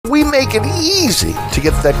we make it easy to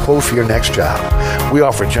get that quote for your next job. We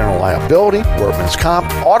offer general liability, workman's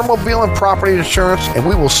comp, automobile and property insurance, and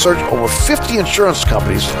we will search over 50 insurance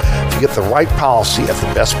companies to get the right policy at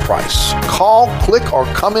the best price. Call, click, or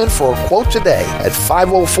come in for a quote today at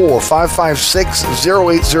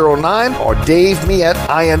 504-556-0809 or Dave me at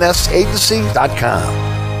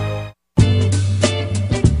insagency.com.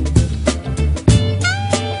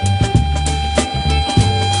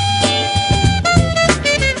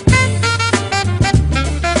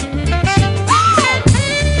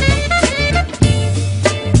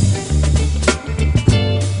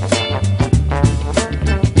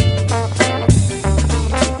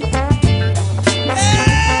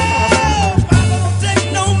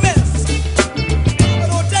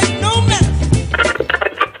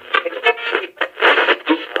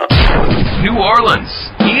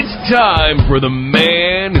 Time for the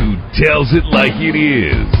man who tells it like it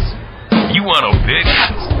is. You want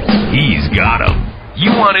opinions? He's got them.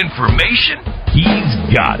 You want information? He's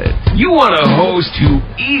got it. You want a host who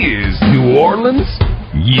is New Orleans?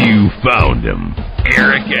 You found him.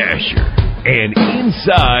 Eric Asher and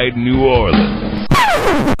Inside New Orleans.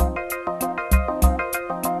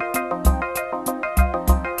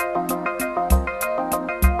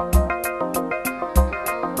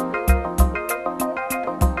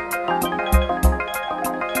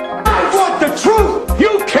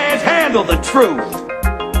 The truth.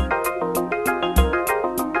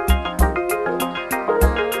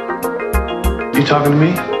 You talking to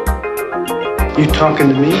me? You talking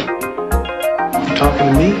to me? You talking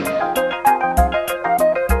to me?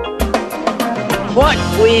 What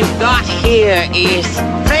we've got here is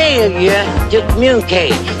failure to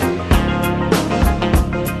communicate.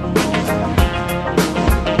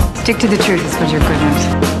 Stick to the truth is what you're good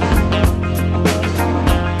at.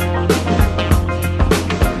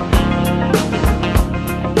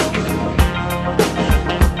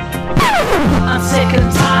 Sick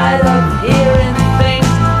and tired of hearing things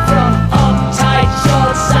from uptight,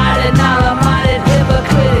 short-sighted, narrow-minded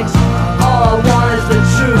hypocrites. All I want is the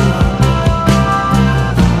truth.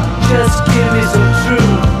 Just give me some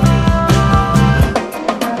truth.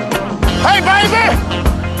 Hey, baby!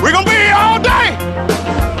 We're gonna be here all day!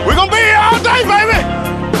 We're gonna be here all day, baby!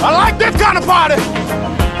 I like this kind of party!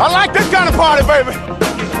 I like this kind of party, baby!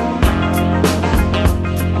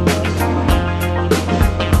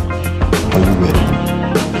 Are you ready?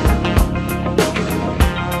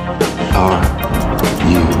 Are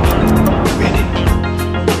you ready?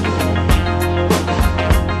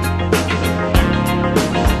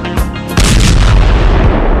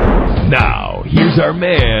 Now, here's our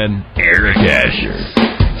man, Eric Asher.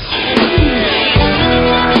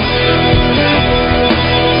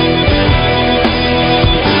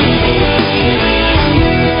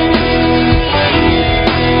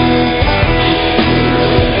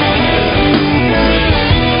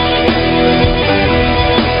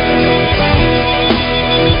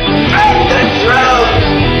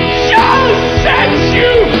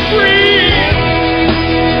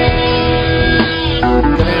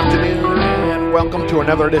 Welcome to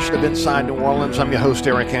another edition of Inside New Orleans. I'm your host,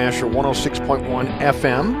 Eric Asher, 106.1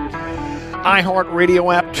 FM.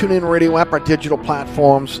 iHeartRadio app, TuneIn Radio app, our digital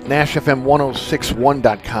platforms,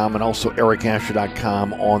 NashFM1061.com, and also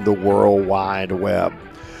ericasher.com on the World Wide Web.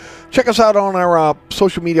 Check us out on our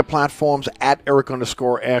social media platforms at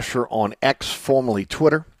Eric_Asher on X, formerly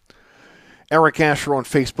Twitter. Eric Asher on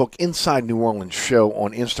Facebook, Inside New Orleans Show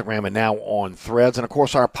on Instagram, and now on Threads. And, of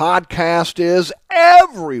course, our podcast is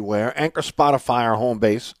everywhere. Anchor, Spotify, our home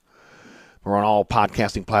base. We're on all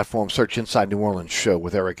podcasting platforms. Search Inside New Orleans Show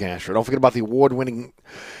with Eric Asher. Don't forget about the award-winning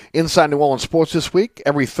Inside New Orleans Sports this week,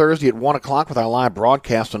 every Thursday at 1 o'clock with our live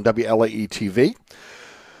broadcast on WLAE-TV.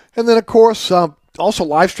 And then, of course, also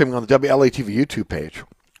live streaming on the WLAE-TV YouTube page.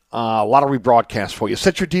 A lot of rebroadcasts for you.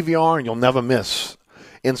 Set your DVR and you'll never miss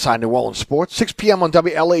Inside New Orleans Sports. 6 p.m. on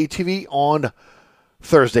WLAE-TV on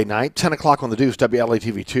Thursday night. 10 o'clock on The Deuce,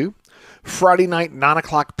 WLAE-TV 2. Friday night, 9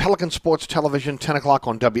 o'clock, Pelican Sports Television, 10 o'clock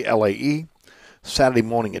on WLAE. Saturday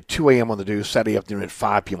morning at 2 a.m. on The Deuce. Saturday afternoon at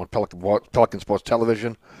 5 p.m. on Pelican Sports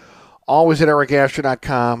Television. Always at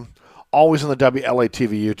ericasher.com. Always on the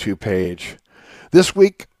WLAE-TV YouTube page. This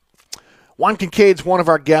week, Juan Kincaid's one of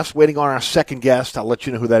our guests, waiting on our second guest. I'll let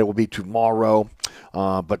you know who that will be tomorrow.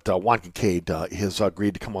 But Juan Kincaid has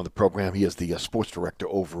agreed to come on the program. He is the sports director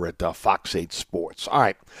over at Fox 8 Sports. All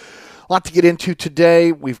right. A lot to get into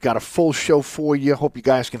today. We've got a full show for you. Hope you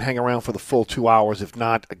guys can hang around for the full 2 hours. If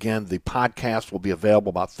not, again, the podcast will be available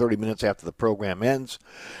about 30 minutes after the program ends.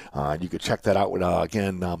 You can check that out with,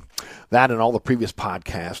 that and all the previous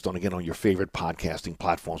podcasts on your favorite podcasting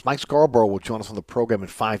platforms. Mike Scarborough will join us on the program at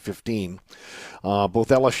 5:15. Both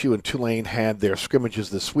LSU and Tulane had their scrimmages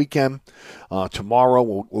this weekend.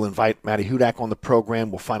 Tomorrow, we'll invite Matty Hudak on the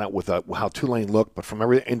program. We'll find out how Tulane looked. But from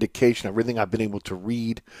every indication, everything I've been able to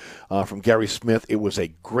read from Gary Smith, it was a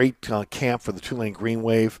great camp for the Tulane Green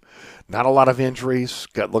Wave. Not a lot of injuries.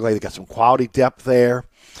 Looked like they got some quality depth there.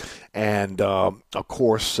 And, of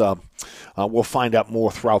course, we'll find out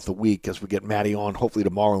more throughout the week as we get Matty on, hopefully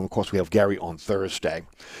tomorrow. And, of course, we have Gary on Thursday.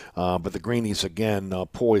 But the Greenies, again,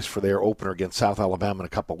 poised for their opener against South Alabama in a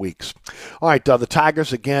couple weeks. All right, the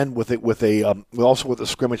Tigers, again, with the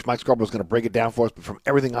scrimmage. Mike Scarborough is going to break it down for us. But from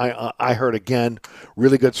everything I heard, again,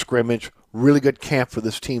 really good scrimmage. Really good camp for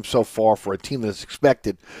this team so far, for a team that is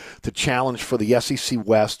expected to challenge for the SEC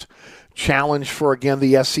West, challenge for, again,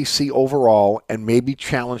 the SEC overall, and maybe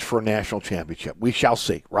challenge for a national championship. We shall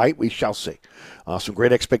see, right? We shall see. Some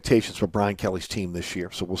great expectations for Brian Kelly's team this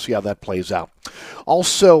year, so we'll see how that plays out.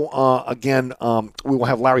 Also, we will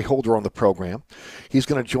have Larry Holder on the program. He's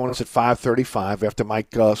going to join us at 5:35 after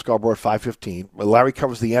Mike Scarborough at 5:15. Larry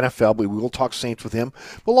covers the NFL, but we will talk Saints with him.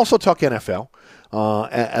 We'll also talk NFL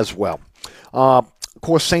as well. Of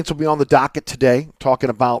course, Saints will be on the docket today, talking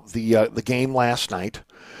about the game last night.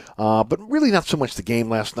 But really not so much the game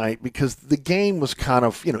last night, because the game was kind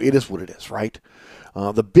of, it is what it is, right?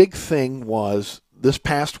 The big thing was this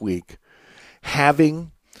past week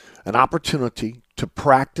having an opportunity to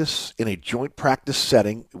practice in a joint practice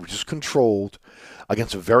setting, which is controlled,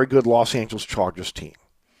 against a very good Los Angeles Chargers team.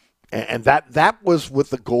 And that was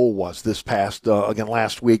what the goal was this past,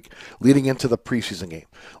 last week, leading into the preseason game.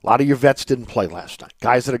 A lot of your vets didn't play last night.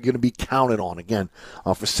 Guys that are going to be counted on, again,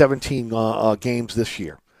 for 17 games this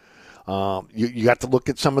year. You got to look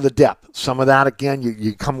at some of the depth. Some of that, again,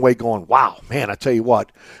 you come away going, wow, man, I tell you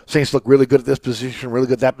what, Saints look really good at this position, really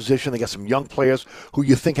good at that position. They got some young players who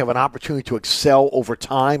you think have an opportunity to excel over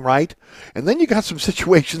time, right? And then you got some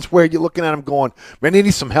situations where you're looking at them going, man, they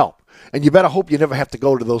need some help. And you better hope you never have to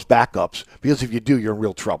go to those backups, because if you do, you're in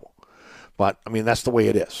real trouble. But, that's the way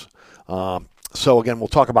it is. So, again, we'll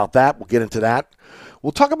talk about that. We'll get into that.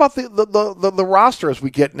 We'll talk about the roster as we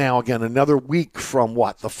get now, again, another week from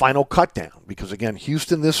the final cutdown. Because, again,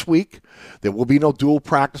 Houston this week, there will be no dual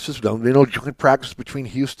practices. There will be no joint practice between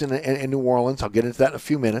Houston and New Orleans. I'll get into that in a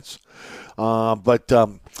few minutes. But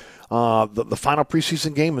the final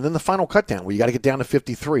preseason game and then the final cutdown where you got to get down to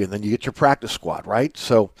 53, and then you get your practice squad, right?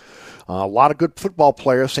 So a lot of good football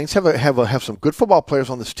players. Saints have some good football players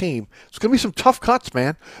on this team. It's going to be some tough cuts,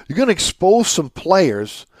 man. You're going to expose some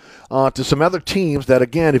players to some other teams that,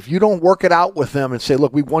 again, if you don't work it out with them and say,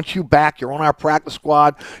 look, we want you back, you're on our practice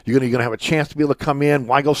squad, you're going to have a chance to be able to come in.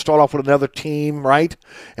 Why go start off with another team, right,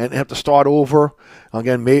 and have to start over?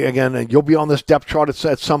 Again, and you'll be on this depth chart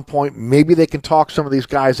at some point. Maybe they can talk some of these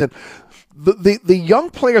guys in. The young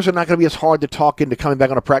players are not going to be as hard to talk into coming back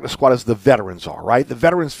on a practice squad as the veterans are, right? The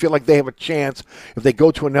veterans feel like they have a chance if they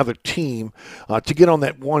go to another team to get on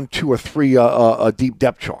that 1, 2, or 3 deep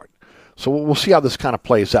depth chart. So we'll see how this kind of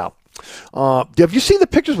plays out. Have you seen the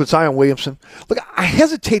pictures with Zion Williamson? Look, I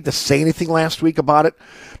hesitate to say anything last week about it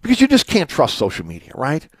because you just can't trust social media,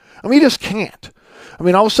 right? You just can't. All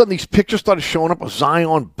of a sudden these pictures started showing up of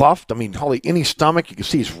Zion buffed. Hardly any stomach. You can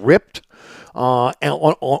see he's ripped. And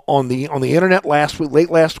on the internet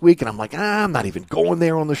late last week, and I'm like, I'm not even going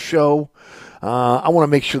there on the show. I want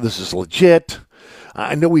to make sure this is legit.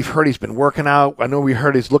 I know we've heard he's been working out. I know we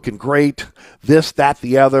heard he's looking great, this, that,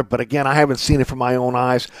 the other. But, again, I haven't seen it from my own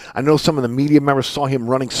eyes. I know some of the media members saw him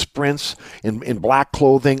running sprints in black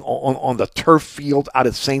clothing on the turf field out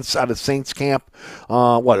at Saints camp.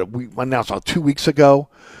 We announced 2 weeks ago.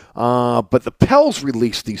 But the Pels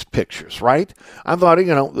released these pictures, right? I thought,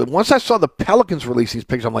 once I saw the Pelicans release these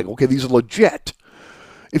pictures, I'm like, okay, these are legit.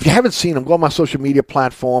 If you haven't seen them, go on my social media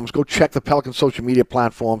platforms. Go check the Pelicans social media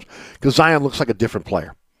platforms, because Zion looks like a different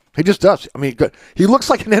player. He just does. Good. He looks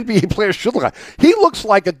like an NBA player should look like. He looks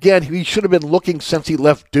like, again, he should have been looking since he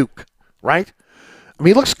left Duke, right?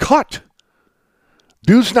 He looks cut.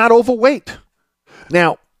 Dude's not overweight.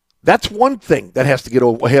 Now, that's one thing that has to get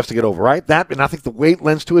over, right? That, and I think the weight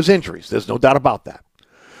lends to his injuries. There's no doubt about that.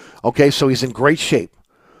 Okay, so he's in great shape.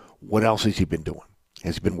 What else has he been doing?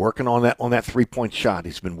 He's been working on that 3-point shot.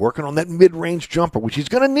 He's been working on that mid-range jumper, which he's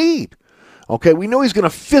going to need. Okay, we know he's going to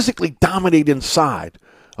physically dominate inside.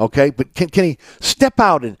 Okay, but can he step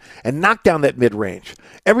out and knock down that mid-range?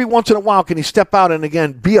 Every once in a while, can he step out and,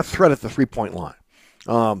 again, be a threat at the 3-point line?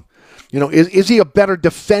 Is he a better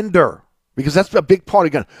defender? Because that's a big part.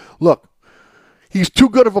 Again, look, he's too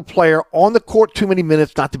good of a player on the court, too many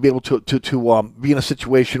minutes not to be able to be in a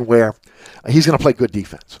situation where he's going to play good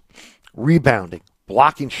defense. Rebounding,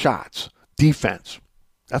 blocking shots, defense.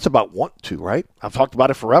 That's about 1, 2, right? I've talked about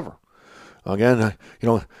it forever. Again,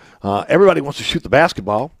 everybody wants to shoot the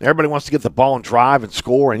basketball. Everybody wants to get the ball and drive and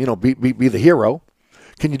score and, be the hero.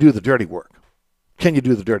 Can you do the dirty work? Can you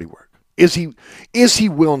do the dirty work? Is he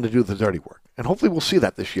willing to do the dirty work? And hopefully we'll see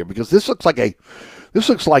that this year, because this looks like a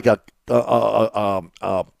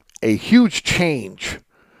huge change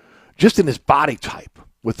just in his body type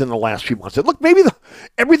within the last few months. And look, maybe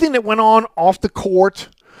everything that went on off the court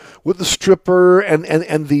with the stripper and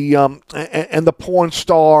the porn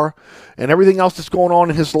star and everything else that's going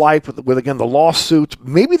on in his life with again the lawsuits,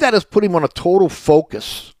 maybe that has put him on a total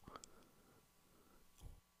focus.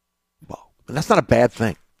 Well, and that's not a bad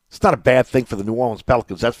thing. It's not a bad thing for the New Orleans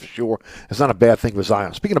Pelicans, that's for sure. It's not a bad thing for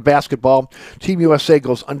Zion. Speaking of basketball, Team USA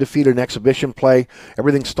goes undefeated in exhibition play.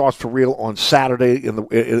 Everything starts for real on Saturday in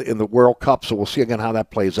the World Cup, so we'll see again how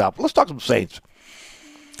that plays out. But let's talk some Saints.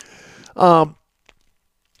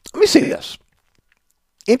 Let me say this.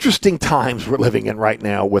 Interesting times we're living in right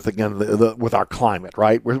now with, again, with our climate,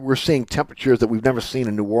 right? We're seeing temperatures that we've never seen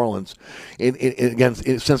in New Orleans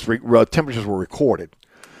since temperatures were recorded.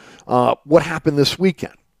 What happened this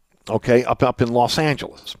weekend? Okay, up in Los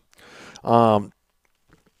Angeles.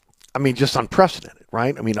 Just unprecedented,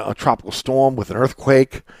 right? A tropical storm with an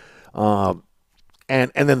earthquake. And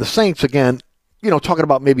then the Saints, again, talking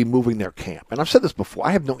about maybe moving their camp. And I've said this before.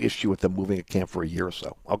 I have no issue with them moving a camp for a year or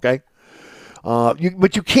so, okay?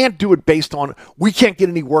 But you can't do it based on, we can't get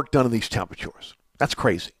any work done in these temperatures. That's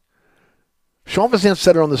crazy. Sean Vazan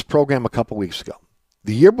said it on this program a couple weeks ago.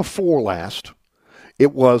 The year before last,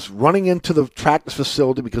 it was running into the practice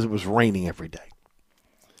facility because it was raining every day.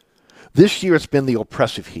 This year, it's been the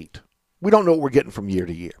oppressive heat. We don't know what we're getting from year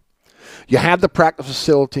to year. You have the practice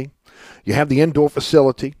facility. You have the indoor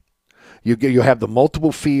facility. You have the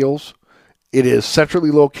multiple fields. It is centrally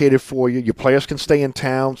located for you. Your players can stay in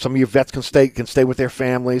town. Some of your vets can stay with their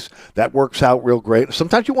families. That works out real great.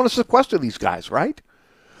 Sometimes you want to sequester these guys, right?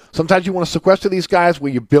 Sometimes you want to sequester these guys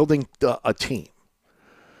where you're building a team.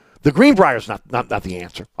 The Greenbrier's not the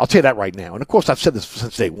answer. I'll tell you that right now. And, of course, I've said this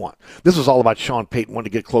since day one. This was all about Sean Payton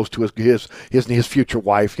wanting to get close to his future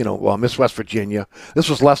wife, Miss West Virginia. This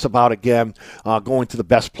was less about, again, going to the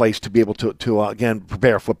best place to be able to again,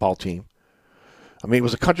 prepare a football team. It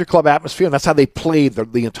was a country club atmosphere, and that's how they played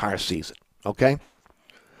the entire season, okay?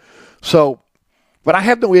 So, but I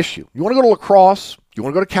have no issue. You want to go to lacrosse, you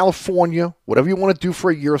want to go to California, whatever you want to do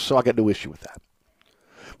for a year or so, I got no issue with that.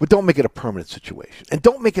 But don't make it a permanent situation. And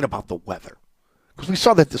don't make it about the weather. Because we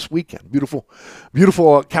saw that this weekend.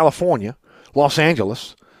 Beautiful California, Los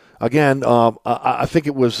Angeles. Again, I think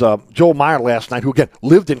it was Joel Meyer last night, who, again,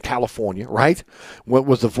 lived in California, right?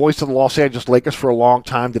 Was the voice of the Los Angeles Lakers for a long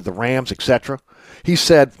time, did the Rams, etc. He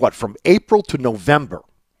said, from April to November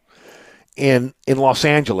in Los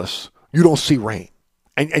Angeles, you don't see rain.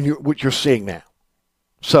 And what you're seeing now.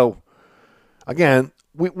 So, again,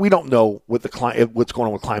 we don't know what's going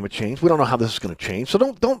on with climate change. We don't know how this is going to change. So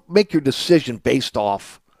don't make your decision based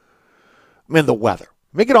off the weather.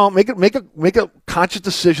 Make a conscious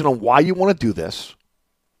decision on why you want to do this.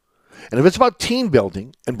 And if it's about team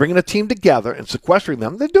building and bringing a team together and sequestering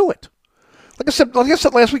them, then do it. Like I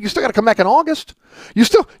said last week, you still got to come back in August.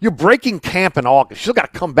 You're breaking camp in August. You still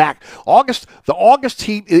got to come back. The August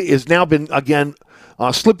heat is now been again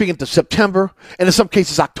slipping into September, and in some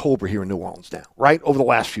cases October here in New Orleans now, right, over the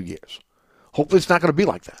last few years. Hopefully it's not going to be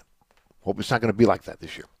like that. Hopefully it's not going to be like that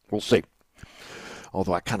this year. We'll see.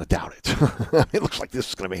 Although I kind of doubt it. It looks like this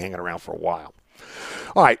is going to be hanging around for a while.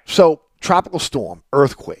 All right, so tropical storm,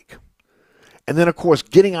 earthquake. And then, of course,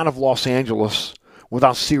 getting out of Los Angeles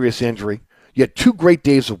without serious injury. You had 2 great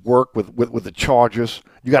days of work with the Chargers.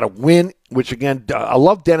 You got a win, which, again, I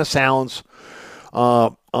love Dennis Allen's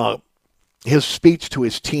his speech to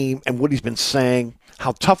his team and what he's been saying,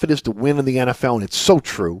 how tough it is to win in the NFL, and it's so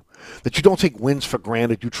true, that you don't take wins for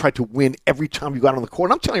granted. You try to win every time you got on the court.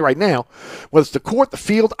 And I'm telling you right now, whether it's the court, the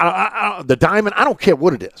field, the diamond, I don't care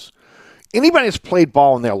what it is. Anybody that's played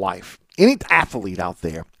ball in their life, any athlete out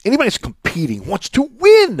there, anybody that's competing wants to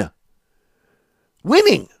win.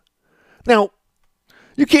 Winning. Now,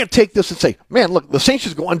 you can't take this and say, man, look, the Saints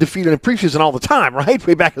just go undefeated in preseason all the time, right?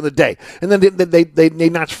 Way back in the day. And then they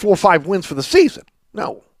notch 4 or 5 wins for the season.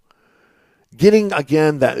 No. Getting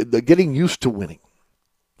used to winning.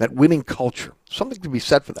 That winning culture. Something to be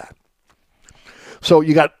said for that. So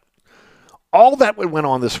you got all that went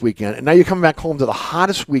on this weekend, and now you're coming back home to the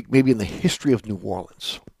hottest week maybe in the history of New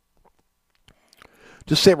Orleans.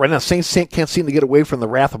 Just say it right now. Saints can't seem to get away from the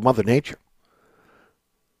wrath of Mother Nature.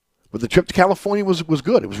 But the trip to California was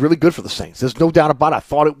good. It was really good for the Saints. There's no doubt about it. I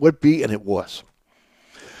thought it would be, and it was.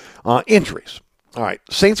 Injuries. All right.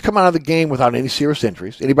 Saints come out of the game without any serious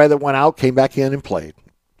injuries. Anybody that went out came back in and played.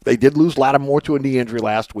 They did lose Lattimore to a knee injury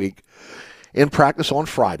last week in practice on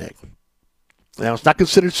Friday. Now, it's not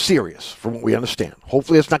considered serious from what we understand.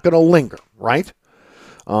 Hopefully it's not going to linger, right?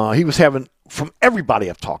 He was having, from everybody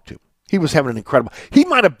I've talked to, he was having an incredible, he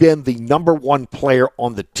might have been the number one player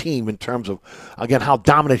on the team in terms of, again, how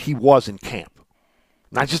dominant he was in camp.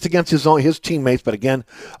 Not just against his teammates, but again,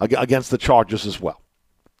 against the Chargers as well.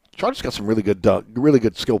 Chargers got some really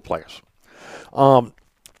good skill players.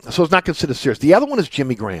 So it's not considered serious. The other one is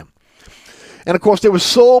Jimmy Graham. And, of course, there was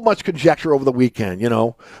so much conjecture over the weekend,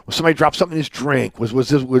 was somebody dropped something in his drink?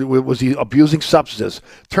 Was he abusing substances?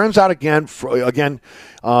 Turns out, he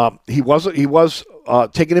was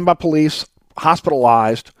taken in by police,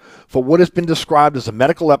 hospitalized for what has been described as a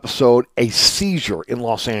medical episode, a seizure in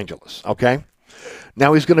Los Angeles, okay?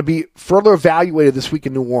 Now he's going to be further evaluated this week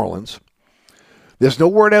in New Orleans. There's no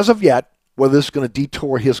word as of yet whether this is going to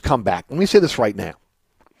detour his comeback. Let me say this right now.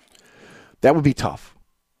 That would be tough.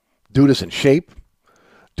 Dude is in shape.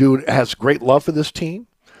 Dude has great love for this team.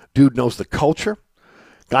 Dude knows the culture.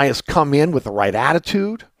 Guy has come in with the right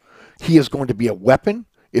attitude. He is going to be a weapon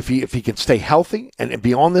if he can stay healthy and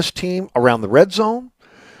be on this team around the red zone.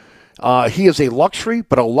 He is a luxury,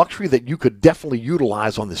 but a luxury that you could definitely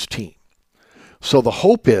utilize on this team. So the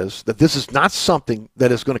hope is that this is not something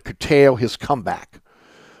that is going to curtail his comeback.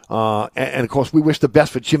 And, of course, we wish the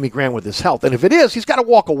best for Jimmy Graham with his health. And if it is, he's got to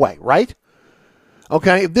walk away, right?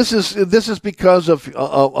 Okay, if this is because of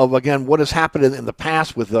again what has happened in the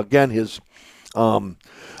past with again his the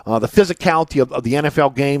physicality of the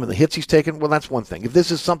NFL game and the hits he's taken. Well, that's one thing. If this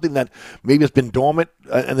is something that maybe has been dormant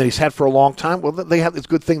and that he's had for a long time, well, it's a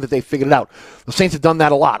good thing that they figured it out. The Saints have done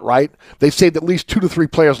that a lot, right? They've saved at least 2 to 3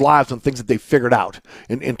 players' lives on things that they figured out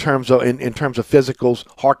in terms of physicals,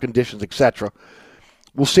 heart conditions, etc.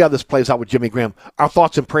 We'll see how this plays out with Jimmy Graham. Our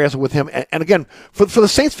thoughts and prayers are with him. And again, for the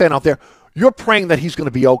Saints fan out there, you're praying that he's going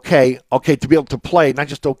to be okay to be able to play, not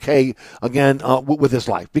just okay, again, with his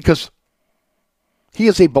life. Because he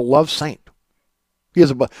is a beloved Saint.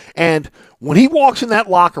 And when he walks in that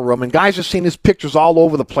locker room, and guys are seeing his pictures all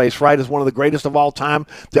over the place, right, as one of the greatest of all time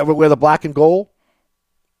to ever wear the black and gold,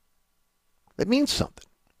 it means something.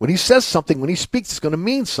 When he says something, when he speaks, it's going to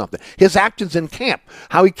mean something. His actions in camp,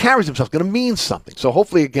 how he carries himself, is going to mean something. So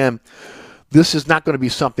hopefully, again, this is not going to be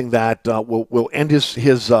something that will end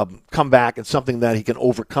his comeback and something that he can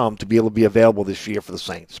overcome to be able to be available this year for the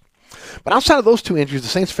Saints. But outside of those 2 injuries, the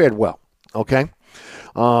Saints fared well, okay?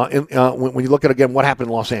 When you look at, again, what happened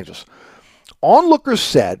in Los Angeles. Onlookers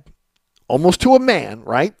said, almost to a man,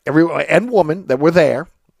 right, and woman that were there,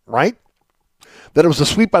 right, that it was a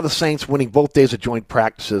sweep by the Saints winning both days of joint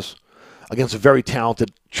practices against a very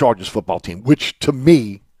talented Chargers football team, which to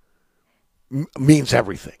me means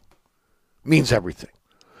everything. Means everything.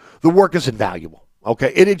 The work is invaluable.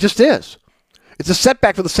 Okay, it just is. It's a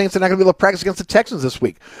setback for the Saints. They're not going to be able to practice against the Texans this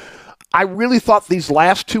week. I really thought these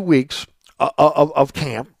last 2 weeks of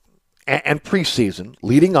camp and preseason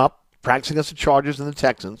leading up, practicing against the Chargers and the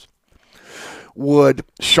Texans, would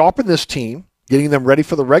sharpen this team, getting them ready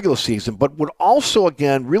for the regular season, but would also,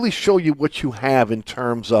 again, really show you what you have in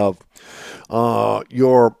terms of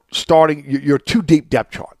your 2-deep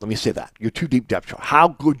depth chart. Let me say that. Your 2-deep depth chart. How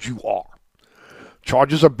good you are.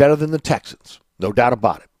 Chargers are better than the Texans, no doubt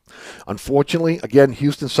about it. Unfortunately, again,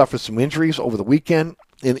 Houston suffered some injuries over the weekend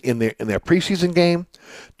in their preseason game.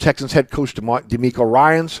 Texans head coach DeMeco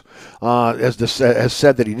Ryans has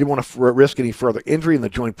said that he didn't want to risk any further injury in the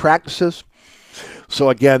joint practices.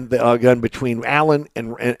 So again, between Allen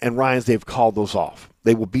and Ryans, they've called those off.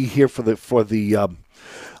 They will be here for the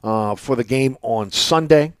game on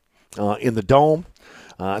Sunday in the Dome.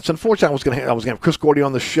 It's unfortunate. I was going to have Chris Gordy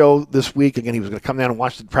on the show this week. Again, he was going to come down and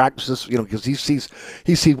watch the practices,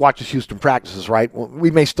 because he watches Houston practices, right? Well,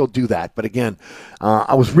 we may still do that, but again,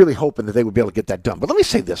 I was really hoping that they would be able to get that done. But let me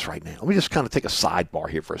say this right now. Let me just kind of take a sidebar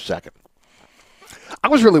here for a second. I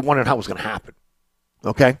was really wondering how it was going to happen.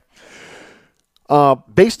 Okay,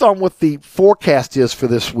 based on what the forecast is for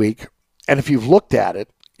this week, and if you've looked at it,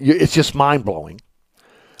 it's just mind blowing.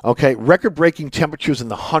 Okay, record-breaking temperatures in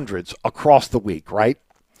the hundreds across the week, right?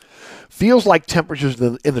 Feels like temperatures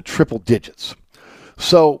in the triple digits.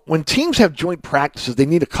 So when teams have joint practices, they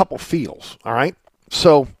need a couple feels, all right?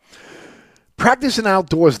 So practicing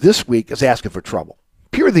outdoors this week is asking for trouble.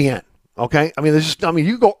 Period, the end, okay?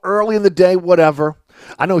 You go early in the day, whatever.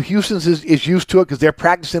 I know Houston's is used to it because they're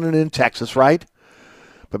practicing it in Texas, right?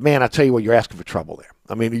 But, man, I tell you what, you're asking for trouble there.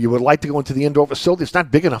 I mean, you would like to go into the indoor facility. It's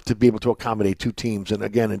not big enough to be able to accommodate two teams and,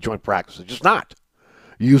 again, in joint practice. It's just not.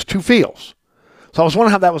 You use two fields. So I was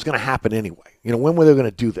wondering how that was going to happen anyway. When were they going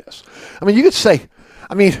to do this? I mean, you could say,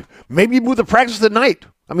 maybe you move the practice to night.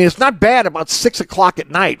 I mean, it's not bad about 6 o'clock at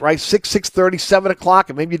night, right? 6:30, 7 o'clock,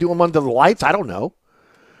 and maybe you do them under the lights. I don't know.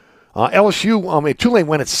 LSU, Tulane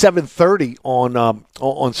went at 7:30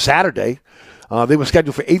 on Saturday. They were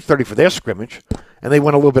scheduled for 8:30 for their scrimmage, and they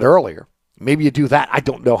went a little bit earlier. Maybe you do that. I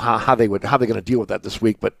don't know how they're going to deal with that this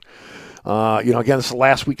week, but again, this is the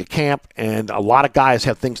last week of camp, and a lot of guys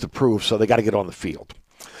have things to prove, so they got to get on the field.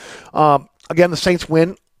 Again, the Saints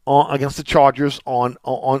win against the Chargers on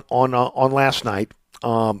last night.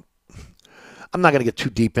 I'm not going to get too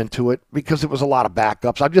deep into it because it was a lot of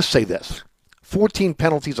backups. I'll just say this: 14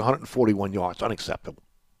 penalties, 141 yards, unacceptable.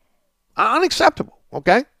 Unacceptable.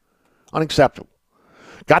 Okay, unacceptable.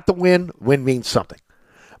 Got the win. Win means something.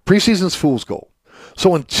 Preseason's fool's gold.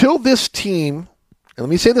 So until this team, and let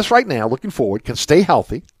me say this right now, looking forward, can stay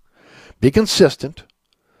healthy, be consistent,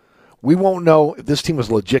 we won't know if this team is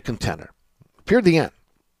a legit contender. Period. The end.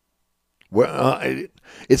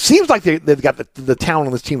 It seems like they've got the talent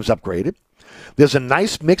on this team is upgraded. There's a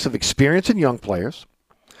nice mix of experience and young players.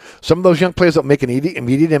 Some of those young players that make an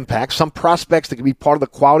immediate impact. Some prospects that can be part of the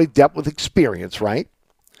quality depth with experience, right?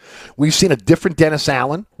 We've seen a different Dennis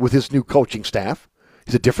Allen with his new coaching staff.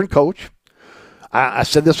 He's a different coach. I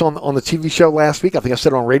said this on the TV show last week. I think I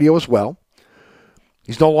said it on radio as well.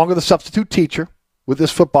 He's no longer the substitute teacher with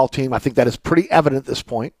this football team. I think that is pretty evident at this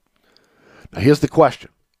point. Now, here's the question.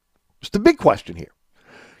 It's the big question here.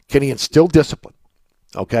 Can he instill discipline?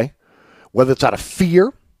 Okay? Whether it's out of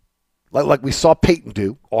fear, like we saw Peyton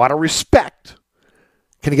do, or out of respect,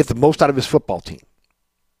 can he get the most out of his football team?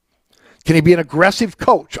 Can he be an aggressive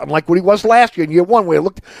coach, unlike what he was last year in year one, where he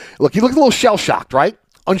looked a little shell-shocked, right?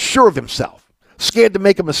 Unsure of himself. Scared to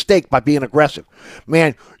make a mistake by being aggressive.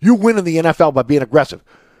 Man, you win in the NFL by being aggressive.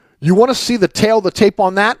 You want to see the tail of the tape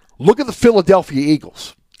on that? Look at the Philadelphia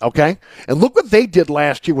Eagles, okay? And look what they did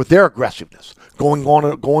last year with their aggressiveness, going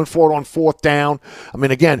for it on fourth down. I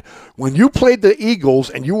mean, again, when you played the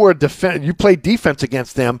Eagles and you played defense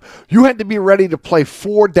against them, you had to be ready to play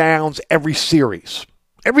 4 downs every series.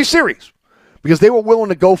 Every series. Because they were willing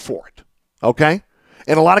to go for it, okay?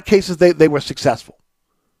 In a lot of cases, they were successful.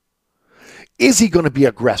 Is he going to be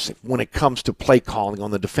aggressive when it comes to play calling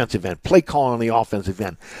on the defensive end, play calling on the offensive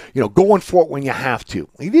end, going for it when you have to?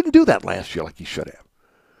 He didn't do that last year like he should have.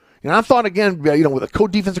 I thought, again, with a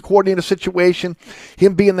co-defensive coordinator situation,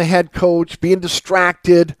 him being the head coach, being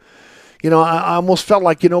distracted, I almost felt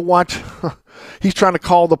like, what? He's trying to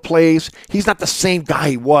call the plays. He's not the same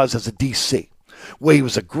guy he was as a DC, where he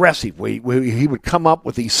was aggressive, where he would come up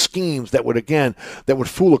with these schemes that would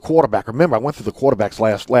fool a quarterback. Remember, I went through the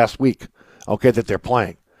quarterbacks last week, okay, that they're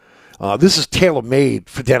playing. This is tailor-made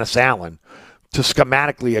for Dennis Allen to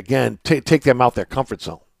schematically, again, take them out their comfort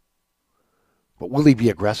zone. But will he be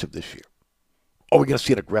aggressive this year? Are we going to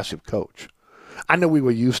see an aggressive coach? I know we were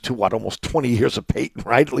used to, almost 20 years of Peyton,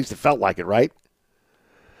 right? At least it felt like it, right?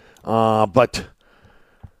 But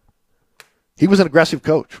he was an aggressive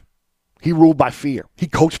coach. He ruled by fear. He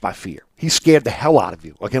coached by fear. He scared the hell out of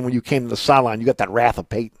you. Again, when you came to the sideline, you got that wrath of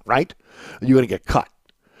Peyton, right? You're going to get cut.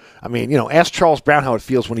 I mean, ask Charles Brown how it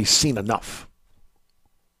feels when he's seen enough.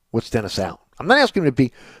 What's Dennis Allen? I'm not asking him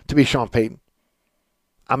to be Sean Payton.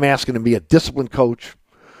 I'm asking him to be a disciplined coach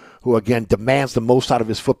who, again, demands the most out of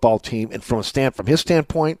his football team, and from his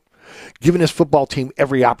standpoint, giving his football team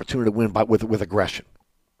every opportunity to win with aggression.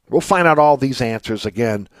 We'll find out all these answers,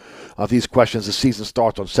 again, these questions. The season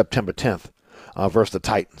starts on September 10th versus the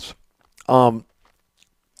Titans. I'm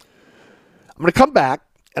going to come back,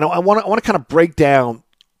 and I want to kind of break down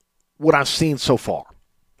what I've seen so far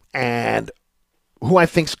and who I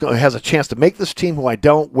think has a chance to make this team, who I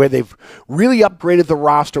don't, where they've really upgraded the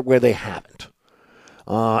roster, where they haven't.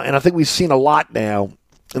 And I think we've seen a lot now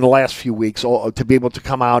in the last few weeks to be able to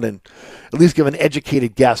come out and at least give an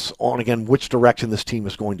educated guess on, again, which direction this team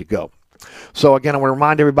is going to go. So, again, I want to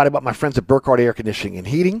remind everybody about my friends at Burkhardt Air Conditioning and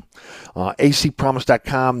Heating,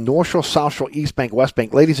 acpromise.com, North Shore, South Shore, East Bank, West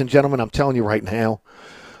Bank. Ladies and gentlemen, I'm telling you right now,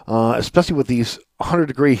 especially with these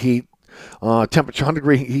 100-degree heat, temperature,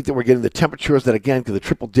 100-degree heat that we're getting, the temperatures that, again, to the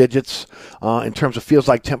triple digits in terms of feels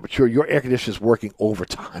like temperature, your air conditioner is working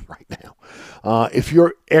overtime right now. If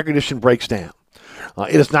your air conditioner breaks down,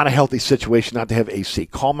 it is not a healthy situation not to have AC.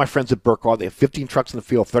 Call my friends at Burkhardt. They have 15 trucks in the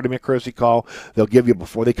field, 30-minute courtesy call. They'll give you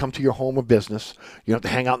before they come to your home or business. You don't have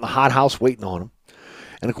to hang out in the hot house waiting on them.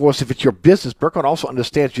 And, of course, if it's your business, Burkhardt also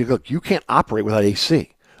understands you can't operate without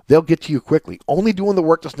AC. They'll get to you quickly, only doing the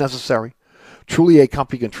work that's necessary. Truly a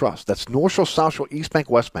company you can trust. That's North Shore, South Shore, East Bank,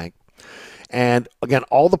 West Bank. And again,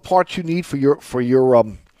 all the parts you need for your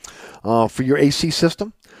AC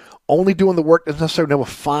system. Only doing the work that's necessary. Never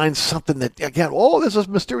find something that, again, there's this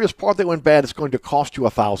mysterious part that went bad. It's going to cost you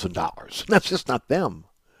 $1,000. That's just not them.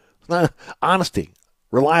 It's not honesty,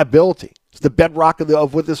 reliability. It's the bedrock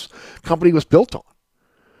of what this company was built on.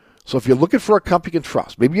 So if you're looking for a company you can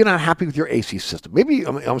trust, maybe you're not happy with your AC system. Maybe,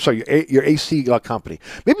 your AC company.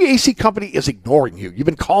 Maybe your AC company is ignoring you. You've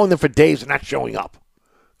been calling them for days and not showing up.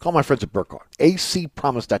 Call my friends at Burkhardt.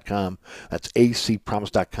 acpromise.com. That's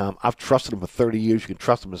acpromise.com. I've trusted them for 30 years. You can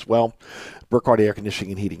trust them as well. Burkhardt Air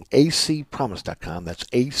Conditioning and Heating. acpromise.com. That's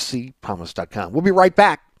acpromise.com. We'll be right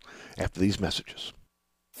back after these messages.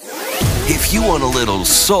 If you want a little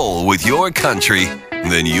soul with your country,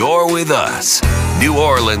 then you're with us. New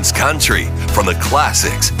Orleans Country. From the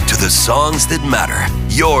classics to the songs that matter.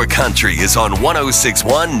 Your country is on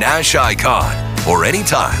 106.1 Nash Icon. Or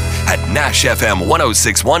anytime at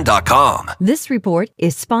NashFM1061.com. This report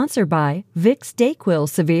is sponsored by Vicks DayQuil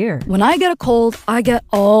Severe. When I get a cold, I get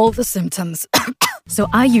all the symptoms. So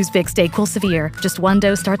I use Vicks DayQuil Severe. Just one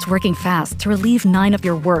dose starts working fast to relieve 9 of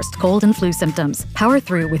your worst cold and flu symptoms. Power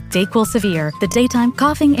through with DayQuil Severe, the daytime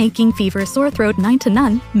coughing, aching, fever, sore throat, 9 to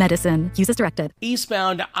none medicine. Use as directed.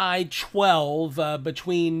 Eastbound I-12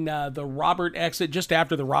 between the Robert exit, just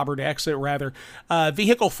after the Robert exit, rather.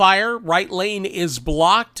 Vehicle fire, right lane is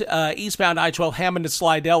blocked. Eastbound I-12 Hammond to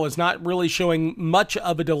Slidell is not really showing much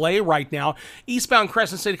of a delay right now. Eastbound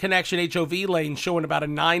Crescent City Connection HOV lane showing about a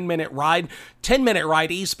 9-minute ride. 10-minute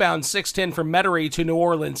ride eastbound 610 from Metairie to New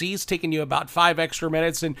Orleans East, taking you about 5 extra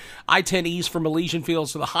minutes. And I-10 East from Elysian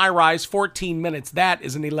Fields to the High Rise, 14 minutes. That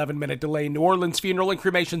is an 11-minute delay. New Orleans Funeral and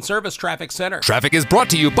Cremation Service Traffic Center. Traffic is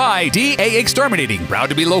brought to you by DA Exterminating, proud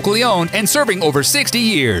to be locally owned and serving over 60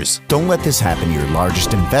 years. Don't let this happen to your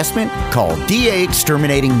largest investment. Call DA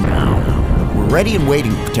Exterminating now. We're ready and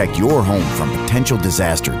waiting to protect your home from potential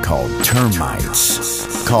disaster called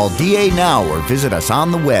termites. Call DA now or visit us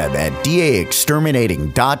on the web at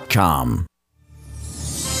daexterminating.com.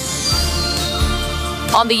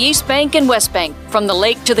 On the East Bank and West Bank, from the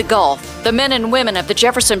lake to the Gulf, the men and women of the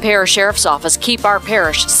Jefferson Parish Sheriff's Office keep our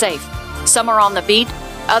parish safe. Some are on the beat,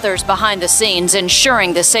 others behind the scenes,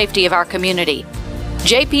 ensuring the safety of our community.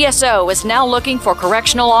 JPSO is now looking for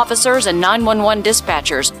correctional officers and 911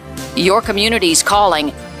 dispatchers. Your community's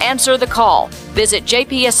calling. Answer the call. Visit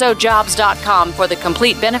jpsojobs.com for the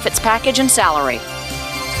complete benefits package and salary.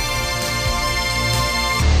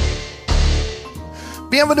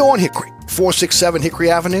 Bienvenue on Hickory, 467 Hickory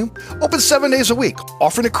Avenue. Open 7 days a week,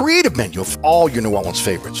 offering a creative menu of all your New Orleans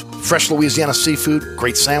favorites. Fresh Louisiana seafood,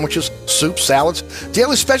 great sandwiches, soups, salads,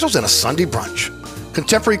 daily specials, and a Sunday brunch.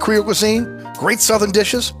 Contemporary Creole cuisine, great southern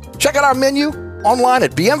dishes. Check out our menu online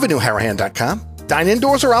at bienvenueharahan.com. Dine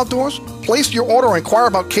indoors or outdoors. Place your order or inquire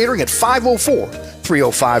about catering at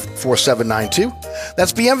 504-305-4792.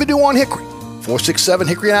 That's Bienvenue on Hickory, 467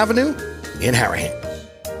 Hickory Avenue in Harahan.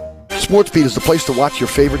 SportsBeat is the place to watch your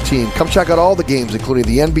favorite team. Come check out all the games, including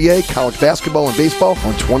the NBA, college basketball, and baseball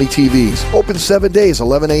on 20 TVs. Open 7 days,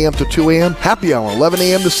 11 a.m. to 2 a.m. Happy hour, 11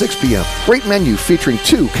 a.m. to 6 p.m. Great menu featuring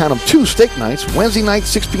two steak nights. Wednesday night,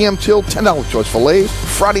 6 p.m. till $10 choice fillets.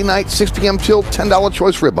 Friday night, 6 p.m. till $10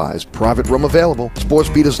 choice ribeyes. Private room available.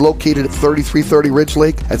 SportsBeat is located at 3330 Ridge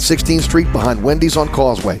Lake at 16th Street behind Wendy's on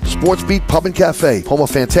Causeway. SportsBeat Pub and Cafe, home of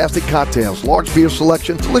fantastic cocktails, large beer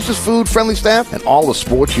selection, delicious food, friendly staff, and all the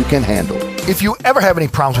sports you can handle. If you ever have any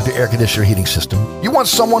problems with your air conditioner heating system, you want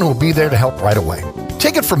someone who will be there to help right away.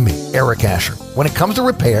 Take it from me, Eric Asher. When it comes to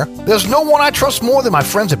repair, there's no one I trust more than my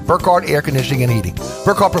friends at Burkhardt Air Conditioning and Heating.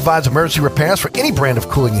 Burkhardt provides emergency repairs for any brand of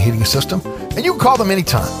cooling and heating system, and you can call them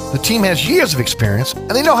anytime. The team has years of experience,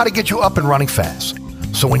 and they know how to get you up and running fast.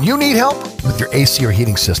 So when you need help with your AC or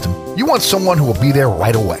heating system, you want someone who will be there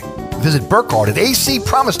right away. Visit Burkhardt at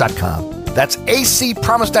acpromise.com. That's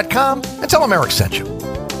acpromise.com, and tell them Eric sent you.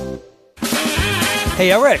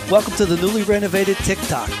 Hey, Eric, welcome to the newly renovated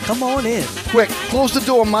TikTok. Come on in. Quick, close the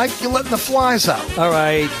door, Mike. You're letting the flies out. All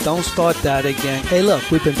right, don't start that again. Hey, look,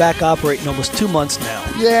 we've been back operating almost 2 months now.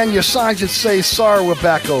 Yeah, and your sign should say, sorry, we're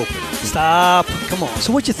back open. Stop. Come on.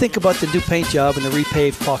 So what you think about the new paint job and the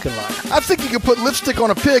repaved parking lot? I think you could put lipstick on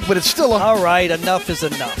a pig, but it's still a... All right, enough is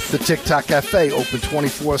enough. The TikTok Cafe, open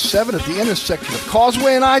 24/7 at the intersection of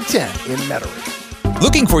Causeway and I-10 in Metairie.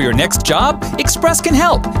 Looking for your next job? Express can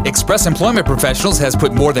help. Express Employment Professionals has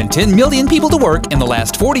put more than 10 million people to work in the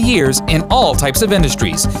last 40 years in all types of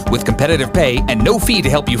industries. With competitive pay and no fee to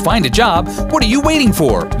help you find a job, what are you waiting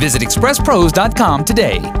for? Visit expresspros.com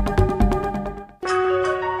today.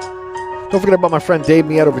 Don't forget about my friend Dave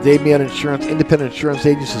Miette over Dave Miette Insurance, independent insurance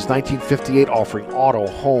agent since 1958, offering auto,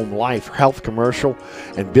 home, life, health, commercial,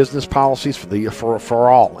 and business policies for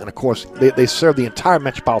all. And, of course, they serve the entire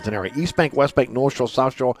metropolitan area, East Bank, West Bank, North Shore,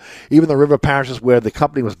 South Shore, even the river parishes where the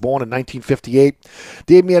company was born in 1958.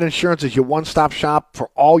 Dave Miette Insurance is your one-stop shop for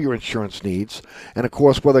all your insurance needs. And, of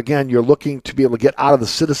course, whether, again, you're looking to be able to get out of the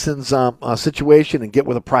Citizens situation and get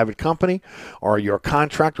with a private company, or you're a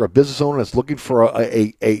contractor or a business owner that's looking for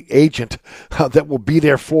a agent that will be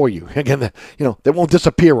there for you. Again, that won't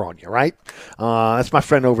disappear on you, right? That's my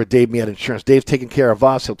friend over at Dave Miette Insurance. Dave's taking care of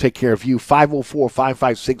us. He'll take care of you.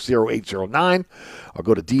 504-556-0809 or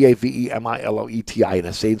go to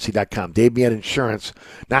DAVEMILOETINSagency.com. Dave Miette Insurance.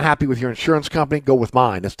 Not happy with your insurance company? Go with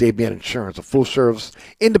mine. That's Dave Miette Insurance, a full-service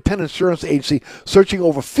independent insurance agency searching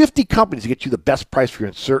over 50 companies to get you the best price for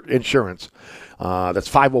your insurance. That's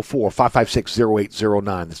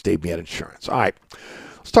 504-556-0809. That's Dave Miette Insurance. All right.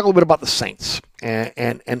 Let's talk a little bit about the Saints,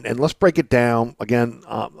 and let's break it down. Again,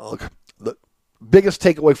 look, the biggest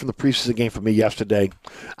takeaway from the preseason game for me yesterday,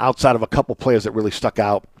 outside of a couple players that really stuck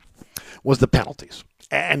out, was the penalties.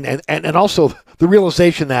 And also the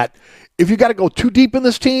realization that if you got to go too deep in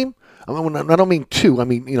this team, I don't mean two, I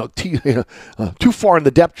mean, too far in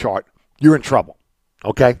the depth chart, you're in trouble,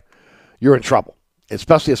 okay? You're in trouble,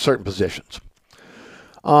 especially at certain positions.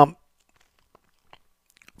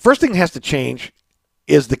 First thing that has to change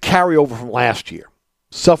is the carryover from last year.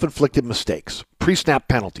 Self-inflicted mistakes, pre-snap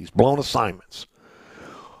penalties, blown assignments.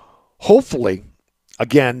 Hopefully,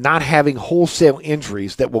 again, not having wholesale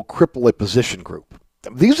injuries that will cripple a position group.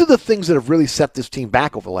 These are the things that have really set this team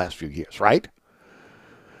back over the last few years, right?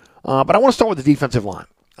 But I want to start with the defensive line.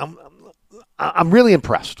 I'm really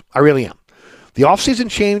impressed. I really am. The offseason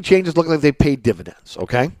changes look like they paid dividends,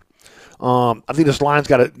 okay? I think this line's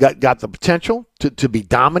got the potential to be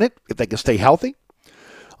dominant if they can stay healthy.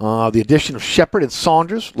 The addition of Shepard and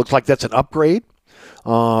Saunders looks like that's an upgrade.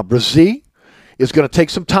 Brazee is going to take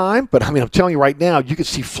some time, but I'm telling you right now, you can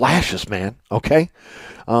see flashes, man, okay?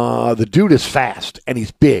 The dude is fast, and he's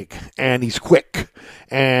big, and he's quick.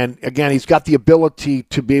 And, again, he's got the ability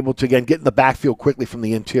to be able to, again, get in the backfield quickly from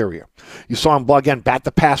the interior. You saw him, again, bat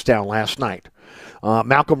the pass down last night.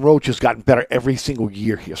 Malcolm Roach has gotten better every single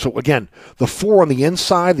year here. So, again, the four on the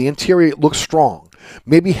inside, the interior, looks strong.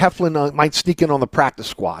 Maybe Heflin might sneak in on the practice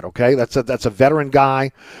squad, okay? That's a veteran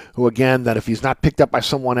guy who, again, that if he's not picked up by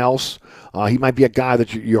someone else, he might be a guy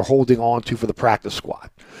that you're holding on to for the practice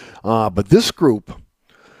squad. But this group,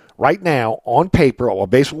 right now, on paper, or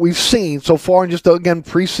based on what we've seen so far in just, again,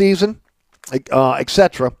 preseason,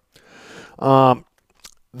 etc.,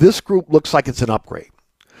 this group looks like it's an upgrade.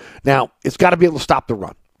 Now, it's got to be able to stop the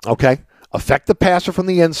run, okay? Affect the passer from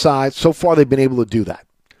the inside. So far, they've been able to do that.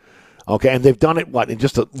 Okay, and they've done it, in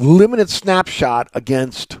just a limited snapshot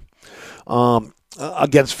against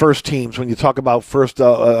first teams. When you talk about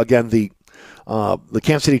again, the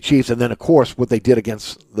Kansas City Chiefs, and then, of course, what they did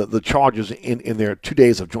against the Chargers in their 2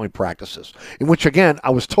 days of joint practices, in which, again, I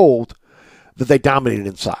was told that they dominated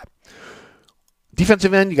inside.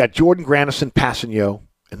 Defensive end, you got Jordan Granderson, Passanio,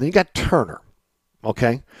 and then you got Turner,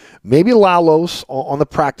 okay? Maybe Lalos on the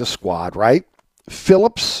practice squad, right?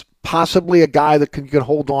 Phillips, possibly a guy that you can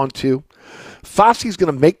hold on to. Foskey's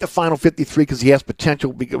going to make the final 53 because he has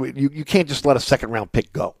potential. You can't just let a second-round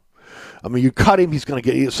pick go. You cut him,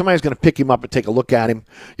 somebody's going to pick him up and take a look at him.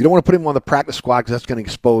 You don't want to put him on the practice squad because that's going to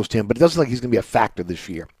expose him, but it doesn't look like he's going to be a factor this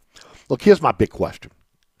year. Look, here's my big question.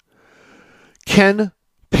 Can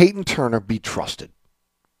Peyton Turner be trusted?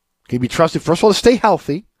 Can he be trusted, first of all, to stay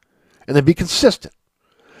healthy and then be consistent?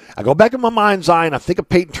 I go back in my mind's eye and I think of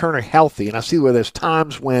Peyton Turner healthy, and I see where there's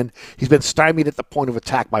times when he's been stymied at the point of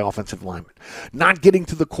attack by offensive linemen. Not getting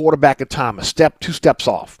to the quarterback at time, a step, 2 steps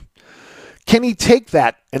off. Can he take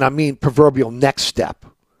that, and I mean proverbial next step,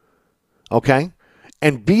 okay,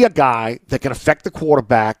 and be a guy that can affect the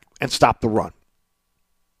quarterback and stop the run?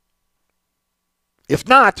 If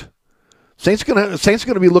not, Saints are going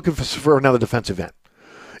to be looking for another defensive end.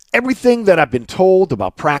 Everything that I've been told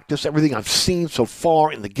about practice, everything I've seen so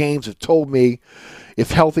far in the games have told me,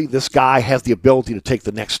 if healthy, this guy has the ability to take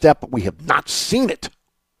the next step, but we have not seen it.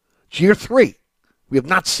 It's year 3. We have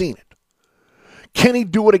not seen it. Can he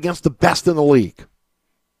do it against the best in the league?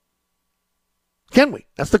 Can we?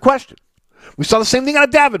 That's the question. We saw the same thing out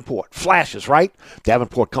of Davenport. Flashes, right?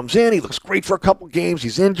 Davenport comes in. He looks great for a couple games.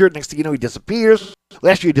 He's injured. Next thing you know, he disappears.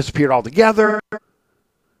 Last year, he disappeared altogether.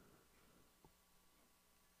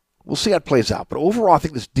 We'll see how it plays out. But overall, I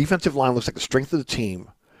think this defensive line looks like the strength of the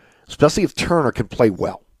team, especially if Turner can play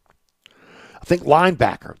well. I think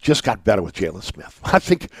linebacker just got better with Jalen Smith. I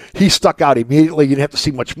think he stuck out immediately. You didn't have to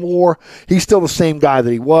see much more. He's still the same guy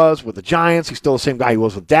that he was with the Giants. He's still the same guy he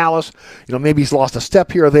was with Dallas. Maybe he's lost a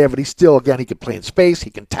step here or there, but he's still, again, he can play in space.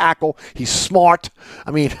 He can tackle. He's smart.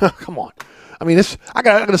 I mean, come on. I mean, I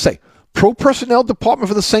got to say, pro personnel department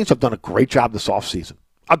for the Saints have done a great job this offseason.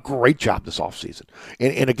 A great job this offseason.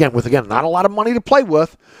 And again, not a lot of money to play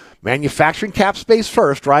with. Manufacturing cap space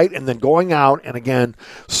first, right? And then going out and, again,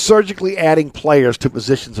 surgically adding players to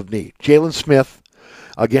positions of need. Jalen Smith,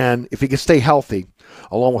 again, if he can stay healthy,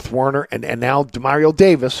 along with Werner and now Demario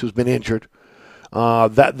Davis, who's been injured,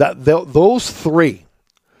 those three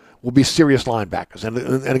will be serious linebackers. And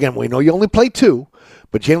again, we know you only play two,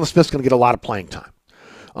 but Jalen Smith's going to get a lot of playing time.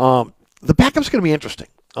 The backup's going to be interesting.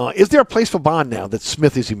 Is there a place for Bond now that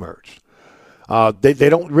Smith has emerged? They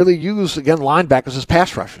don't really use, again, linebackers as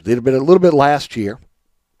pass rushers. They did a little bit last year.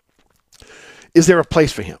 Is there a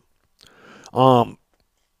place for him? Now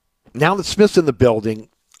that Smith's in the building,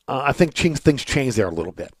 I think things change there a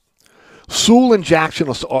little bit. Sewell and Jackson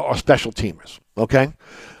are special teamers, okay?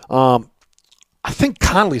 I think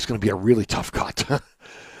Connolly's going to be a really tough cut.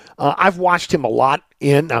 I've watched him a lot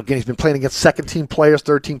now, again, he's been playing against second-team players,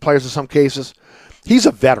 third-team players in some cases. He's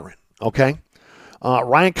a veteran, okay?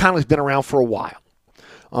 Ryan Connolly's been around for a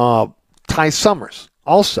while. Ty Summers,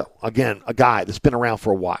 also, again, a guy that's been around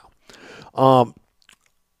for a while.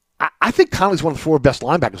 I think Connolly's one of the four best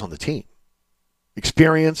linebackers on the team.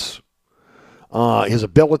 Experience, his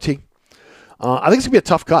ability. I think it's going to be a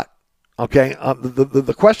tough cut, okay?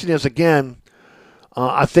 The question is, again,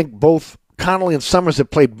 I think both Connolly and Summers have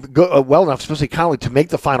played well enough, especially Connolly, to make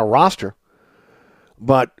the final roster.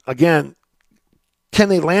 But, again, can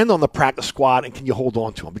they land on the practice squad, and can you hold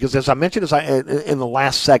on to them? Because as I mentioned in the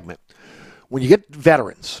last segment, when you get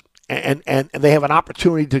veterans and they have an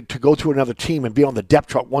opportunity to go to another team and be on the depth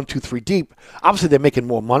chart 1, 2, 3 deep, obviously they're making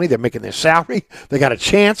more money. They're making their salary. They got a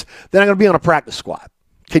chance. They're not going to be on a practice squad.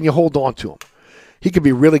 Can you hold on to him? He could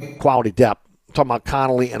be really quality depth. I'm talking about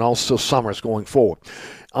Connolly and also Summers going forward.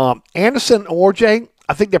 Anderson or Jay,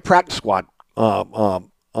 I think they're practice squad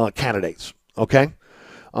candidates, okay?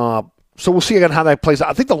 So we'll see again how that plays out.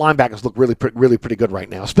 I think the linebackers look really pretty good right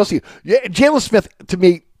now. Especially Jalen Smith, to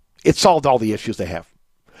me, it solved all the issues they have.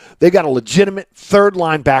 They got a legitimate third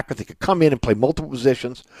linebacker that could come in and play multiple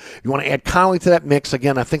positions. You want to add Connolly to that mix,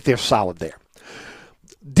 again, I think they're solid there.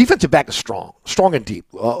 Defensive back is strong and deep.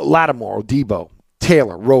 Lattimore, Debo,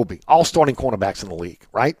 Taylor, Roby, all starting cornerbacks in the league,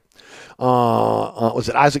 right? Was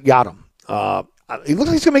it Isaac Yiadom? He looks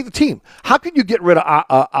like he's going to make the team. How can you get rid of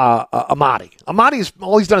Amadi? Amadi,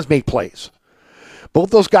 all he's done is make plays. Both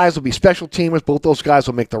those guys will be special teamers. Both those guys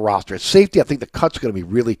will make the roster. At safety, I think the cut's going to be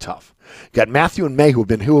really tough. You got Matthew and May who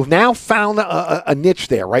have now found a niche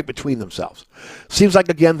there right between themselves. Seems like,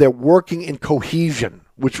 again, they're working in cohesion,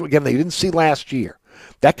 which, again, they didn't see last year.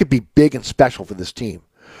 That could be big and special for this team.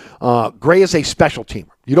 Gray is a special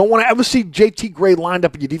teamer. You don't want to ever see JT Gray lined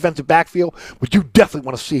up in your defensive backfield, but you definitely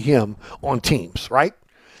want to see him on teams, right?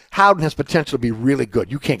 Howden has potential to be really good.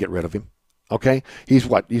 You can't get rid of him, okay? He's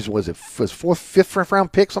fourth, fifth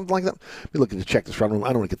round pick, something like that? Let me look to check this. I don't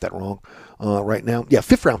want to get that wrong right now. Yeah,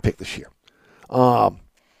 fifth round pick this year. I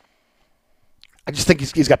just think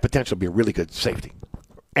he's got potential to be a really good safety.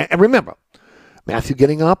 And remember, Matthew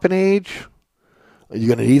getting up in age,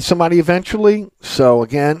 you're going to need somebody eventually. So,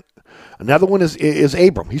 again, another one is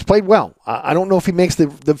Abram. He's played well. I don't know if he makes the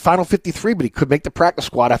final 53, but he could make the practice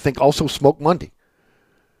squad. I think also Smoke Monday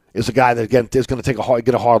is a guy that, again, is going to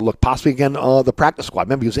get a hard look. Possibly, again, the practice squad.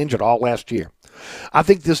 Remember, he was injured all last year. I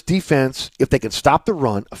think this defense, if they can stop the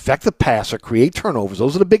run, affect the passer, create turnovers,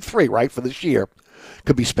 those are the big three, right, for this year,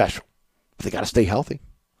 could be special. But they got to stay healthy.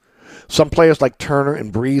 Some players like Turner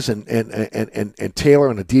and Breeze and Taylor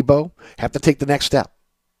and Adebo have to take the next step.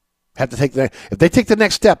 If they take the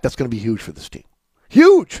next step, that's going to be huge for this team.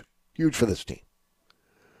 Huge for this team.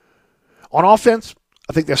 On offense,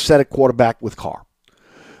 I think they're set at quarterback with Carr.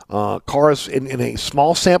 Carr is in a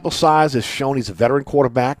small sample size has shown he's a veteran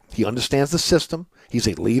quarterback. He understands the system. He's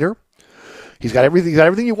a leader. He's got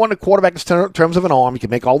everything you want in a quarterback in terms of an arm. He can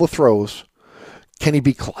make all the throws. Can he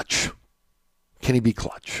be clutch?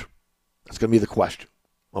 That's going to be the question,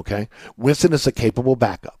 okay? Winston is a capable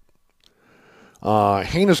backup.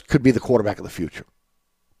 Hayners could be the quarterback of the future.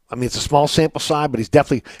 I mean, it's a small sample size, but he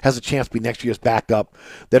definitely has a chance to be next year's backup.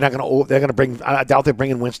 They're going to bring. I doubt they're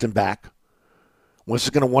bringing Winston back.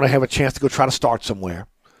 Winston's going to want to have a chance to go try to start somewhere.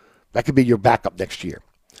 That could be your backup next year.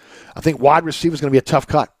 I think wide receiver is going to be a tough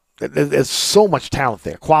cut. There's so much talent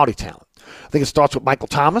there, quality talent. I think it starts with Michael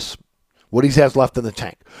Thomas, what he has left in the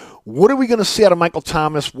tank. What are we going to see out of Michael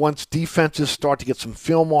Thomas once defenses start to get some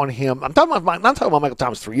film on him? I'm not talking about Michael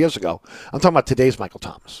Thomas 3 years ago. I'm talking about today's Michael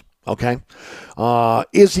Thomas. Okay?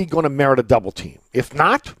 Is he going to merit a double team? If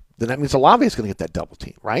not, then that means Olave is going to get that double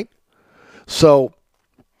team, right? So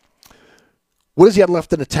what does he have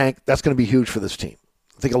left in the tank? That's going to be huge for this team.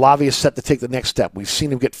 I think Olave is set to take the next step. We've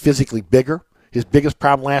seen him get physically bigger. His biggest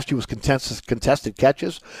problem last year was contested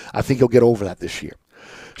catches. I think he'll get over that this year.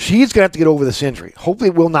 She's going to have to get over this injury. Hopefully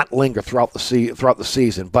it will not linger throughout the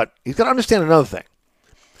season, but he's got to understand another thing.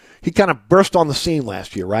 He kind of burst on the scene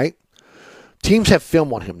last year, right? Teams have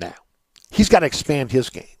film on him now. He's got to expand his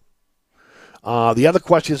game. The other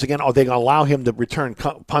question is, again, are they going to allow him to return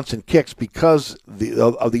punts and kicks because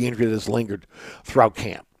of the injury that has lingered throughout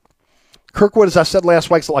camp? Kirkwood, as I said last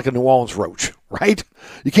week, is like a New Orleans roach, right?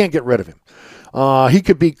 You can't get rid of him. He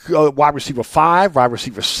could be wide receiver 5, wide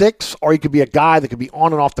receiver 6, or he could be a guy that could be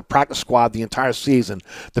on and off the practice squad the entire season,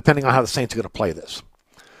 depending on how the Saints are going to play this.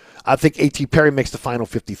 I think A.T. Perry makes the final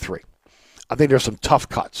 53. I think there's some tough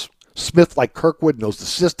cuts. Smith, like Kirkwood, knows the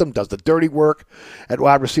system, does the dirty work. At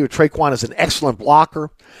wide receiver, Traquan is an excellent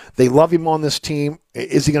blocker. They love him on this team.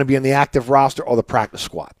 Is he going to be in the active roster or the practice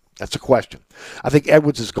squad? That's a question. I think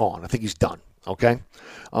Edwards is gone. I think he's done. Okay?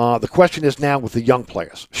 The question is now with the young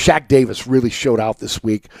players. Shaq Davis really showed out this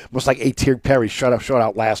week, much like A.T. Perry showed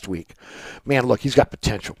out last week. Man, look, he's got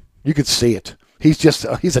potential. You can see it.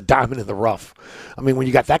 He's a diamond in the rough. I mean, when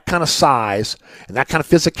you got that kind of size and that kind of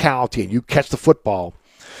physicality and you catch the football,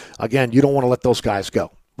 again, you don't want to let those guys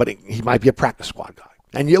go. But he might be a practice squad guy.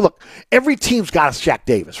 And you look, every team's got a Shaq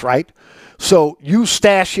Davis, right? So you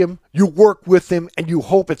stash him, you work with him, and you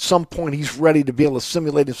hope at some point he's ready to be able to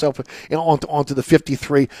simulate himself onto the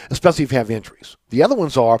 53, especially if you have injuries. The other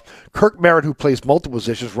ones are Kirk Merritt, who plays multiple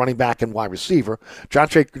positions, running back and wide receiver.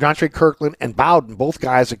 Jontre Kirkland and Bowden, both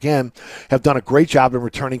guys, again, have done a great job in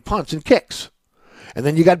returning punts and kicks. And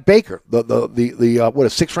then you got Baker, a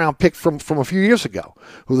 6th-round pick from a few years ago,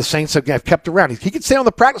 who the Saints have kept around. He could stay on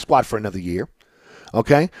the practice squad for another year.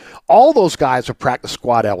 Okay? All those guys are practice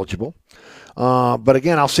squad eligible. But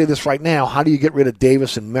again, I'll say this right now. How do you get rid of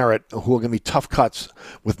Davis and Merritt, who are going to be tough cuts,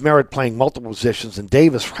 with Merritt playing multiple positions and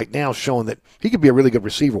Davis right now showing that he could be a really good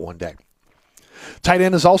receiver one day? Tight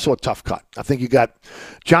end is also a tough cut. I think you got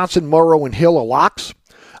Johnson, Morrow, and Hill are locks.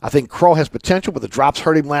 I think Crow has potential, but the drops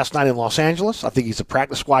hurt him last night in Los Angeles. I think he's a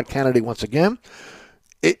practice squad candidate once again.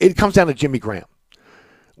 It comes down to Jimmy Graham.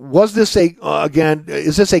 Is this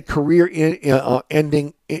a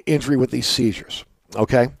career-ending injury with these seizures?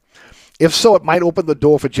 Okay? If so, it might open the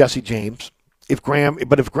door for Jesse James. If Graham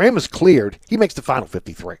is cleared, he makes the final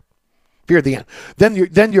 53. Here at the end.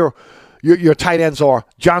 Then your tight ends are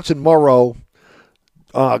Johnson, Morrow,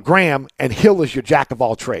 Graham, and Hill is your jack of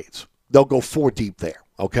all trades. They'll go 4 deep there.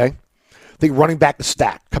 Okay? I think running back is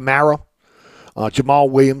stacked. Kamara, Jamal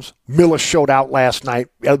Williams, Miller showed out last night.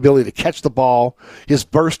 The ability to catch the ball, his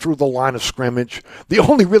burst through the line of scrimmage. The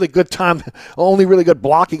only really good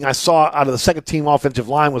blocking I saw out of the second team offensive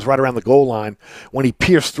line was right around the goal line when he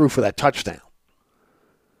pierced through for that touchdown.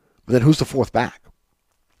 But then who's the fourth back?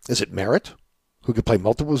 Is it Merritt, who can play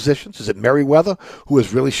multiple positions? Is it Merriweather, who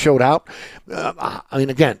has really showed out?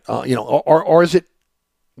 Or is it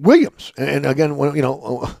Williams? And again,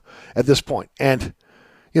 at this point. And,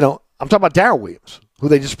 I'm talking about Darrell Williams, who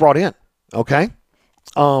they just brought in. Okay?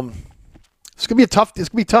 It's going to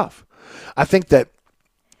be tough. I think that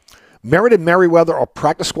Merritt and Merriweather are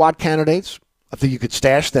practice squad candidates. I think you could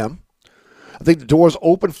stash them. I think the door's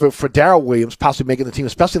open for Darrell Williams possibly making the team,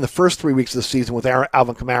 especially in the first 3 weeks of the season with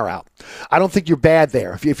Alvin Kamara out. I don't think you're bad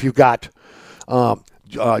there if you've got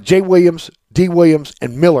Jay Williams, D. Williams,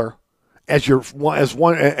 and Miller as your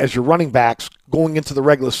running backs going into the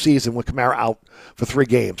regular season with Kamara out for 3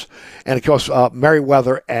 games. And, of course,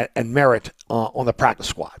 Merriweather and Merritt on the practice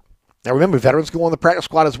squad. Now, remember, veterans go on the practice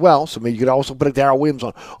squad as well, so maybe you could also put a Darrell Williams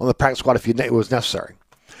on the practice squad if it was necessary.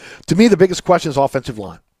 To me, the biggest question is offensive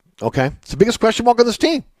line. Okay? It's the biggest question mark on this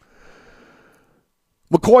team.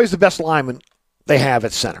 McCoy is the best lineman they have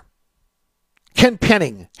at center. Can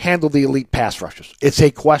Penning handle the elite pass rushers? It's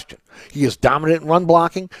a question. He is dominant in run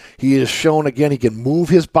blocking. He has shown, again, he can move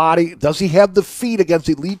his body. Does he have the feet against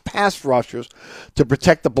elite pass rushers to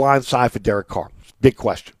protect the blind side for Derek Carr? Big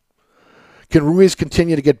question. Can Ruiz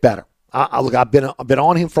continue to get better? I've been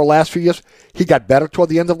on him for the last few years. He got better toward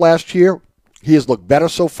the end of last year. He has looked better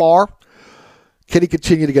so far. Can he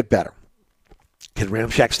continue to get better? Can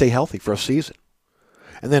Ramczyk stay healthy for a season?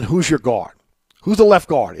 And then who's your guard? Who's the left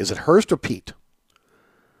guard? Is it Hurst or Pete?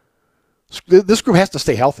 This group has to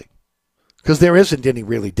stay healthy because there isn't any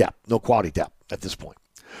really depth, no quality depth at this point.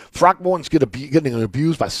 Throckmorton's getting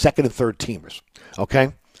abused by second and third teamers.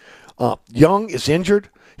 Okay? Young is injured.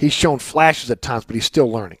 He's shown flashes at times, but he's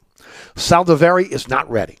still learning. Saldiveri is not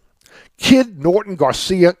ready. Kidd, Norton,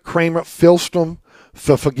 Garcia, Kramer, Philstrom,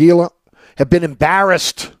 Fagila have been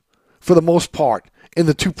embarrassed for the most part in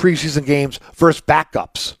the 2 preseason games versus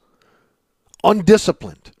backups.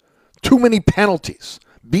 Undisciplined. Too many penalties.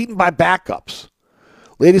 Beaten by backups.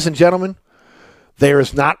 Ladies and gentlemen, there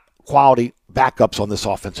is not quality backups on this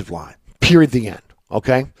offensive line. Period. The end.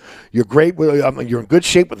 Okay? You're great. You're in good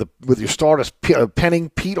shape with your starters, Penning,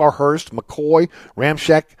 Pete R. Hurst, McCoy,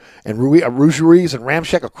 Ramczyk, and Ruiz and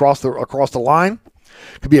Ramczyk across the line.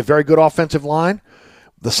 Could be a very good offensive line.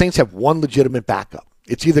 The Saints have one legitimate backup.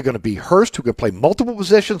 It's either going to be Hurst, who can play multiple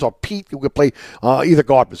positions, or Pete, who can play either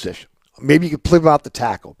guard position. Maybe you can play out the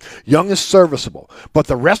tackle. Young is serviceable. But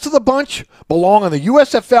the rest of the bunch belong on the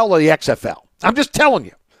USFL or the XFL. I'm just telling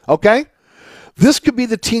you, okay? This could be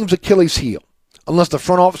the team's Achilles heel, unless the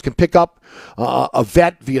front office can pick up a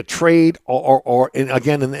vet via trade or in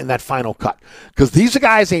that final cut. Because these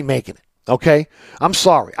guys ain't making it, okay? I'm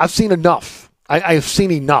sorry. I've seen enough. I have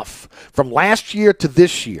seen enough from last year to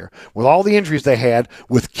this year with all the injuries they had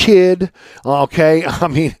with Kidd. Okay, I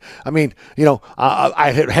mean,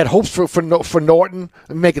 I had hopes for Norton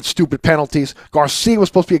making stupid penalties. Garcia was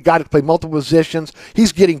supposed to be a guy to play multiple positions.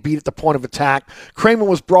 He's getting beat at the point of attack. Kramer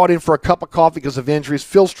was brought in for a cup of coffee because of injuries.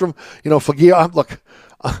 Philstrom, Fagila, look.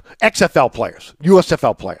 XFL players,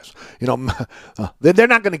 USFL players, they're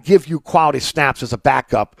not going to give you quality snaps as a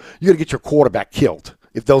backup. You're going to get your quarterback killed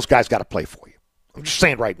if those guys got to play for you. I'm just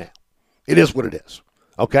saying right now. It is what it is.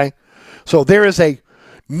 Okay? So there is a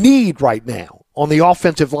need right now on the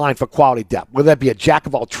offensive line for quality depth, whether that be a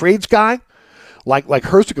jack-of-all-trades guy, like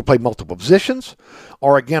Hurst, who can play multiple positions,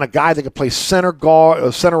 or, again, a guy that can play center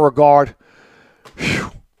or guard.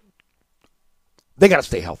 Whew. They got to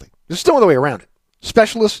stay healthy. There's no other way around it.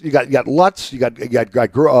 Specialists, you got Lutz, you got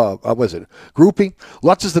Groupie.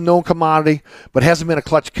 Lutz is the known commodity, but hasn't been a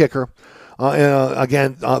clutch kicker.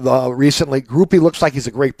 Recently, Groupie looks like he's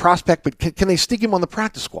a great prospect, but can they sneak him on the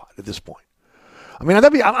practice squad at this point? I mean,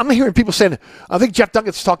 I'm hearing people saying, I think Jeff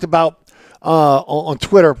Duncan's talked about on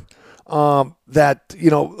Twitter that,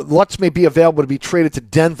 Lutz may be available to be traded to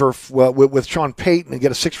Denver with Sean Payton and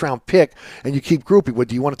get a 6th-round pick, and you keep Groupie.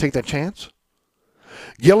 Do you want to take that chance?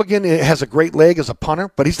 Gilligan has a great leg as a punter,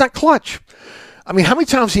 but he's not clutch. I mean, how many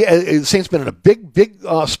times the Saints been in a big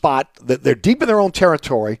spot that they're deep in their own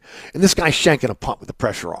territory, and this guy's shanking a punt with the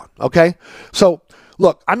pressure on, okay? So,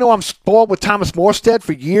 look, I know I'm spoiled with Thomas Morstead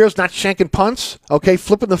for years, not shanking punts, okay,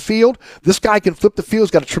 flipping the field. This guy can flip the field.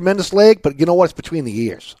 He's got a tremendous leg, but you know what? It's between the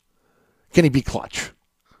ears. Can he be clutch?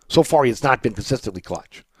 So far, he has not been consistently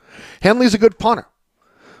clutch. Henley's a good punter.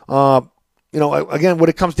 Again, what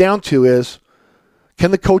it comes down to is, can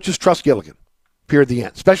the coaches trust Gilligan? Period. The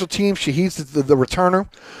end. Special teams, Shahid's the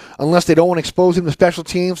returner. Unless they don't want to expose him to special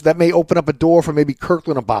teams, that may open up a door for maybe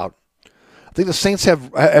Kirkland or Bowden. I think the Saints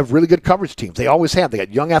have really good coverage teams. They always have. They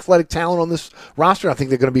got young athletic talent on this roster. I think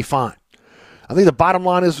they're going to be fine. I think the bottom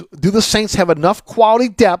line is, do the Saints have enough quality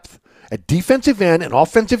depth at defensive end and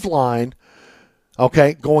offensive line,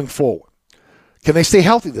 okay, going forward? Can they stay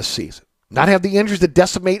healthy this season? Not have the injuries that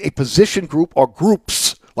decimate a position group or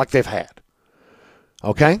groups like they've had.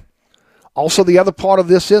 Okay? Also, the other part of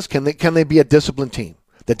this is, can they be a disciplined team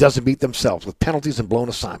that doesn't beat themselves with penalties and blown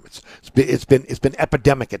assignments? It's been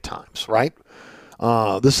epidemic at times, right?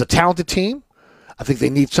 This is a talented team. I think they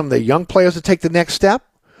need some of their young players to take the next step.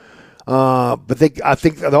 But I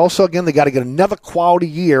think they also, again, they got to get another quality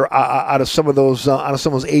year out of some of those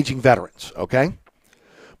aging veterans. Okay,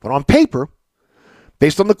 but on paper,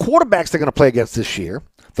 based on the quarterbacks they're going to play against this year,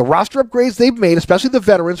 the roster upgrades they've made, especially the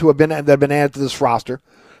veterans that have been added to this roster,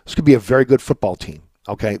 this could be a very good football team.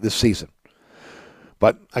 Okay, this season.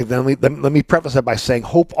 But let me preface that by saying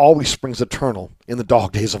hope always springs eternal in the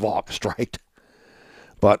dog days of August, right?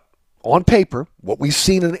 But on paper, what we've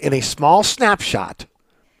seen in a small snapshot,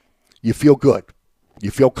 you feel good. You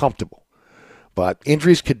feel comfortable. But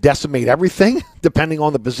injuries could decimate everything depending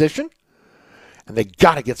on the position. And they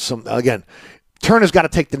got to get some, again, Turner's got to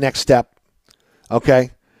take the next step. Okay?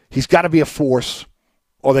 He's got to be a force,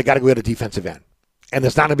 or they got to go get a defensive end. And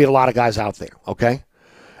there's not going to be a lot of guys out there, okay?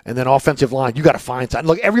 And then offensive line, you got to find time.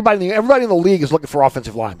 Look, everybody in the league is looking for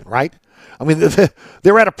offensive linemen, right? I mean,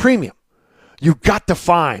 they're at a premium. You got to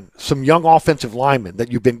find some young offensive linemen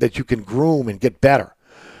that you can groom and get better.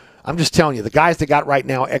 I'm just telling you, the guys they got right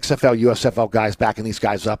now, XFL, USFL guys, backing these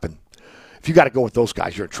guys up, and if you got to go with those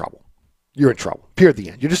guys, you're in trouble. You're in trouble. Period.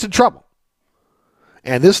 The end. You're just in trouble.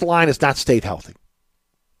 And this line has not stayed healthy.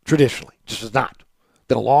 Traditionally, just is not.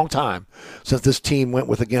 Been a long time since this team went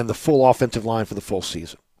with, again, the full offensive line for the full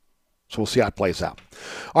season. So we'll see how it plays out.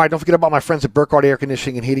 All right, don't forget about my friends at Burkhardt Air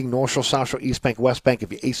Conditioning and Heating, North Shore, South Shore, East Bank, West Bank.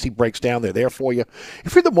 If your AC breaks down, they're there for you.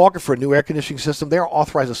 If you're in the market for a new air conditioning system, they are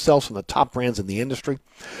authorized to sell some of the top brands in the industry.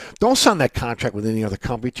 Don't sign that contract with any other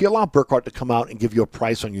company. Do you allow Burkhardt to come out and give you a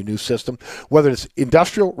price on your new system? Whether it's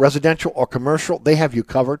industrial, residential, or commercial, they have you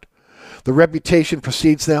covered. The reputation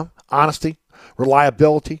precedes them. Honesty,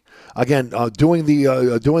 reliability. Again, doing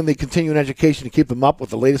the continuing education to keep them up with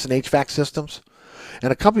the latest in HVAC systems.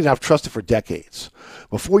 And a company that I've trusted for decades.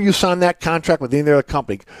 Before you sign that contract with any other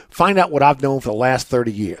company, find out what I've known for the last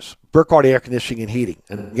 30 years. Burkhardt Air Conditioning and Heating.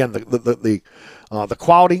 And again, the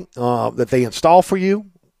quality that they install for you,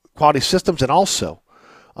 quality systems, and also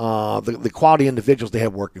the quality individuals they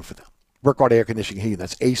have working for them. Burkhardt Air Conditioning and Heating.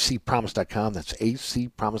 That's acpromise.com. That's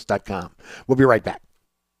acpromise.com. We'll be right back.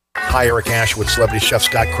 Hi, Eric Asher with celebrity chef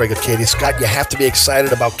Scott Craig of Katie's. Scott, you have to be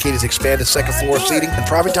excited about Katie's expanded second floor seating and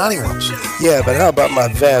private dining rooms. Yeah, but how about my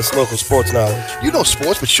vast local sports knowledge? You know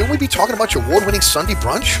sports, but shouldn't we be talking about your award-winning Sunday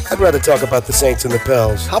brunch? I'd rather talk about the Saints and the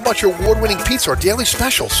Pels. How about your award-winning pizza or daily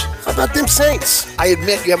specials? How about them Saints? I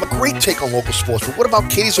admit you have a great take on local sports, but what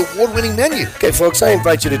about Katie's award-winning menu? Okay, folks, I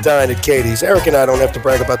invite you to dine at Katie's. Eric and I don't have to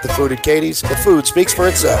brag about the food at Katie's. The food speaks for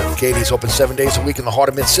itself. Katie's open 7 days a week in the heart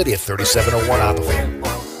of Mid-City at 3701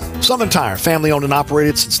 Opperville. Southern Tire, family-owned and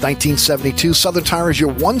operated since 1972. Southern Tire is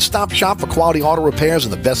your one-stop shop for quality auto repairs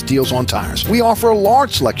and the best deals on tires. We offer a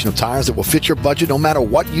large selection of tires that will fit your budget no matter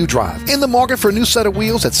what you drive. In the market for a new set of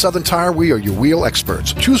wheels at Southern Tire, we are your wheel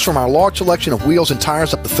experts. Choose from our large selection of wheels and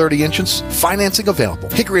tires up to 30 inches. Financing available.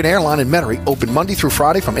 Hickory and Airline in Metairie, open Monday through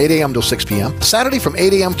Friday from 8 a.m. till 6 p.m. Saturday from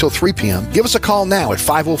 8 a.m. till 3 p.m. Give us a call now at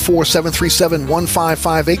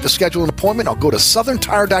 504-737-1558 to schedule an appointment or go to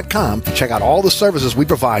southerntire.com and check out all the services we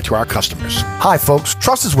provide to our customers. Hi, folks.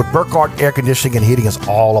 Trust is what Burkhardt Air Conditioning and Heating is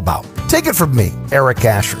all about. Take it from me, Eric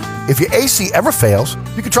Asher. If your AC ever fails,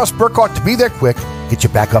 you can trust Burkhardt to be there quick, get you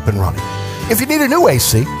back up and running. If you need a new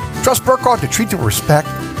AC, trust Burkhardt to treat you with respect,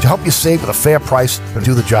 to help you save with a fair price and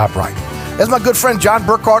do the job right. As my good friend John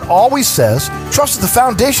Burkhardt always says, trust is the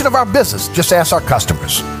foundation of our business. Just ask our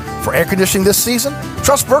customers. For air conditioning this season,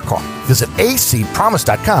 trust Burkhardt. Visit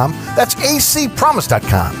acpromise.com. That's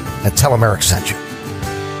acpromise.com. And tell them Eric sent you.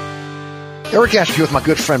 Eric Asher here with my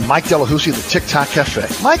good friend Mike Delahousie at the TikTok Cafe.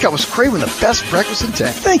 Mike, I was craving the best breakfast in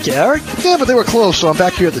town. Thank you, Eric. Yeah, but they were closed, so I'm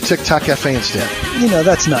back here at the TikTok Cafe instead. You know,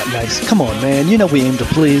 that's not nice. Come on, man. You know we aim to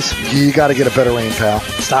please. You got to get a better aim, pal.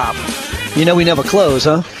 Stop. You know we never close,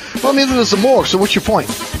 huh? Well, neither does the morgue, so what's your point?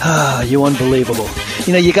 Ah, you unbelievable.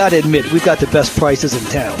 You know, you got to admit, we've got the best prices in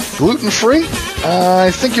town. Gluten-free?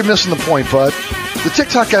 I think you're missing the point, bud. The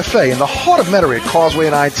TikTok Cafe in the heart of Metairie at Causeway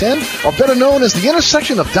and I-10 are better known as the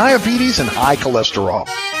intersection of diabetes and high cholesterol.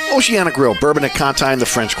 Oceana Grill, Bourbon at Conti in the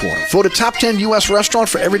French Quarter. Voted top 10 U.S. restaurant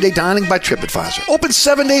for everyday dining by TripAdvisor. Open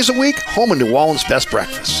 7 days a week, home of New Orleans' best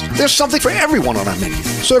breakfast. There's something for everyone on our menu.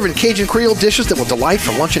 Serving Cajun Creole dishes that will delight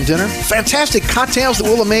for lunch and dinner. Fantastic cocktails that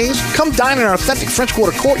will amaze. Come dine in our authentic French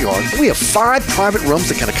Quarter courtyard. We have 5 private rooms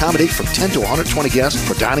that can accommodate from 10 to 120 guests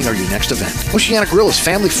for dining or your next event. Oceana Grill is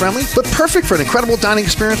family friendly, but perfect for an incredible dining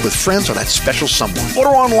experience with friends or that special someone. Order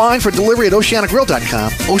online for delivery at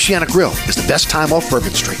oceanagrill.com. Oceana Grill is the best time off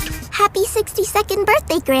Bourbon Street. Happy 62nd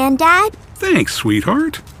birthday, Granddad. Thanks,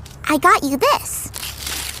 sweetheart. I got you this.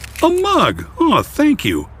 A mug. Oh, thank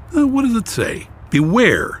you. What does it say?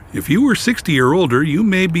 Beware. If you are 60 or older, you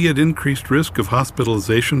may be at increased risk of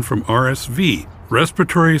hospitalization from RSV,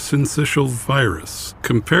 respiratory syncytial virus,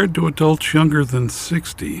 compared to adults younger than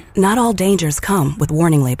 60. Not all dangers come with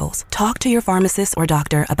warning labels. Talk to your pharmacist or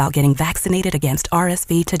doctor about getting vaccinated against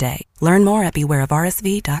RSV today. Learn more at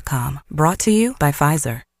bewareofrsv.com. Brought to you by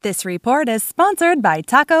Pfizer. This report is sponsored by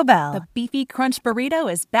Taco Bell. The Beefy Crunch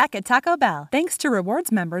Burrito is back at Taco Bell, thanks to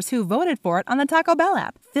rewards members who voted for it on the Taco Bell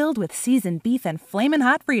app. Filled with seasoned beef and flamin'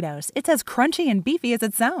 hot Fritos, it's as crunchy and beefy as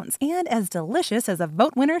it sounds, and as delicious as a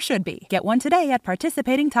vote winner should be. Get one today at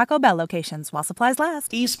participating Taco Bell locations while supplies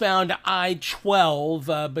last. Eastbound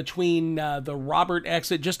I-12 between the Robert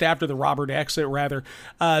exit, just after the Robert exit, rather.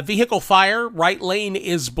 Vehicle fire, right lane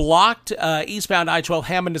is blocked. Eastbound I-12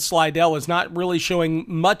 Hammond to Slidell is not really showing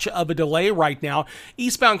much of a delay right now.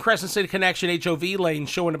 Eastbound Crescent City Connection HOV lane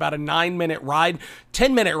showing about a 9-minute ride.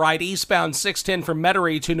 10-minute ride eastbound 610 from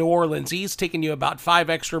Metairie to New Orleans East, taking you about 5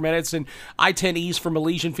 extra minutes. And I-10 East from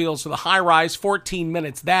Elysian Fields to the High Rise, 14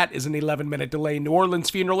 minutes. That is an 11-minute delay. New Orleans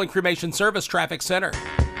Funeral and Cremation Service Traffic Center.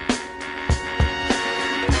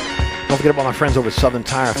 Don't forget about my friends over at Southern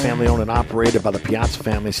Tire, family-owned and operated by the Piazza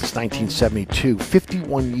family since 1972.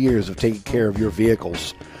 51 years of taking care of your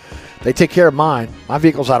vehicles. They take care of mine. My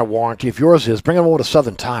vehicle's out of warranty. If yours is, bring them over to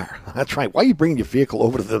Southern Tire. That's right. Why are you bringing your vehicle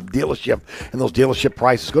over to the dealership and those dealership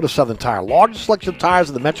prices? Go to Southern Tire. Largest selection of tires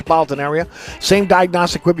in the metropolitan area. Same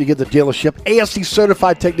diagnostic equipment you get at the dealership. ASC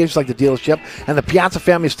certified technicians like the dealership. And the Piazza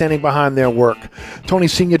family is standing behind their work. Tony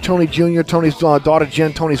Sr., Tony Jr., Tony's daughter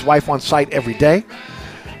Jen, Tony's wife on site every day.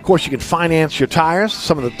 Of course, you can finance your tires,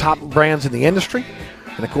 some of the top brands in the industry.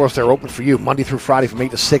 And, of course, they're open for you Monday through Friday from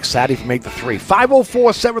 8 to 6, Saturday from 8 to 3.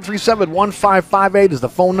 504-737-1558 is the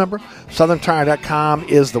phone number. SouthernTire.com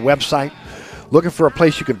is the website. Looking for a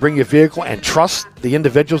place you can bring your vehicle and trust the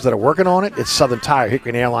individuals that are working on it? It's Southern Tire, Hickory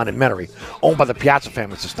and Airline in Metairie, owned by the Piazza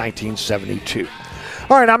family since 1972.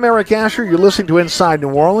 All right, I'm Eric Asher. You're listening to Inside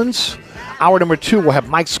New Orleans. Hour number 2, we'll have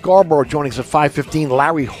Mike Scarborough joining us at 5:15,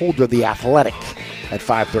 Larry Holder, the Athletic, at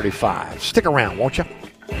 5:35. Stick around, won't you?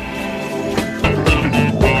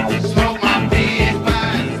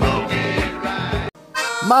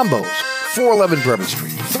 Mambo's, 411 Bourbon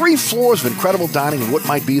Street. 3 floors of incredible dining in what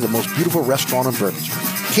might be the most beautiful restaurant on Bourbon Street.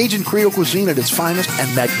 Cajun Creole cuisine at its finest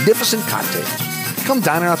and magnificent cocktails. Come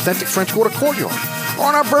dine in our authentic French Quarter courtyard or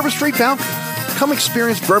on our Bourbon Street balcony. Come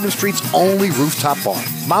experience Bourbon Street's only rooftop bar.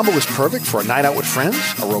 Mambo is perfect for a night out with friends,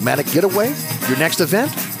 a romantic getaway, your next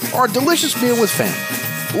event, or a delicious meal with family.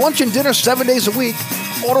 Lunch and dinner 7 days a week.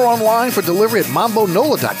 Order online for delivery at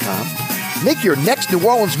mambonola.com. Make your next New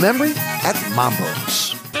Orleans memory at Mambo's.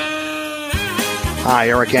 Hi,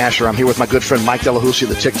 Eric Asher. I'm here with my good friend Mike Delahousie of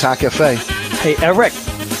the TikTok Cafe. Hey, Eric,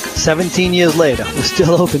 17 years later, we're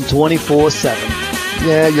still open 24/7.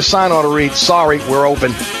 Yeah, your sign ought to read, sorry, we're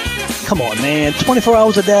open. Come on, man, 24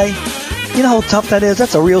 hours a day? You know how tough that is?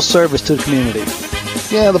 That's a real service to the community.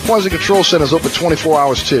 Yeah, the Poison Control Center is open 24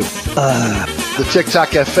 hours, too. The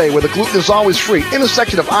TikTok Cafe, where the gluten is always free,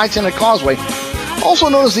 intersection of I-10 and Causeway, also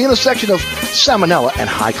known as the intersection of salmonella and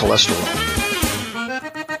high cholesterol.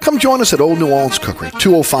 Come join us at Old New Orleans Cookery,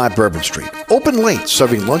 205 Bourbon Street. Open late,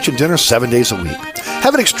 serving lunch and dinner 7 days a week.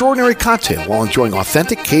 Have an extraordinary cocktail while enjoying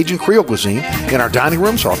authentic Cajun Creole cuisine in our dining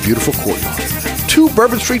rooms or our beautiful courtyard. 2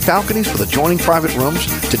 Bourbon Street balconies with adjoining private rooms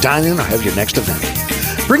to dine in or have your next event.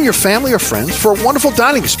 Bring your family or friends for a wonderful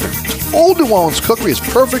dining experience. Old New Orleans Cookery is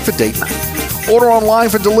perfect for date night. Order online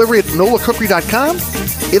for delivery at nolacookery.com.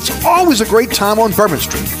 It's always a great time on Bourbon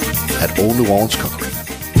Street at Old New Orleans Cookery.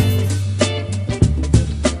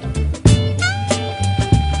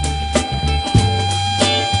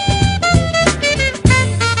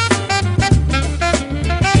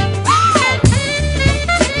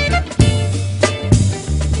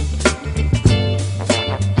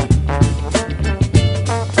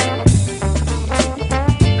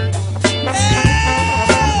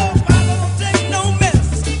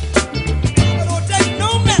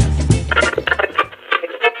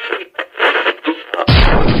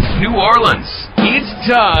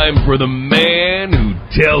 Time for the man who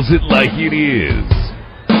tells it like it is.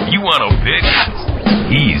 You want opinions?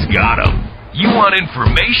 He's got them. You want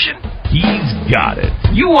information? He's got it.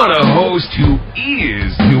 You want a host who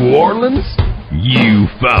is New Orleans? You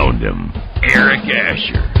found him. Eric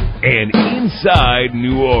Asher and Inside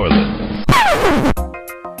New Orleans.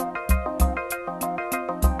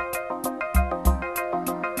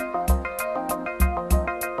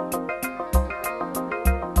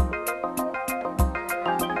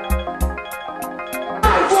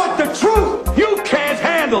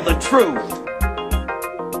 The truth.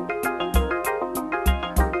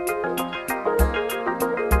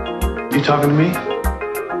 You talking to me?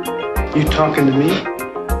 You talking to me?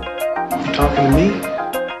 You talking to me?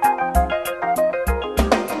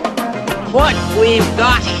 What we've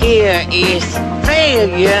got here is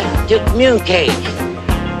failure to communicate.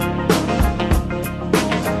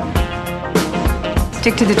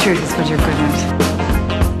 Stick to the truth is what you're good at.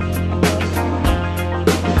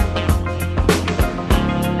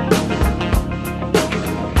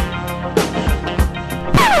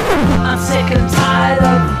 I'm sick and tired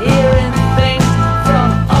of hearing things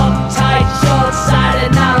from uptight,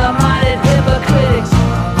 short-sighted, narrow-minded hypocrites.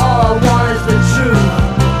 All I want is the truth.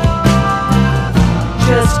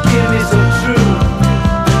 Just give me some truth.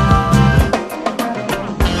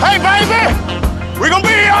 Hey, baby! We're gonna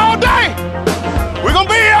be here all day! We're gonna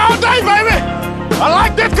be here all day, baby! I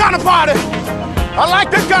like this kind of party! I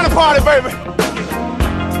like this kind of party, baby!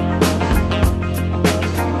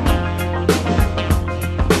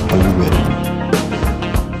 Are you ready?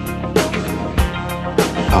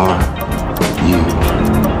 Are you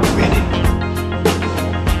ready?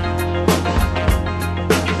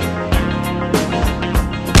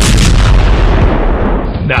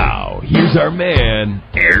 Now, here's our man,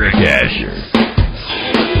 Eric Asher.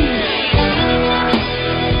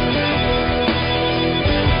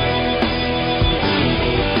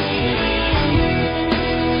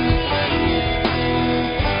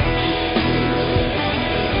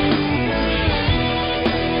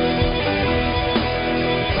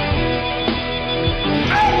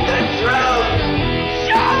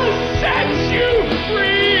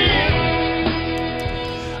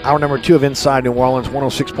 Hour number 2 of Inside New Orleans,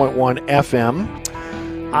 106.1 FM.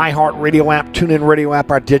 iHeartRadio app, TuneIn Radio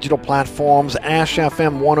app, our digital platforms,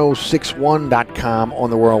 AshFM1061.com on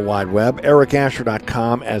the World Wide Web,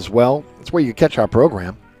 EricAsher.com as well. That's where you catch our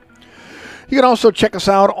program. You can also check us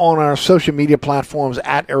out on our social media platforms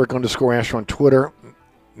at Eric_Asher on Twitter,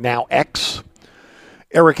 now X,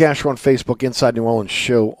 Eric Asher on Facebook, Inside New Orleans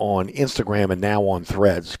Show on Instagram, and now on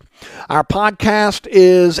Threads. Our podcast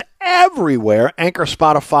is everywhere. Anchor,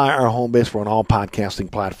 Spotify, our home base. We're on all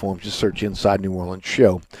podcasting platforms. Just search Inside New Orleans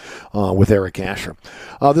Show with Eric Asher.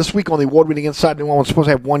 This week on the award-winning Inside New Orleans, supposed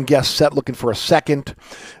to have one guest set, looking for a second.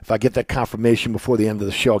 If I get that confirmation before the end of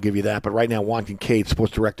the show, I'll give you that. But right now, Juan Kincaid,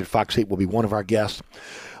 sports director at Fox 8, will be one of our guests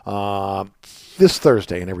this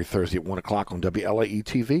Thursday and every Thursday at 1 o'clock on WLAE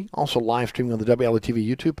TV. Also live streaming on the WLAE TV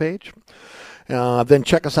YouTube page. Then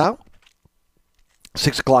check us out.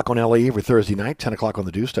 6 o'clock on LAE every Thursday night, 10 o'clock on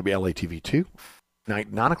The Deuce, WLAE TV 2. Night,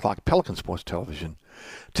 9 o'clock, Pelican Sports Television,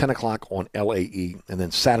 10 o'clock on LAE, and then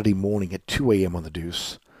Saturday morning at 2 a.m. on The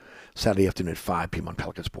Deuce, Saturday afternoon at 5 p.m. on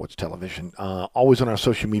Pelican Sports Television. Always on our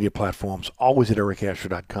social media platforms, always at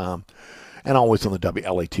ericasher.com, and always on the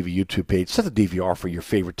WLAE TV YouTube page. Set the DVR for your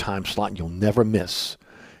favorite time slot, and you'll never miss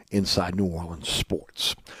Inside New Orleans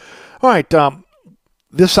Sports. All right,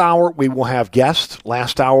 this hour, we will have guests.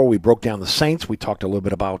 Last hour, we broke down the Saints. We talked a little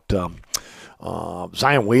bit about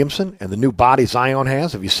Zion Williamson and the new body Zion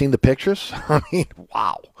has. Have you seen the pictures? I mean,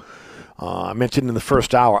 wow. I mentioned in the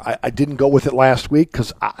first hour, I didn't go with it last week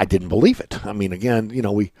because I didn't believe it. I mean, again, you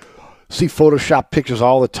know, we see Photoshop pictures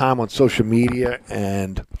all the time on social media,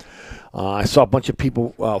 and I saw a bunch of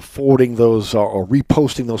people forwarding those or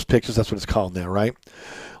reposting those pictures. That's what it's called now, right?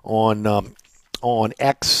 On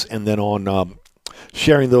X, and then on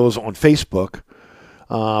sharing those on Facebook.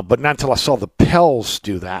 But not until I saw the Pels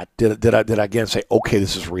do that did I again say, okay,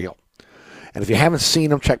 this is real. And if you haven't seen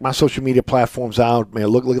them, check my social media platforms out. Man,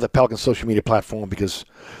 look at the Pelican social media platform, because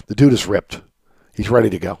the dude is ripped. He's ready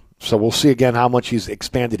to go. So we'll see again how much he's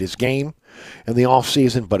expanded his game in the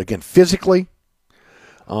offseason. But again, physically,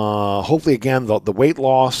 hopefully again the weight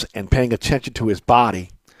loss and paying attention to his body,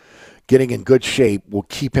 getting in good shape, will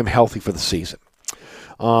keep him healthy for the season.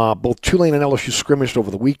 Both Tulane and LSU scrimmaged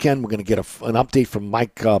over the weekend. We're going to get an update from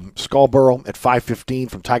Mike Scarborough at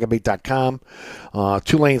 5:15 from TigerBait.com.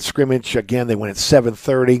 Tulane scrimmage, again, they went at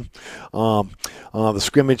 7:30. The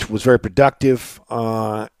scrimmage was very productive,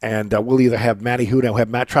 and we'll either have Matty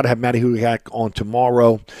Hudak, try to have Matty Hudak on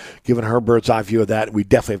tomorrow, giving her bird's eye view of that. We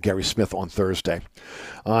definitely have Gary Smith on Thursday.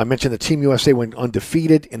 I mentioned the Team USA went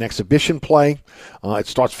undefeated in exhibition play. It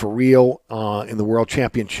starts for real in the World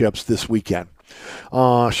Championships this weekend.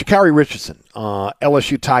 Sha'Carri Richardson,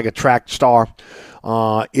 LSU Tiger track star,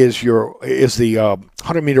 is the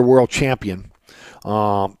 100-meter world champion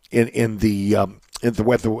with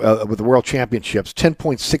the World Championships.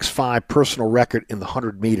 10.65 personal record in the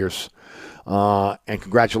 100 meters, and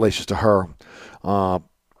congratulations to her.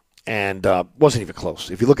 And wasn't even close.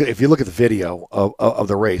 If you look at the video of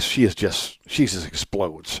the race, she just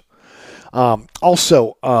explodes.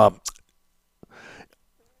 Also.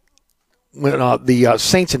 When the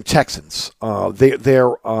Saints and Texans,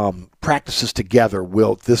 their practices together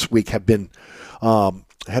will this week have been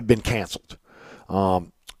canceled.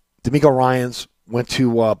 D'Amico Ryans went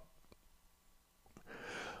to I'm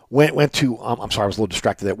sorry, I was a little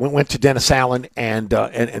distracted there. Went to Dennis Allen and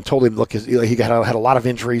told him, look, he had a lot of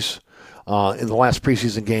injuries in the last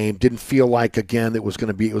preseason game. Didn't feel like, again, it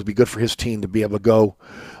would be good for his team to be able to go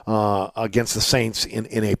against the Saints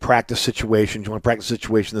in a practice situation, joint practice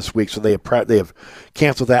situation this week. So they have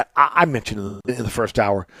canceled that. I mentioned in the first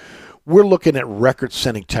hour, we're looking at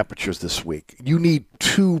record-setting temperatures this week. You need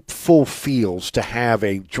 2 full fields to have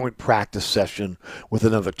a joint practice session with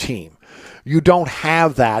another team. You don't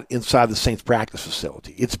have that inside the Saints practice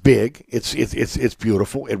facility. It's big. It's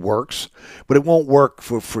beautiful. It works. But it won't work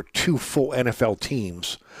for 2 full NFL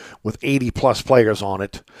teams with 80-plus players on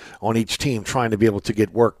each team trying to be able to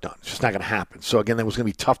get work done. It's just not going to happen. So, again, that was going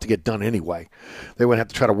to be tough to get done anyway. They would have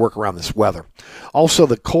to try to work around this weather. Also,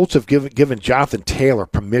 the Colts have given Jonathan Taylor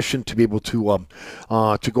permission to be able to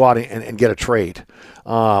go out and get a trade.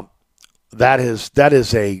 That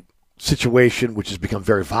is a situation which has become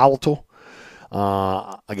very volatile.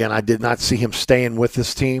 Again, I did not see him staying with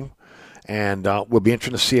this team, and we'll be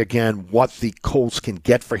interested to see again what the Colts can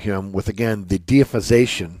get for him with, again, the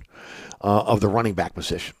deifization of the running back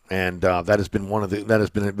position, and that has been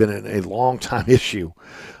been a long time issue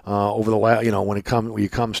over the last, when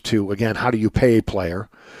it comes to, again, how do you pay a player?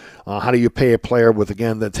 How do you pay a player with,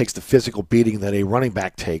 again, that takes the physical beating that a running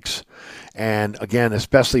back takes? And, again,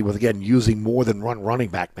 especially with, again, using more than one running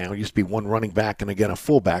back now. It used to be one running back and, again, a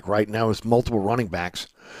fullback. Right now it's multiple running backs.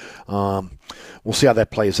 We'll see how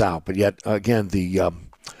that plays out. But yet, again,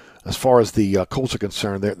 as far as the Colts are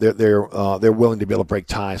concerned, they're willing to be able to break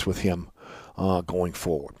ties with him going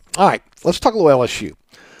forward. All right, let's talk a little LSU.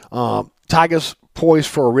 Tigers poised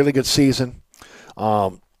for a really good season.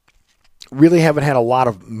 Really haven't had a lot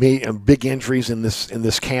of big injuries in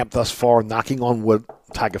this camp thus far. Knocking on wood,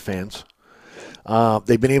 Tiger fans.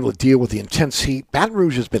 They've been able to deal with the intense heat. Baton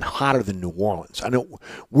Rouge has been hotter than New Orleans. I know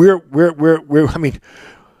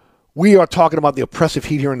we are talking about the oppressive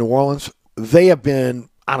heat here in New Orleans. They have been,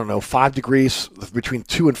 5 degrees, between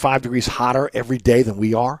 2 and 5 degrees hotter every day than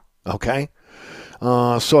we are. Okay.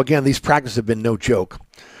 So again, these practices have been no joke.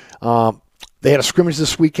 They had a scrimmage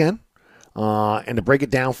this weekend. And to break it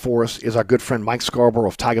down for us is our good friend Mike Scarborough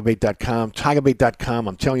of TigerBait.com. TigerBait.com,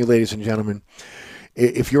 I'm telling you, ladies and gentlemen,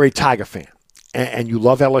 if you're a Tiger fan and you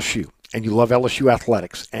love LSU and you love LSU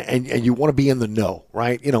athletics and you want to be in the know,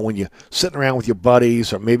 right? When you're sitting around with your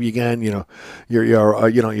buddies or maybe again, you're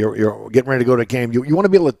getting ready to go to a game, you want to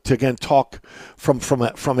be able to again talk from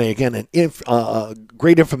a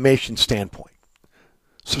great information standpoint.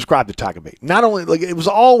 Subscribe to Tiger Bait. Not only, it was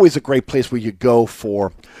always a great place where you go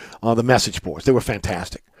for the message boards. They were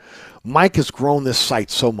fantastic. Mike has grown this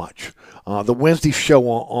site so much. The Wednesday show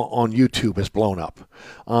on YouTube has blown up.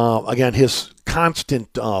 Again, his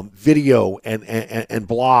constant video and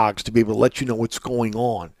blogs to be able to let you know what's going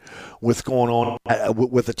on with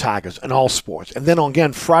the Tigers and all sports. And then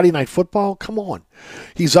again, Friday Night Football, come on.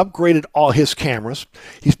 He's upgraded all his cameras.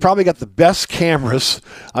 He's probably got the best cameras,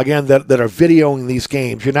 again, that are videoing these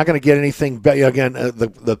games. You're not going to get anything, again,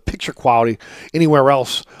 the picture quality anywhere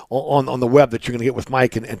else on the web that you're going to get with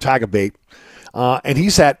Mike and Tiger Bait. And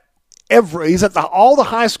he's at all the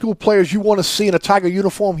high school players you want to see in a Tiger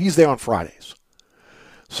uniform. He's there on Fridays.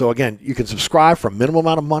 So again, you can subscribe for a minimum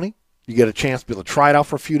amount of money. You get a chance to be able to try it out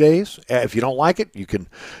for a few days. If you don't like it, you can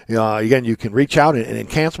reach out and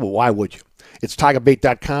cancel. But why would you? It's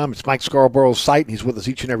TigerBait.com. It's Mike Scarborough's site, and he's with us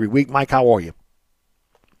each and every week. Mike, how are you?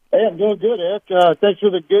 Hey, I'm doing good, Eric. Thanks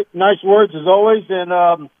for the nice words as always.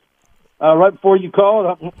 And right before you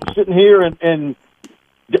called, I'm sitting here and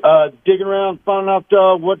digging around, finding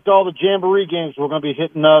out what all the Jamboree games we're going to be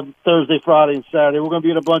hitting Thursday, Friday, and Saturday. We're going to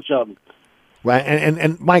be at a bunch of them. Right,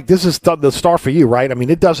 and Mike, this is the start for you, right? I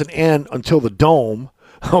mean, it doesn't end until the Dome,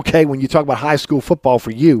 okay, when you talk about high school football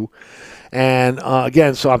for you. And,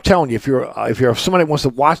 again, so I'm telling you, if you're somebody that wants to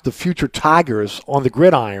watch the future Tigers on the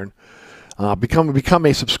gridiron, become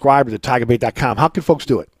a subscriber to TigerBait.com. How can folks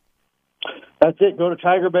do it? That's it. Go to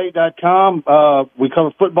TigerBait.com. We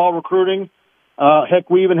cover football recruiting.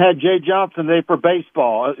 Heck, we even had Jay Johnson today for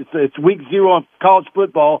baseball. It's week 0 on college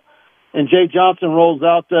football, and Jay Johnson rolls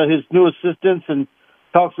out his new assistants and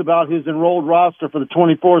talks about his enrolled roster for the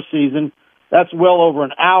 24 season. That's well over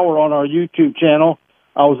an hour on our YouTube channel.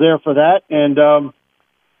 I was there for that, and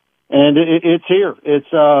it's here.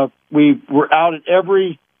 We're out at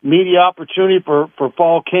every media opportunity for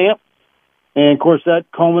fall camp, and of course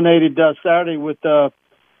that culminated Saturday with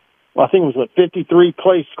I think it was 53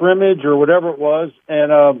 play scrimmage or whatever it was,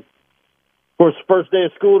 and of course first day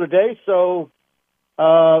of school today, so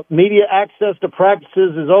media access to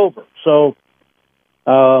practices is over. So,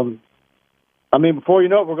 before you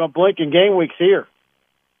know it, we're going to blink and game week's here.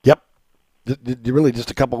 Yep. Really just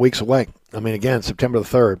a couple of weeks away. Again, September the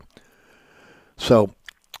 3rd. So,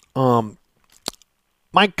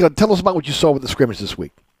 Mike, tell us about what you saw with the scrimmage this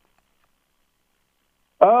week.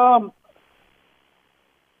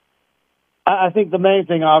 I think the main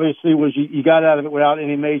thing, obviously, was you got out of it without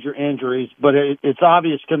any major injuries, but it's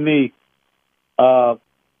obvious to me,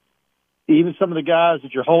 even some of the guys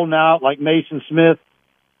that you're holding out, like Mason Smith,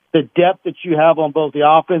 the depth that you have on both the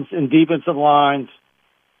offense and defensive lines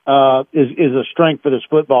is a strength for this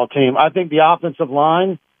football team. I think the offensive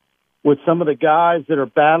line, with some of the guys that are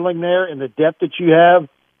battling there and the depth that you have,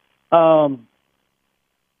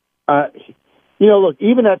 look,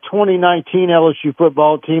 even that 2019 LSU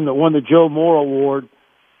football team that won the Joe Moore Award,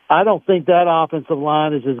 I don't think that offensive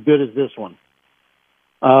line is as good as this one.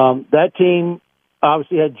 That team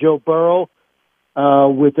obviously had Joe Burrow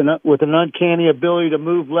with an uncanny ability to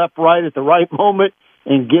move left, right at the right moment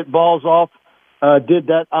and get balls off. Did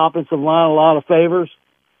that offensive line a lot of favors,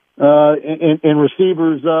 and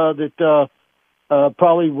receivers that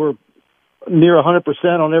probably were near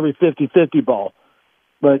 100% on every 50-50 ball.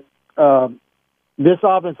 But this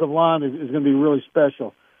offensive line is going to be really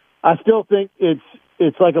special. I still think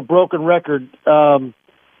it's like a broken record.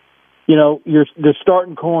 the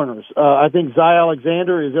starting corners. I think Zy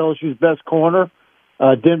Alexander is LSU's best corner.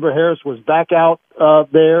 Denver Harris was back out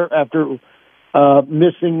there after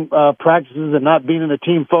missing practices and not being in the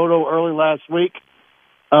team photo early last week.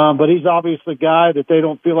 But he's obviously a guy that they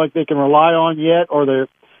don't feel like they can rely on yet, or they're,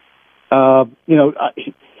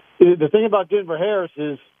 the thing about Denver Harris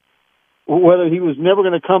is whether he was never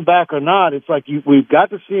going to come back or not, it's like we've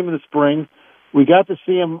got to see him in the spring. We got to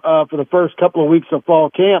see him for the first couple of weeks of fall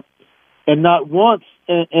camp, and not once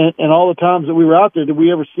in all the times that we were out there did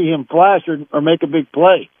we ever see him flash or make a big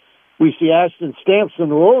play. We see Ashton Stamps in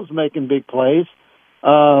New Orleans making big plays.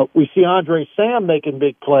 We see Andre Sam making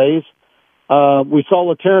big plays. We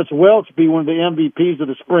saw LaTerrence Welch be one of the MVPs of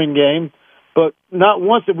the spring game, but not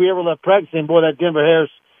once did we ever left practice saying, boy, that Denver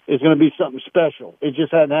Harris is going to be something special. It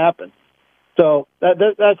just hadn't happened. So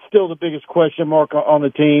that's still the biggest question mark on the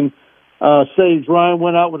team. Sage Ryan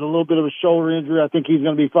went out with a little bit of a shoulder injury. I think he's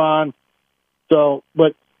going to be fine. So,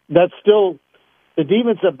 but that's still the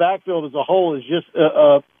defensive backfield as a whole is just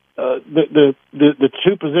the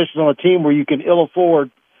two positions on a team where you can ill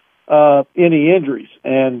afford any injuries.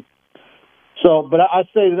 And so, but I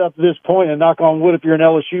say that up to this point, and knock on wood if you're an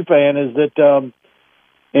LSU fan, is that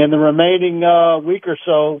in the remaining week or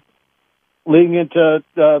so, leading into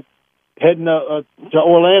heading to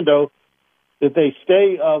Orlando, that they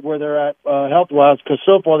stay where they're at health-wise, because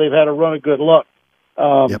so far they've had a run of good luck.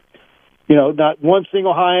 Yep. Not one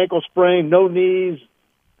single high ankle sprain, no knees.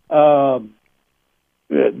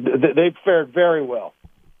 They've fared very well.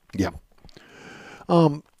 Yeah.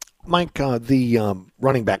 Mike, the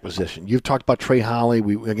running back position. You've talked about Trey Holly.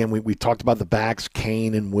 We talked about the backs,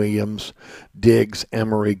 Kane and Williams, Diggs,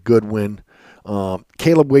 Emery, Goodwin.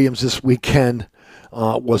 Caleb Williams this weekend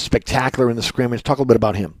was spectacular in the scrimmage. Talk a little bit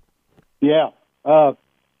about him. Yeah. Caleb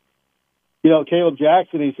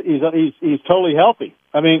Jackson, he's totally healthy.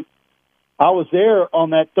 I mean, I was there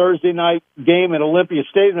on that Thursday night game at Olympia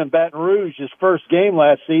Stadium in Baton Rouge, his first game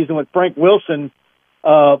last season, with Frank Wilson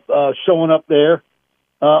showing up there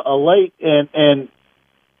late, and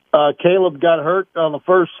Caleb got hurt on the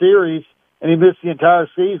first series, and he missed the entire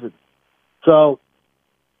season. So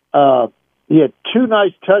he had two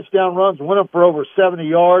nice touchdown runs, one of them for over 70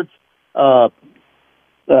 yards.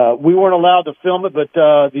 We weren't allowed to film it, but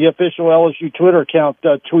the official LSU Twitter account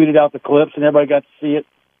tweeted out the clips, and everybody got to see it.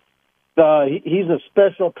 He's a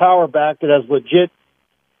special power back that has legit,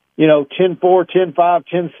 10.4, 10.5,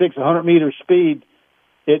 10.6, 100-meter speed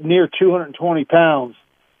at near 220 pounds.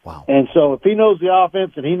 Wow. And so if he knows the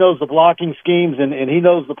offense and he knows the blocking schemes and he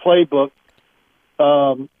knows the playbook,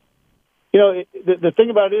 the thing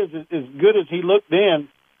about it is, as good as he looked then,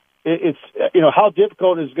 it's how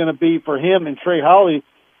difficult it's going to be for him and Trey Holly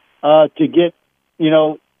to get,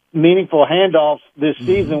 meaningful handoffs this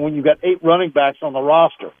season when you've got 8 running backs on the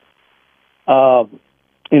roster.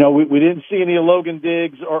 We didn't see any of Logan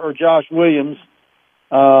Diggs or Josh Williams,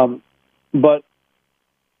 but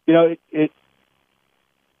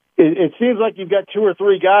it seems like you've got 2 or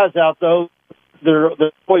 3 guys out though. They're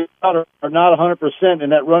not 100% in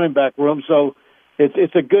that running back room, so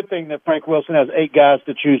it's a good thing that Frank Wilson has 8 guys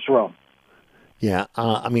to choose from. Yeah,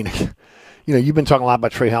 you've been talking a lot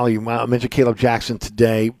about Trey Holly. You mentioned Caleb Jackson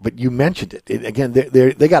today, but you mentioned it. Again,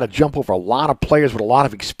 they got to jump over a lot of players with a lot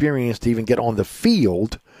of experience to even get on the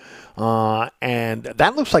field, and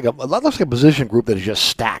that looks like a position group that is just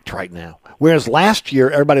stacked right now. Whereas last year,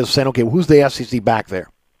 everybody was saying, "Okay, who's the SEC back there?"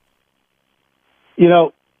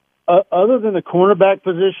 Other than the cornerback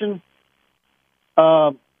position,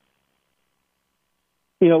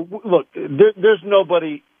 look, there's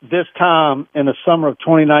nobody this time in the summer of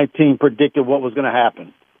 2019 predicted what was going to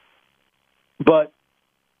happen. But,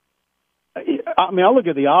 I look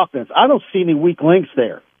at the offense. I don't see any weak links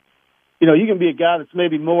there. You can be a guy that's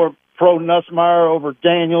maybe more pro Nussmeier over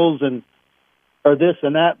Daniels or this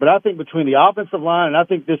and that, but I think between the offensive line, and I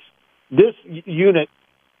think this unit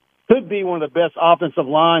could be one of the best offensive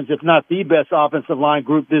lines, if not the best offensive line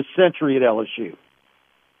group this century at LSU.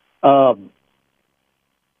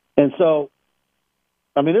 And so,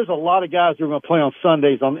 there's a lot of guys who are going to play on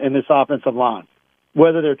Sundays in this offensive line,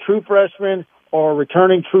 whether they're true freshmen or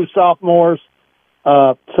returning true sophomores.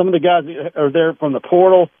 Some of the guys that are there from the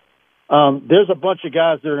portal. There's a bunch of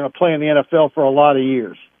guys that are going to play in the NFL for a lot of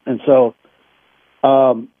years. And so,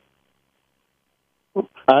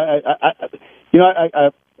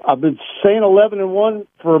 I've been saying 11-1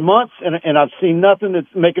 for months, and I've seen nothing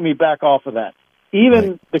that's making me back off of that.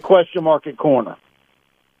 Even the question mark at corner.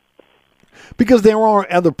 Because there are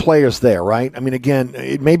other players there, right? I mean, again,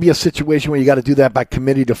 it may be a situation where you got to do that by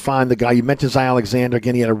committee to find the guy. You mentioned Zy Alexander.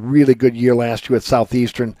 Again, he had a really good year last year at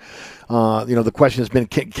Southeastern. The question has been,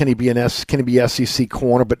 can he be SEC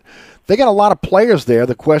corner? But they got a lot of players there.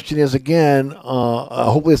 The question is, again,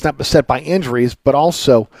 hopefully it's not beset by injuries, but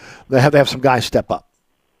also they have to have some guys step up.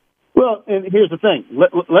 Well, and here's the thing.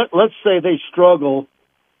 Let's say they struggle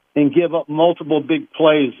and give up multiple big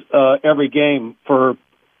plays every game for,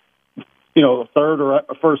 a third or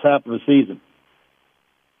a first half of the season.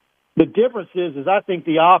 The difference is I think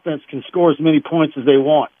the offense can score as many points as they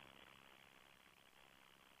want.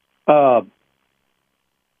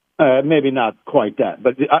 Maybe not quite that,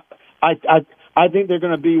 but I think they're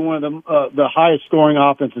going to be one of the highest scoring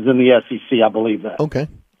offenses in the SEC. I believe that. Okay,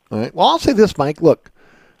 all right. Well, I'll say this, Mike. Look,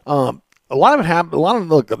 a lot of it happens.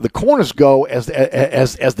 The corners go as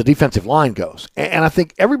the defensive line goes, and I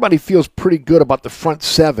think everybody feels pretty good about the front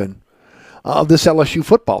seven of this LSU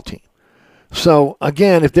football team. So,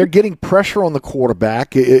 again, if they're getting pressure on the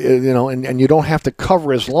quarterback, and you don't have to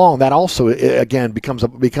cover as long, that also, again, becomes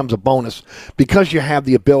a bonus because you have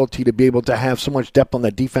the ability to be able to have so much depth on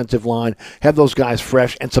that defensive line, have those guys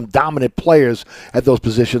fresh, and some dominant players at those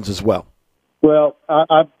positions as well. Well,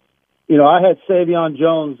 I had Savion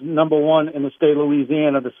Jones number one in the state of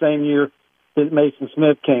Louisiana the same year that Mason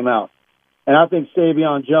Smith came out. And I think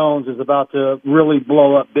Savion Jones is about to really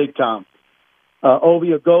blow up big time.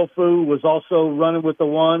 Ovia Gofu was also running with the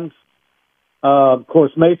ones. Of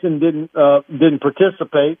course, Mason didn't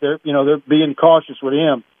participate. They're being cautious with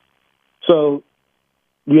him. So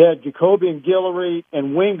you had Jacobian Guillory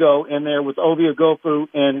and Wingo in there with Ovia Gofu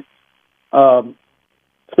and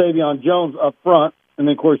Savion Jones up front. And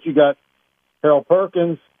then, of course, you got Harold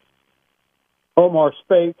Perkins, Omar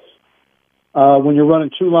Spates, when you're running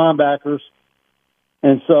two linebackers.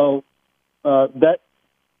 And so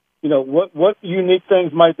what unique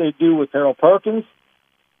things might they do with Harold Perkins?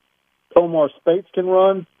 Omar Spates can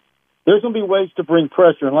run. There's going to be ways to bring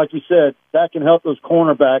pressure. And like you said, that can help those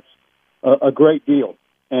cornerbacks a great deal.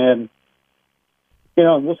 And,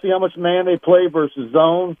 we'll see how much man they play versus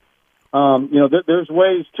zone. There's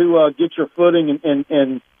ways to get your footing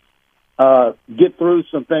and get through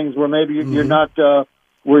some things where maybe you're not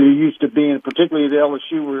where you're used to being, particularly at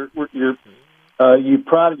LSU, where you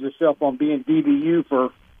prided yourself on being DBU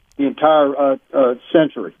for the entire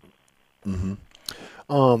century. Mm-hmm.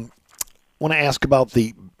 Want to ask about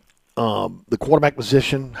the quarterback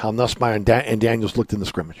position, how Nussmeier and Daniels looked in the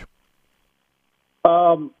scrimmage.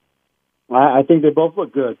 I think they both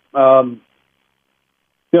look good.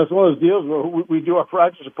 It's one of those deals where we do our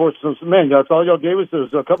practice reports. So, man, that's all y'all gave us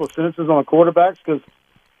is a couple of sentences on quarterbacks because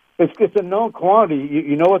it's a known quantity.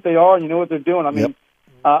 You know what they are and you know what they're doing. I mean,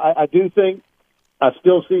 I do think I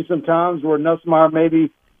still see some times where Nussmeier maybe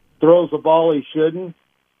throws the ball he shouldn't.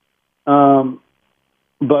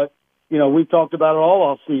 But, we talked about it all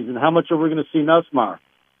off season. How much are we going to see Nussmeier?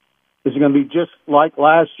 Is it going to be just like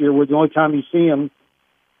last year where the only time you see him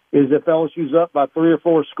is if LSU's up by 3 or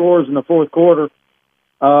 4 scores in the fourth quarter,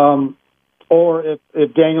 or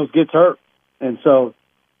if Daniels gets hurt? And so,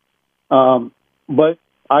 but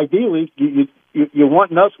ideally, you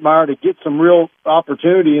want Nussmeier to get some real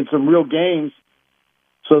opportunity and some real games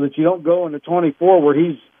so that you don't go into 24 where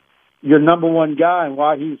he's your number one guy, and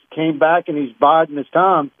why he's came back and he's biding his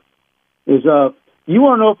time is you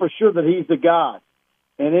want to know for sure that he's the guy,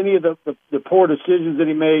 and any of the poor decisions that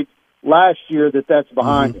he made last year that's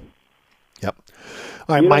behind him. Yep.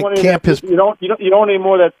 All right, Mike Camp has. You don't want any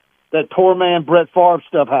more of that poor man Brett Favre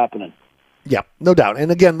stuff happening. Yeah, no doubt.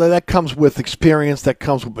 And again, that comes with experience, that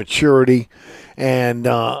comes with maturity. And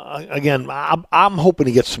again, I'm hoping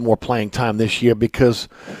he gets some more playing time this year because,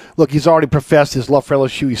 look, he's already professed his love for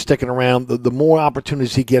LSU. He's sticking around. The more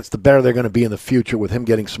opportunities he gets, the better they're going to be in the future with him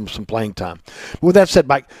getting some playing time. But with that said,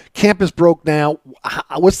 Mike, camp is broke now.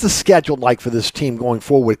 What's the schedule like for this team going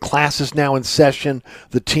forward? Classes now in session.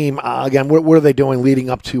 The team, again, what are they doing leading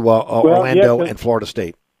up to Orlando and Florida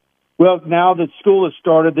State? Well, now that school has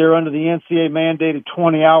started, they're under the NCAA mandated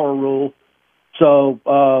 20-hour rule. So,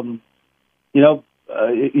 I'm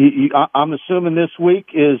assuming this week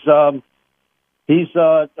is he's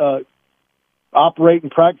operating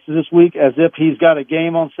practices this week as if he's got a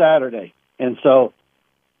game on Saturday. And so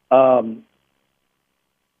I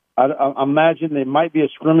imagine there might be a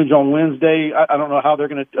scrimmage on Wednesday. I don't know how they're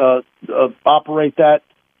going to operate that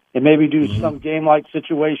and maybe do some game-like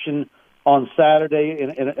situation on Saturday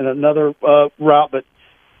in another route. But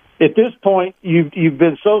at this point, you've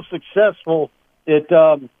been so successful at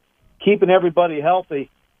keeping everybody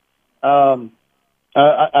healthy. I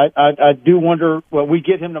do wonder. Well, we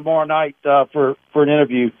get him tomorrow night for an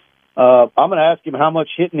interview. I'm going to ask him how much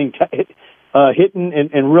hitting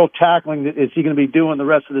and real tackling is he going to be doing the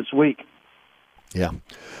rest of this week. Yeah.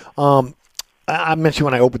 I mentioned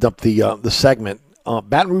when I opened up the segment,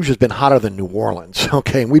 Baton Rouge has been hotter than New Orleans,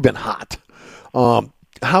 okay, and we've been hot.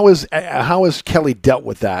 How has Kelly dealt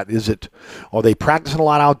with that? Are they practicing a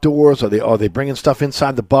lot outdoors? Are they bringing stuff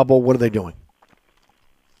inside the bubble? What are they doing?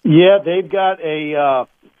 Yeah, they've got a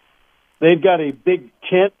big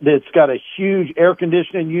tent that's got a huge air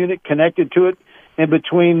conditioning unit connected to it. In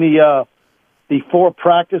between the 4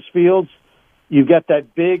 practice fields, you've got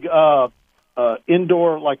that big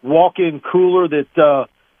indoor walk-in cooler that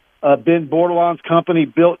Ben Bordelon's company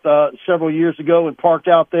built several years ago and parked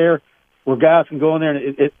out there, where guys can go in there,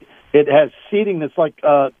 and it has seating that's like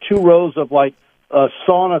 2 rows of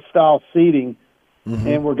sauna style seating,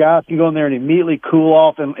 and where guys can go in there and immediately cool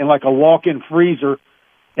off in like a walk-in freezer.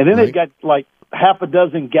 And then they've got like half a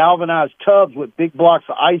dozen galvanized tubs with big blocks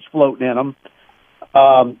of ice floating in them.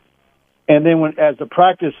 And then as the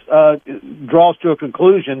practice draws to a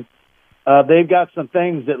conclusion, they've got some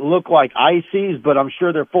things that look like ices, but I'm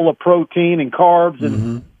sure they're full of protein and carbs,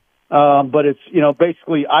 and but it's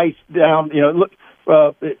basically ice down. It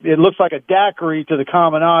looks like a daiquiri to the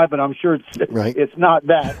common eye, but I'm sure it's not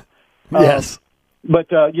that. Yes, but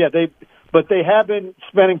they have been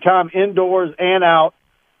spending time indoors and out.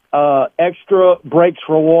 Extra breaks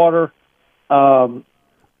for water,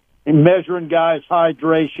 measuring guys'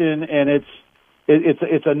 hydration, and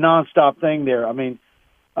it's a nonstop thing there. I mean,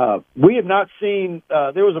 we have not seen.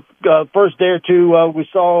 There was a first day or two we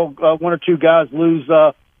saw 1 or 2 guys lose.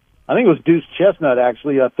 I think it was Deuce Chestnut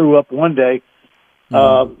actually threw up one day.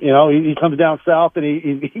 He comes down south and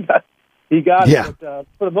he got it. But,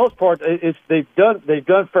 for the most part, they've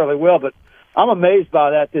done fairly well. But I'm amazed by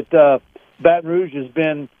that Baton Rouge has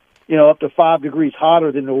been up to 5 degrees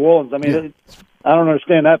hotter than New Orleans. I mean, I don't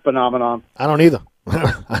understand that phenomenon. I don't either.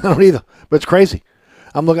 But it's crazy.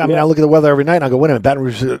 I look at the weather every night and I go, wait a minute, Baton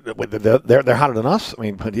Rouge, they're hotter than us? I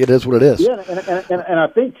mean, but it is what it is. Yeah, and I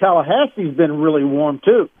think Tallahassee's been really warm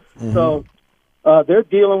too. So they're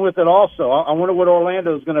dealing with it also. I wonder what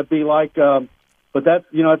Orlando's going to be like. But that's,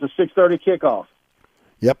 it's a 6:30 kickoff.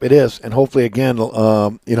 Yep, it is, and hopefully, again,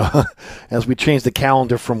 as we change the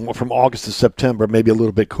calendar from August to September, maybe a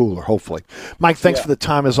little bit cooler, hopefully. Mike, thanks for the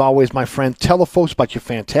time as always, my friend. Tell the folks about your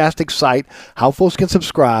fantastic site, how folks can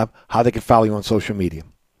subscribe, how they can follow you on social media.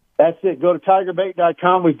 That's it. Go to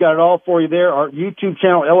TigerBait.com. We've got it all for you there. Our YouTube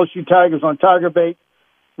channel, LSU Tigers on TigerBait.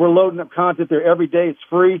 We're loading up content there every day. It's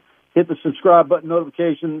free. Hit the subscribe button,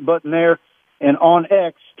 notification button there, and on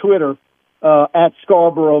X, Twitter, at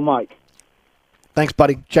Scarborough Mike. Thanks,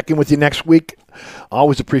 buddy. Check in with you next week.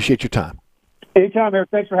 Always appreciate your time. Anytime, Eric.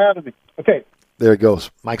 Thanks for having me. Okay. There it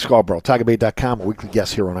goes. Mike Scarborough, TigerBait.com, a weekly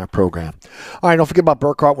guest here on our program. All right, don't forget about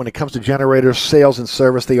Burkhardt. When it comes to generators, sales, and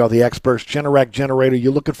service, they are the experts. Generac Generator,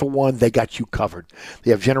 you're looking for one, they got you covered. They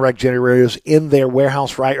have Generac generators in their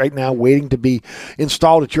warehouse right now waiting to be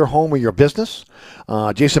installed at your home or your business.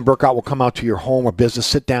 Jason Burkhardt will come out to your home or business,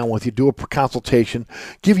 sit down with you, do a consultation,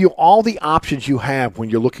 give you all the options you have when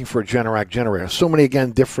you're looking for a Generac generator. So many, again,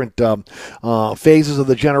 different phases of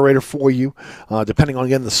the generator for you, depending on,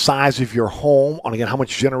 again, the size of your home, on, again, how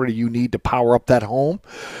much generator you need to power up that home.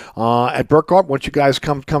 At Burkhardt, once you guys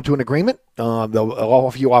come to an agreement, they'll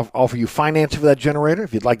offer you financing for that generator.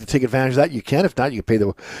 If you'd like to take advantage of that, you can. If not, you pay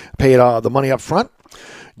the money up front.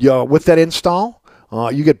 With that install,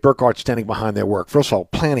 you get Burkhardt standing behind their work. First of all,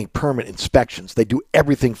 planning, permit, inspections. They do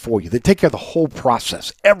everything for you. They take care of the whole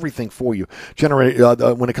process, everything for you.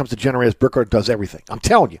 When it comes to generators, Burkhardt does everything. I'm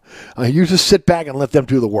telling you. You just sit back and let them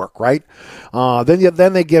do the work, right?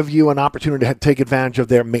 Then they give you an opportunity to take advantage of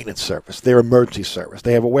their maintenance service, their emergency service.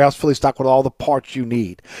 They have a warehouse fully stocked with all the parts you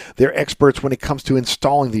need. They're experts when it comes to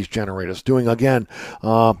installing these generators, doing, again,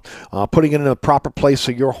 putting it in a proper place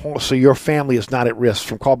so your family is not at risk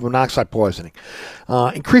from carbon monoxide poisoning.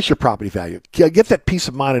 Increase your property value. Get that peace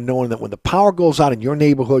of mind of knowing that when the power goes out in your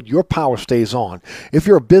neighborhood, your power stays on. If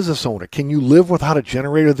you're a business owner, can you live without a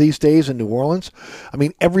generator these days in New Orleans? I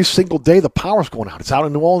mean, every single day the power's going out. It's out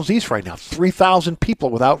in New Orleans East right now. 3,000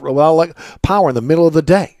 people without power in the middle of the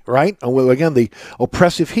day, right? And with, again, the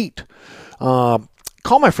oppressive heat. Call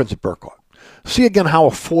my friends at Burkhardt. See again how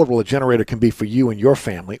affordable a generator can be for you and your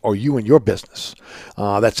family or you and your business.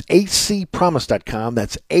 That's acpromise.com.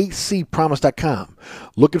 That's acpromise.com.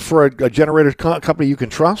 Looking for a generator company you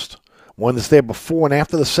can trust? One that's there before and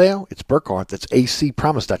after the sale? It's Burkhardt. That's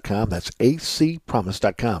acpromise.com. That's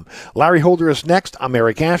acpromise.com. Larry Holder is next. I'm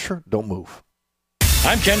Eric Asher. Don't move.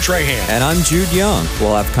 I'm Ken Trahan. And I'm Jude Young.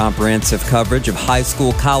 We'll have comprehensive coverage of high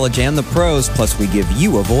school, college, and the pros, plus we give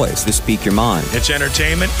you a voice to speak your mind. It's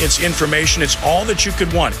entertainment, it's information, it's all that you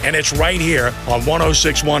could want, and it's right here on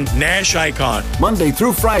 106.1 Nash Icon. Monday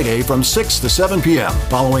through Friday from 6 to 7 p.m.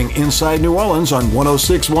 Following Inside New Orleans on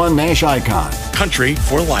 106.1 Nash Icon. Country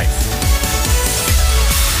for life.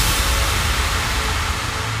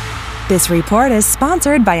 This report is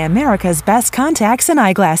sponsored by America's Best Contacts and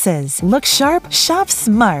Eyeglasses. Look sharp, shop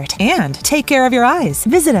smart, and take care of your eyes.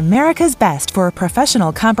 Visit America's Best for a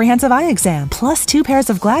professional comprehensive eye exam, plus 2 pairs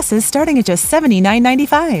of glasses starting at just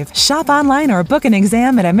 $79.95. Shop online or book an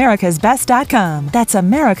exam at americasbest.com. That's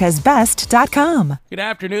americasbest.com. Good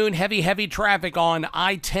afternoon. Heavy traffic on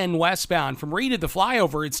I-10 westbound. From Reed to the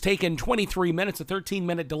flyover, it's taken 23 minutes, a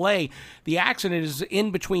 13-minute delay. The accident is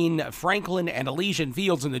in between Franklin and Elysian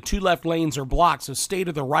Fields, and the 2 left lanes are blocked, so stay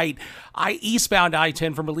to the right. Eastbound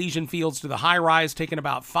I-10 from Elysian Fields to the high-rise, taking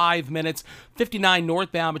about 5 minutes. 59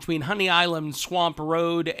 northbound between Honey Island, Swamp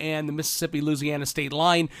Road, and the Mississippi-Louisiana state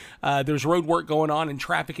line. There's road work going on, and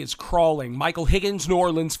traffic is crawling. Michael Higgins, New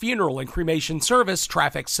Orleans Funeral and Cremation Service,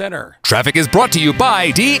 Traffic Center. Traffic is brought to you by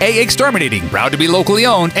DA Exterminating, proud to be locally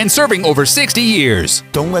owned and serving over 60 years.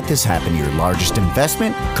 Don't let this happen to your largest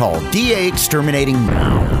investment. Call DA Exterminating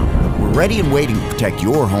now. We're ready and waiting to protect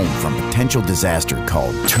your home from potential disaster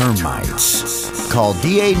called termites. Call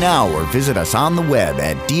DA now or visit us on the web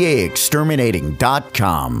at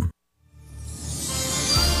daexterminating.com.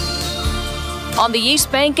 On the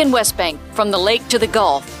East Bank and West Bank, from the lake to the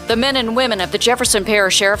Gulf, the men and women of the Jefferson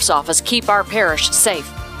Parish Sheriff's Office keep our parish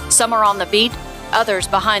safe. Some are on the beat, others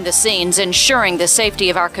behind the scenes, ensuring the safety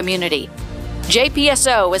of our community.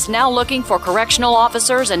 JPSO is now looking for correctional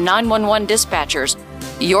officers and 911 dispatchers.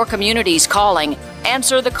 Your community's calling.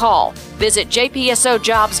 Answer the call. Visit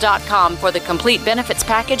jpsojobs.com for the complete benefits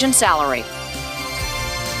package and salary.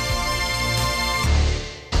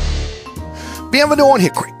 Bienvenue on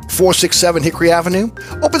Hickory, 467 Hickory Avenue.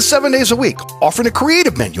 Open 7 days a week, offering a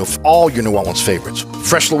creative menu of all your New Orleans favorites.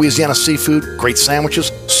 Fresh Louisiana seafood, great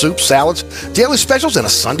sandwiches, soups, salads, daily specials, and a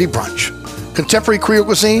Sunday brunch. Contemporary Creole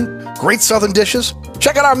cuisine, great southern dishes.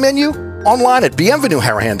 Check out our menu online at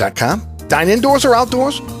bienvenueharahan.com. Dine indoors or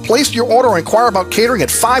outdoors. Place your order or inquire about catering at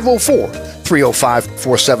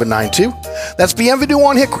 504-305-4792. That's Bienvenue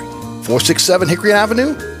on Hickory, 467 Hickory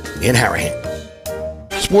Avenue in Harahan.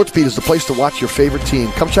 SportsBeat is the place to watch your favorite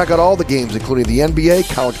team. Come check out all the games, including the NBA,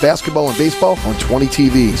 college basketball, and baseball on 20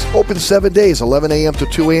 TVs. Open 7 days, 11 a.m. to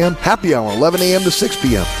 2 a.m. Happy hour, 11 a.m. to 6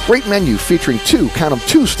 p.m. Great menu featuring 2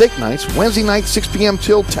 steak nights. Wednesday night, 6 p.m.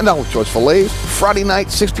 till $10 choice fillets. Friday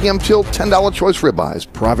night, 6 p.m. till $10 choice ribeyes.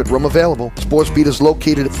 Private room available. SportsBeat is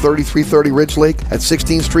located at 3330 Ridge Lake at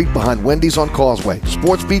 16th Street behind Wendy's on Causeway.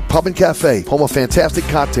 SportsBeat Pub and Cafe, home of fantastic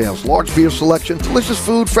cocktails, large beer selection, delicious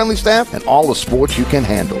food, friendly staff, and all the sports you can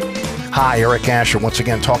handle. Hi, Eric Asher, once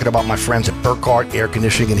again talking about my friends at Burkhardt Air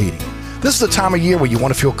Conditioning and Heating. This is the time of year where you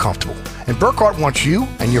want to feel comfortable, and Burkhardt wants you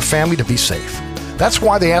and your family to be safe. That's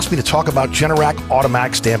why they asked me to talk about Generac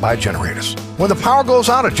automatic standby generators. When the power goes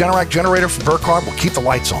out, a Generac generator from Burkhardt will keep the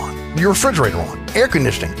lights on, your refrigerator on, air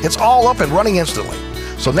conditioning. It's all up and running instantly.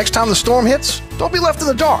 So next time the storm hits, don't be left in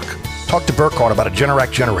the dark. Talk to Burkhardt about a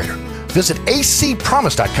Generac generator. Visit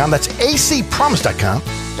acpromise.com, that's acpromise.com,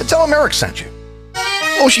 and tell them Eric sent you.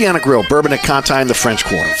 Oceana Grill, Bourbon at Conti in the French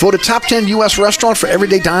Quarter. Voted top 10 U.S. restaurant for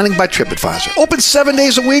everyday dining by TripAdvisor. Open 7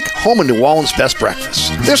 days a week, home of New Orleans' best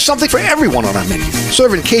breakfast. There's something for everyone on our menu.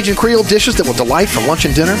 Serving Cajun Creole dishes that will delight for lunch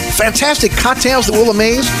and dinner. Fantastic cocktails that will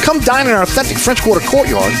amaze. Come dine in our authentic French Quarter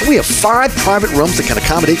courtyard. We have 5 private rooms that can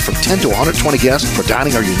accommodate from 10 to 120 guests for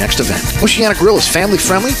dining or your next event. Oceana Grill is family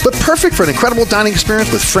friendly, but perfect for an incredible dining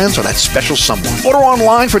experience with friends or that special someone. Order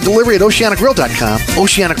online for delivery at oceanagrill.com.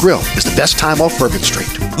 Oceana Grill is the best time off Bourbon Street.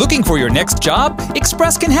 Looking for your next job?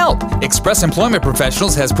 Express can help. Express Employment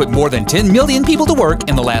Professionals has put more than 10 million people to work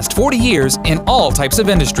in the last 40 years in all types of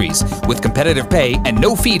industries. With competitive pay and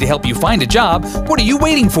no fee to help you find a job, what are you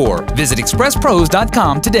waiting for? Visit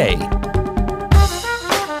expresspros.com today.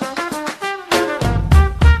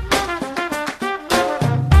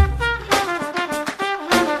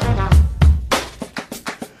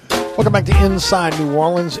 Welcome back to Inside New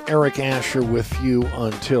Orleans. Eric Asher with you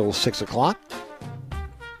until 6 o'clock.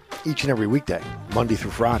 Each and every weekday, Monday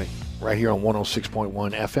through Friday, right here on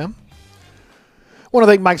 106.1 FM. I want to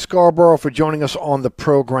thank Mike Scarborough for joining us on the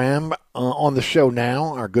program. On the show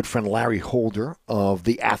now, our good friend Larry Holder of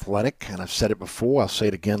The Athletic. And I've said it before, I'll say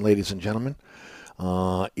it again, ladies and gentlemen.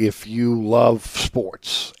 If you love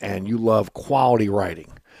sports and you love quality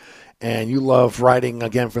writing, and you love writing,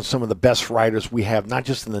 again, from some of the best writers we have, not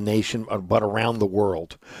just in the nation, but around the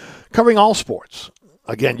world, covering all sports,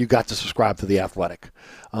 again, you got to subscribe to The Athletic.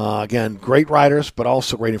 Again, great writers, but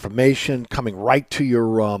also great information coming right to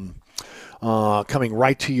your cell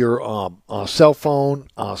phone,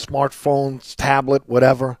 smartphones, tablet,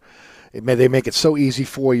 whatever. They make it so easy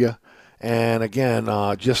for you. And again,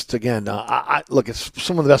 look, it's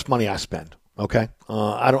some of the best money I spend. Okay,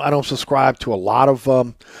 I don't subscribe to a lot of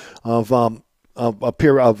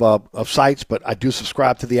sites, but I do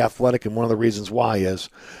subscribe to The Athletic, and one of the reasons why is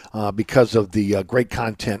because of the great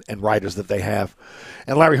content and writers that they have.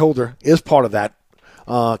 And Larry Holder is part of that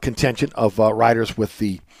contingent of writers with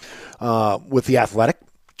the Athletic,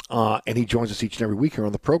 and he joins us each and every week here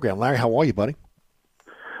on the program. Larry, how are you, buddy?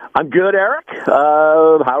 I'm good, Eric.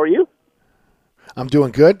 How are you? I'm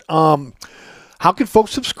doing good. How can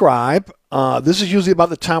folks subscribe? This is usually about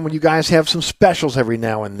the time when you guys have some specials every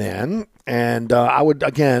now and then. And I would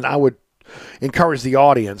encourage the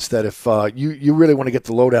audience that if you really want to get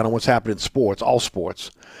the lowdown on what's happening in sports, all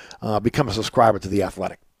sports, become a subscriber to The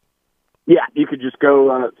Athletic. Yeah, you could just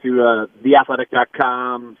go to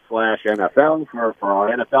theathletic.com/NFL for our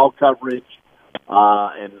NFL coverage.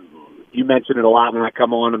 And you mentioned it a lot when I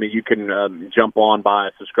come on. I mean, you can jump on by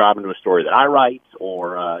subscribing to a story that I write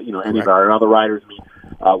or, any of our other writers. I mean,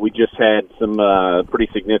 we just had some pretty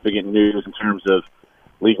significant news in terms of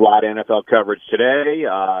league-wide NFL coverage today.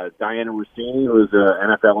 Diana Rossini, who is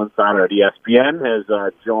an NFL insider at ESPN, has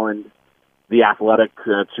joined The Athletic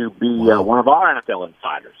to be one of our NFL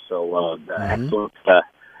insiders. So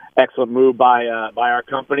excellent move by our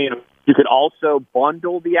company. And you could also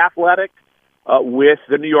bundle The Athletic with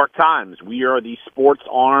the New York Times. We are the sports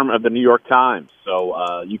arm of the New York Times.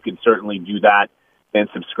 So you can certainly do that and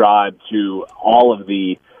subscribe to all of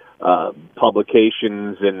the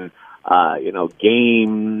publications and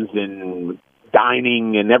games and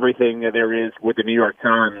dining and everything that there is with the New York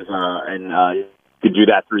Times, and you can do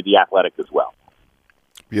that through The Athletic as well.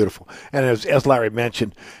 Beautiful. And as Larry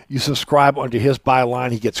mentioned, you subscribe under his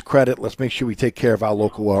byline, he gets credit. Let's make sure we take care of our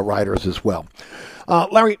local writers as well.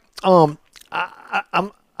 Larry, I'm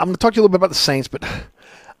going to talk to you a little bit about the Saints, but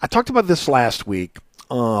I talked about this last week.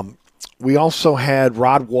 We also had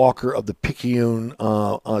Rod Walker of the Picayune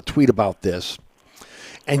tweet about this.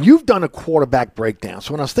 And you've done a quarterback breakdown.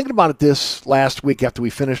 So when I was thinking about it this last week after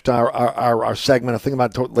we finished our segment, I think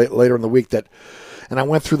about it later in the week and I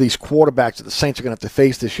went through these quarterbacks that the Saints are going to have to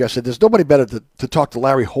face this year. I said, there's nobody better to talk to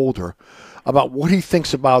Larry Holder about what he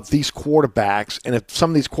thinks about these quarterbacks and if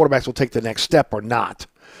some of these quarterbacks will take the next step or not.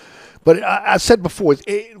 But I said before,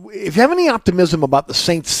 if you have any optimism about the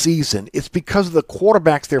Saints season, it's because of the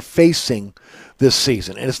quarterbacks they're facing this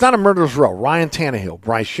season. And it's not a murderer's row. Ryan Tannehill,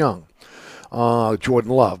 Bryce Young, Jordan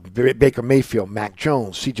Love, Baker Mayfield, Mac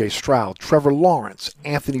Jones, C.J. Stroud, Trevor Lawrence,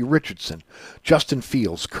 Anthony Richardson, Justin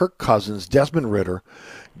Fields, Kirk Cousins, Desmond Ridder,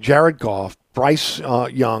 Jared Goff, Bryce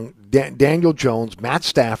Young, Daniel Jones, Matt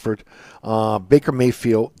Stafford, Baker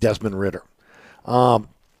Mayfield, Desmond Ridder.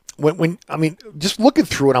 Just looking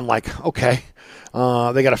through it, I'm like, okay.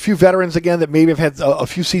 They got a few veterans again that maybe have had a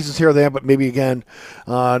few seasons here or there, but maybe again,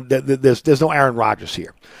 there's no Aaron Rodgers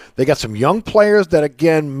here. They got some young players that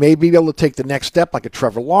again may be able to take the next step, like a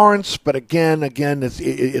Trevor Lawrence. But again,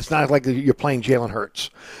 it's not like you're playing Jalen Hurts.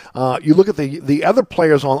 You look at the other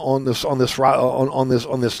players on this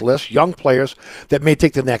list, young players that may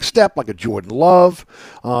take the next step, like a Jordan Love,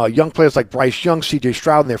 young players like Bryce Young, C.J.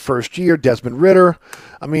 Stroud in their first year, Desmond Ridder.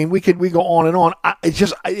 I mean, we go on and on.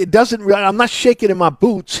 It doesn't really. I'm not shaking in my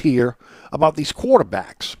boots here about these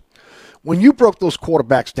quarterbacks. When you broke those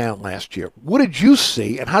quarterbacks down last year, what did you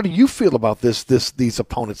see, and how do you feel about these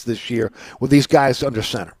opponents this year with these guys under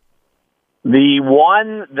center? The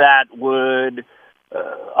one that would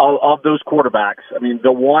of those quarterbacks, I mean,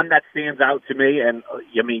 the one that stands out to me, and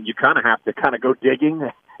I mean, you kind of have to go digging,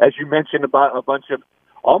 as you mentioned, about a bunch of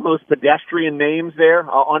almost pedestrian names there,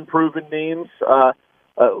 unproven names.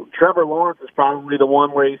 Trevor Lawrence is probably the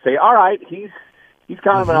one where you say, all right, he's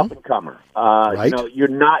kind of an up-and-comer. Right. You're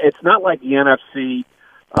not. It's not like the NFC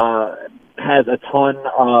has a ton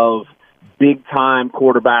of big-time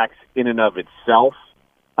quarterbacks in and of itself.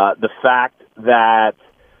 The fact that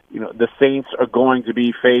the Saints are going to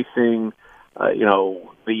be facing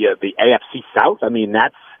the AFC South. I mean,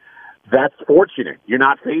 that's fortunate. You're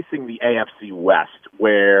not facing the AFC West,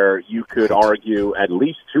 where you could argue at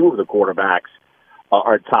least two of the quarterbacks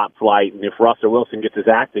are top flight, and if Russell Wilson gets his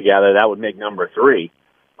act together, that would make number 3.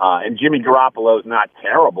 And Jimmy Garoppolo is not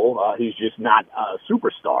terrible. He's just not a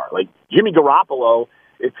superstar. Like Jimmy Garoppolo,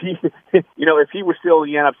 if he were still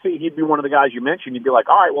in the NFC, he'd be one of the guys you mentioned. You'd be like,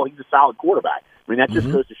 all right, well, he's a solid quarterback. I mean, that just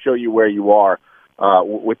goes to show you where you are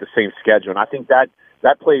with the same schedule, and I think that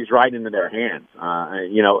plays right into their hands.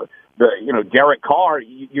 Derek Carr,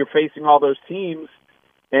 you're facing all those teams,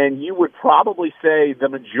 and you would probably say the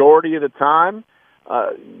majority of the time,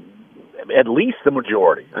 at least the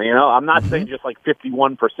majority. I'm not saying just like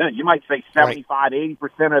 51%. You might say 75,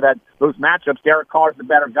 80% of those matchups, Derek Carr is the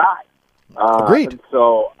better guy. Agreed. And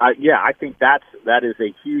so, I think that is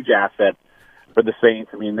a huge asset for the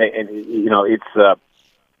Saints. I mean,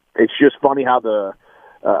 it's just funny how the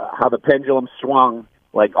pendulum swung.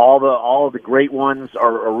 Like all the great ones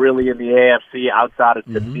are really in the AFC outside of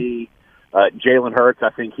me. Jalen Hurts, I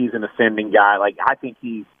think he's an ascending guy. Like I think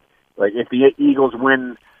he's like if the Eagles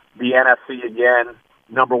win the NFC again,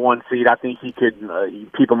 number 1 seed, I think he could.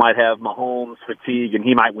 People might have Mahomes fatigue, and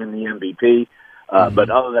he might win the MVP. But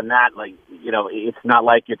other than that, it's not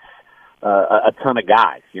like it's a ton of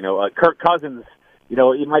guys. Kirk Cousins.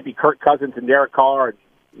 It might be Kirk Cousins and Derek Carr.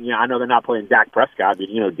 I know they're not playing Dak Prescott, but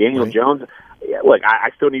Daniel Jones. Look,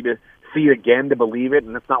 I still need to see it again to believe it,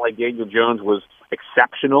 and it's not like Daniel Jones was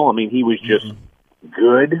exceptional. I mean, he was just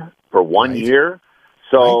good for 1 year.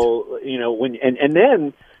 So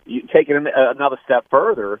then you take it another step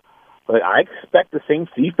further. But I expect the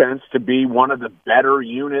Saints defense to be one of the better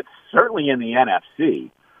units, certainly in the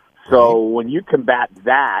NFC. So when you combat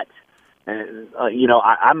that, and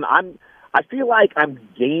I feel like I'm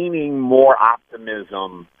gaining more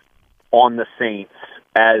optimism on the Saints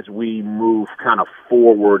as we move kind of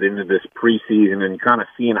forward into this preseason and kind of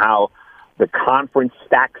seeing how the conference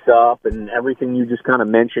stacks up and everything you just kind of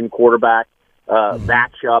mentioned, quarterback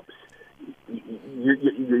matchups.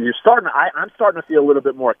 You're starting. I'm starting to feel a little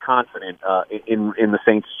bit more confident in the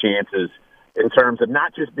Saints' chances in terms of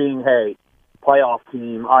not just being, hey, playoff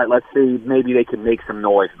team. All right, let's see, maybe they can make some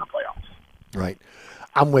noise in the playoffs. Right,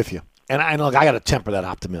 I'm with you. And look, I got to temper that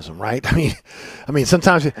optimism, right? I mean,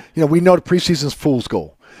 sometimes we know the preseason's fool's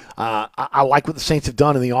gold. I like what the Saints have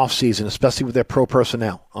done in the offseason, especially with their pro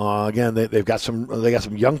personnel. Again, they got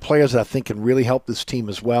some young players that I think can really help this team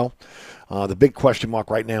as well. The big question mark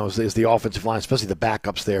right now is the offensive line, especially the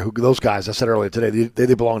backups there. Those guys, I said earlier today,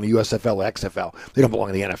 they belong in the USFL or XFL. They don't belong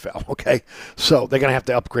in the NFL, okay? So they're going to have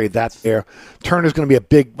to upgrade that there. Turner's going to be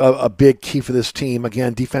a big key for this team.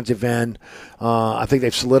 Again, defensive end. I think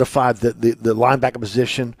they've solidified the linebacker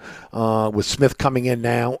position with Smith coming in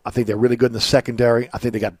now. I think they're really good in the secondary. I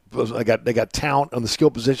think they got talent on the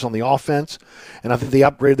skill position on the offense, and I think they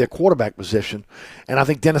upgraded their quarterback position. And I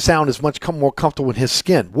think Dennis Allen is much more comfortable in his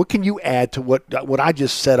skin. What can you add to what I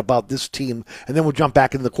just said about this team, and then we'll jump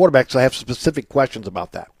back into the quarterback, so I have specific questions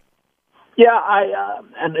about that. Yeah,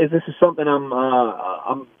 and this is something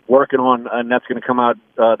I'm working on, and that's going to come out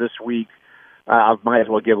this week. I might as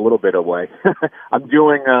well give a little bit away. I'm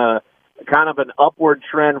doing kind of an upward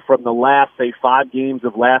trend from the last, say, 5 games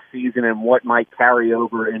of last season and what might carry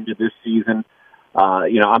over into this season.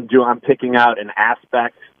 I'm picking out an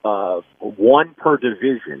aspect of one per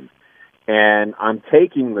division. And I'm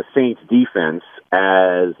taking the Saints defense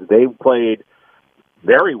as they played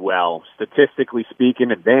very well, statistically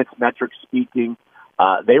speaking, advanced metrics speaking.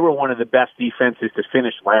 They were one of the best defenses to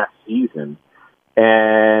finish last season.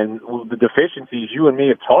 And the deficiencies, you and me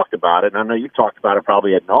have talked about it, and I know you've talked about it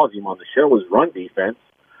probably ad nauseum on the show, was run defense.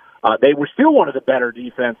 They were still one of the better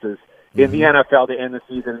defenses in the NFL to end the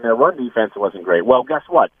season, and their run defense wasn't great. Well, guess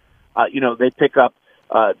what? They pick up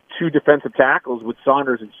 2 defensive tackles with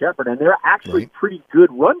Saunders and Shepard, and they're actually pretty good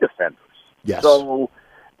run defenders. Yes. So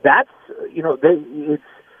that's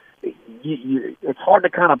it's hard to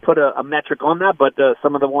kind of put a metric on that, but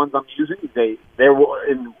some of the ones I'm using, they're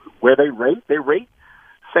in where they rate,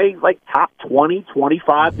 say like top 20,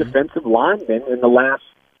 25 defensive linemen in the last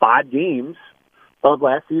 5 games of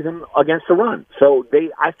last season against the run. So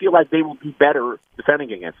I feel like they will be better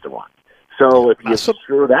defending against the run. So if you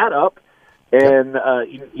screw that up. And,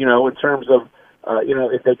 in terms of,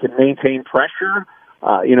 if they can maintain pressure,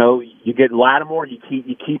 you get Lattimore, you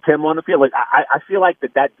keep him on the field. Like, I feel like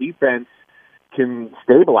that defense can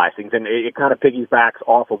stabilize things. And it kind of piggybacks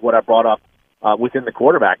off of what I brought up within the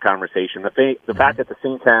quarterback conversation. The fact that the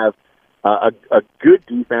Saints have a good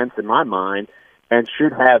defense, in my mind, and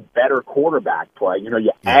should have better quarterback play.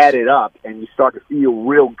 You add it up, and you start to feel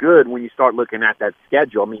real good when you start looking at that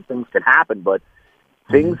schedule. I mean, things can happen, but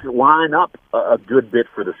things line up a good bit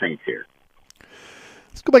for the Saints here.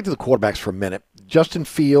 Let's go back to the quarterbacks for a minute. Justin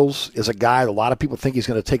Fields is a guy a lot of people think he's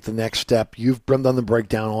going to take the next step. You've done the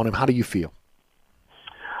breakdown on him. How do you feel?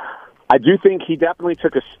 I do think he definitely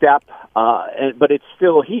took a step, but it's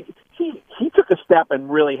still he took a step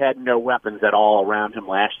and really had no weapons at all around him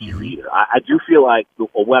last year either. I do feel like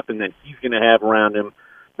a weapon that he's going to have around him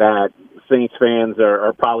that Saints fans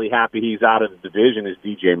are probably happy he's out of the division is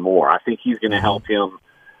DJ Moore. I think he's going to help him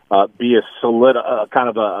be a solid, kind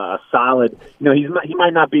of a solid. He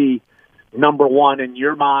might not be number one in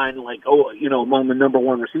your mind, like among the number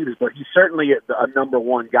one receivers, but he's certainly a number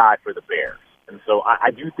one guy for the Bears. And so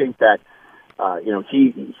I do think that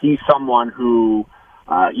he's someone who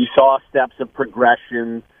you saw steps of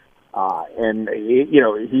progression, and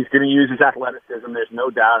he's going to use his athleticism. There's no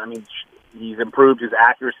doubt. I mean, he's improved his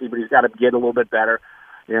accuracy, but he's got to get a little bit better.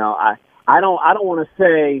 I don't want to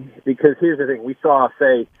say, because here's the thing: we saw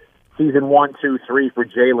season 1, 2, 3 for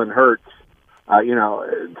Jalen Hurts,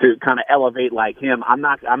 to kind of elevate like him. I'm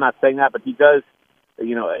not saying that, but he does.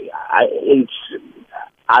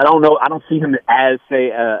 I don't know. I don't see him as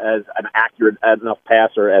an accurate enough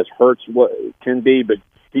passer as Hurts can be, but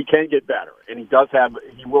he can get better, and he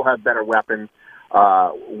will have better weapons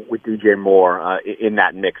with DJ Moore in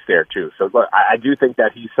that mix there too. So look, I do think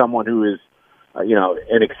that he's someone who is,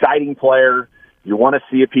 an exciting player. You want to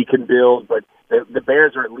see if he can build, but the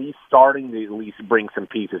Bears are at least starting to bring some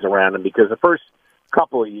pieces around him, because the first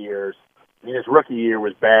couple of years, his rookie year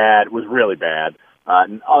was really bad.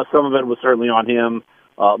 Some of it was certainly on him.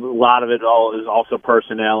 A lot of it is also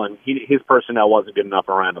personnel, and his personnel wasn't good enough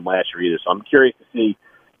around him last year either. So I'm curious to see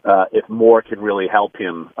if Moore can really help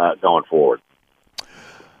him going forward.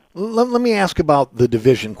 Let me ask about the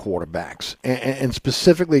division quarterbacks, and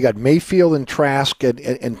specifically you got Mayfield and Trask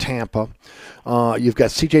in Tampa. You've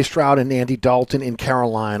got C.J. Stroud and Andy Dalton in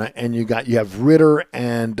Carolina, and you have Ritter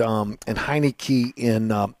and Heineke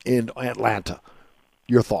in Atlanta.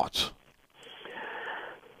 Your thoughts?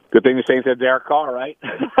 Good thing the Saints had Derek Carr, right?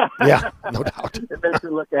 Yeah, no doubt. It makes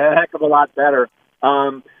it look a heck of a lot better.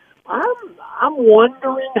 I'm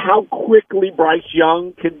wondering how quickly Bryce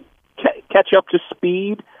Young can catch up to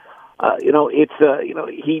speed. He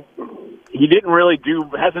didn't really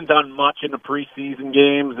hasn't done much in the preseason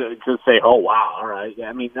games to say, oh wow, all right.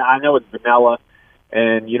 I mean, I know it's vanilla,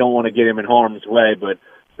 and you don't want to get him in harm's way, but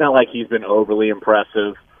it's not like he's been overly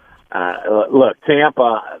impressive. Look,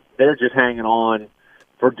 Tampa, they're just hanging on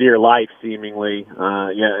for dear life, seemingly.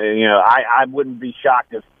 I wouldn't be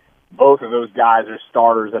shocked if both of those guys are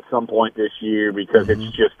starters at some point this year, because it's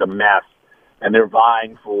just a mess, and they're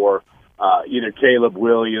vying for either Caleb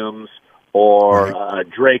Williams or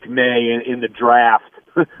Drake May in the draft.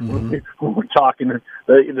 We're talking in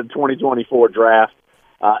the 2024 draft.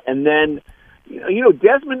 And then,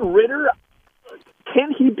 Desmond Ritter,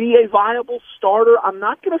 can he be a viable starter? I'm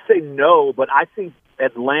not going to say no, but I think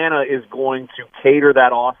Atlanta is going to cater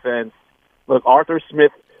that offense. Look, Arthur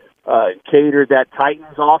Smith catered that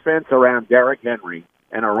Titans offense around Derrick Henry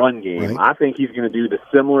and a run game. Right. I think he's going to do the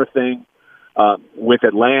similar thing with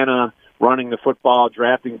Atlanta, running the football,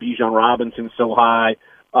 drafting Bijan Robinson so high.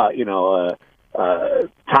 Tyler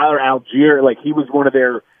Algier, he was one of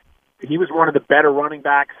the better running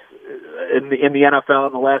backs in the NFL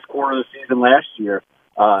in the last quarter of the season last year.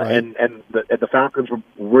 Right. And the Falcons were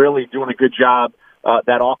really doing a good job.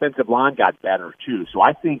 That offensive line got better too. So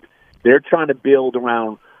I think they're trying to build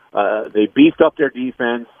around. They beefed up their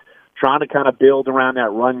defense, trying to kind of build around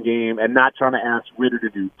that run game, and not trying to ask Ritter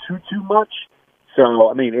to do too much. So,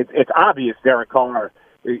 I mean, it's obvious Derek Carr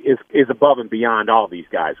is above and beyond all these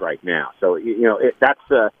guys right now. So, you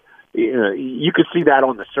could see that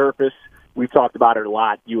on the surface. We've talked about it a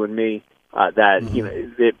lot, you and me, that,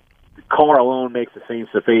 that Carr alone makes the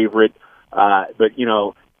Saints the favorite. But,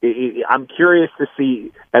 I'm curious to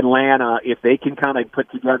see Atlanta, if they can kind of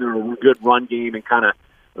put together a good run game and kind of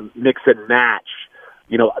mix and match.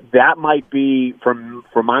 That might be,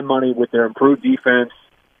 for my money, with their improved defense.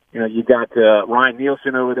 You got Ryan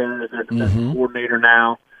Nielsen over there as their defensive coordinator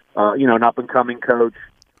now, an up-and-coming coach.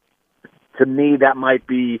 To me, that might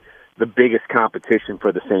be the biggest competition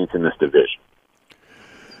for the Saints in this division.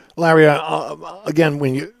 Larry, again,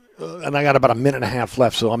 when you and I got about a minute and a half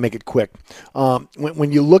left, so I'll make it quick.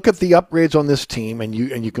 When you look at the upgrades on this team and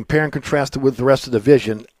you compare and contrast it with the rest of the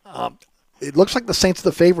division, it looks like the Saints are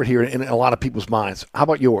the favorite here in a lot of people's minds. How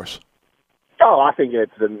about yours? Oh, I think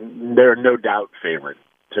they're no doubt favorite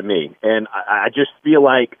to me. And I just feel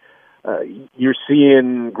like you're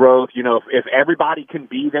seeing growth. If everybody can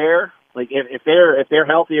be there, if they're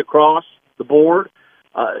healthy across the board,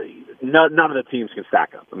 none of the teams can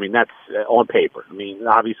stack up. I mean, that's on paper. I mean,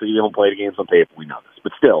 obviously you don't play the games on paper. We know this.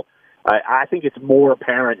 But still, I think it's more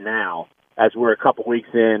apparent now as we're a couple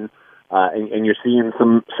weeks in, and you're seeing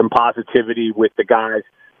some positivity with the guys,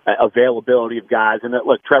 availability of guys. And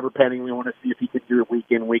look, Trevor Penning, we want to see if he could do it week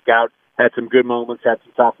in, week out. Had some good moments, had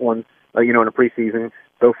some tough ones, in the preseason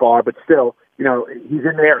so far. But still, he's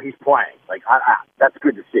in there, he's playing. That's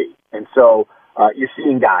good to see. And so you're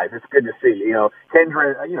seeing guys. It's good to see.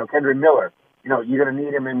 Kendra Miller you're going to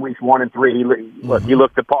need him in weeks 1 and 3. He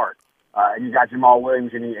looked the part. You got Jamal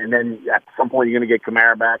Williams, and then at some point you're going to get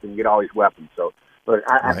Kamara back and get all these weapons. So, but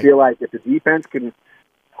I feel like if the defense can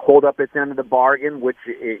hold up its end of the bargain, which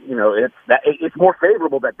it's more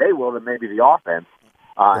favorable that they will than maybe the offense,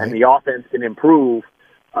 and the offense can improve.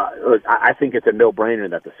 I think it's a no-brainer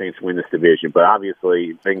that the Saints win this division, but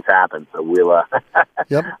obviously things happen, so we'll.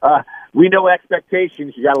 We know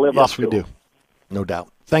expectations. You got to live up to. Yes, we do. No doubt.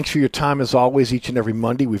 Thanks for your time, as always, each and every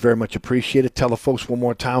Monday. We very much appreciate it. Tell the folks one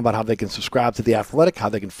more time about how they can subscribe to The Athletic, how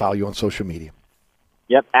they can follow you on social media.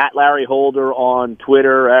 Yep, at Larry Holder on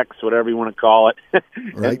Twitter, X, whatever you want to call it.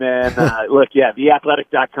 Right. And then,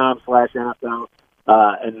 theathletic.com/NFL.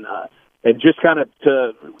 And just kind of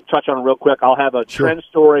to touch on it real quick, I'll have a trend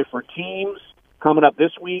story for teams coming up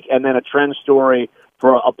this week, and then a trend story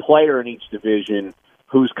for a player in each division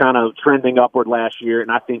who's kind of trending upward last year,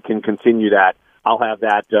 and I think can continue that. I'll have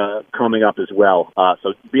that coming up as well.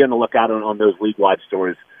 So be on the lookout on those league-wide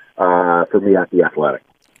stories for me at The Athletic.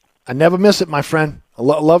 I never miss it, my friend. I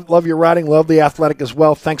love your writing, love The Athletic as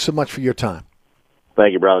well. Thanks so much for your time.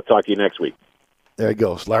 Thank you, brother. Talk to you next week. There he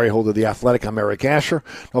goes. Larry Holder, The Athletic. I'm Eric Asher.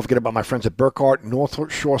 Don't forget about my friends at Burkhardt, North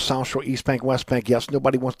Shore, South Shore, East Bank, West Bank. Yes,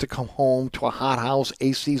 nobody wants to come home to a hot house.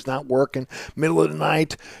 AC's not working. Middle of the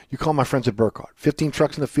night. You call my friends at Burkhardt. 15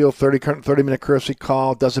 trucks in the field, 30-minute courtesy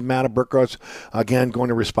call. Doesn't matter. Burkhardt's, again, going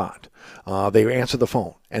to respond. They answer the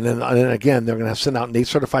phone. And then again, they're going to send out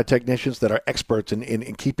NATE-certified technicians that are experts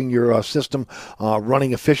in keeping your system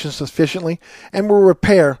running efficiently, and will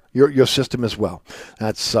repair your system as well.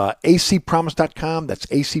 That's acpromise.com. That's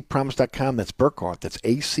acpromise.com. That's Burkhardt. That's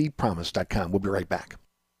acpromise.com. We'll be right back.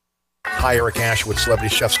 Hi, Eric Asher with celebrity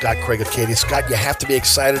chef Scott Craig of Katie's. Scott, you have to be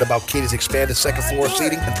excited about Katie's expanded second floor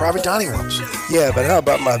seating and private dining rooms. Yeah, but how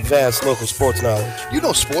about my vast local sports knowledge? You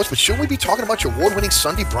know sports, but shouldn't we be talking about your award-winning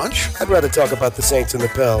Sunday brunch? I'd rather talk about the Saints and the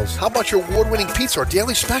Pels. How about your award-winning pizza or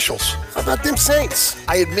daily specials? How about them Saints?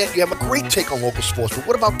 I admit you have a great take on local sports, but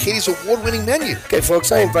what about Katie's award-winning menu? Okay,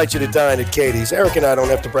 folks, I invite you to dine at Katie's. Eric and I don't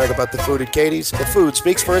have to brag about the food at Katie's. The food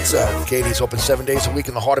speaks for itself. Katie's open 7 days a week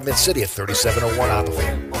in the heart of Mid-City at 3701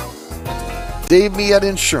 Opperville. Dave Miette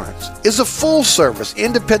Insurance is a full-service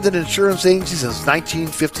independent insurance agency since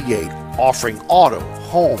 1958, offering auto,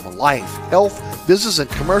 home, life, health, business, and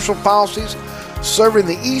commercial policies, serving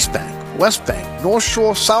the East Bank, West Bank, North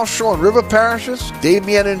Shore, South Shore, and River parishes. Dave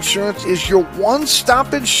Miette Insurance is your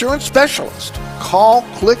one-stop insurance specialist. Call,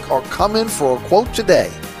 click, or come in for a quote today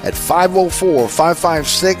at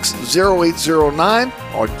 504-556-0809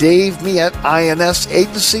 or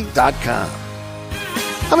DaveMietteINSAgency.com.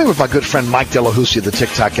 I'm here with my good friend Mike Delahoussaye of the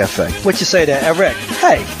TikTok Cafe. What you say there, Eric?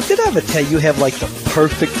 Hey, did I ever tell you have like the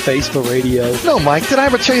perfect face for radio? No, Mike. Did I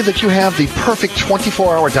ever tell you that you have the perfect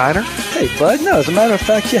 24-hour diner? Hey, bud, no. As a matter of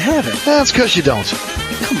fact, you haven't. That's because you don't.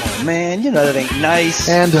 Come on, man. You know that ain't nice.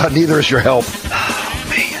 And neither is your help. Oh,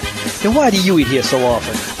 man. Then why do you eat here so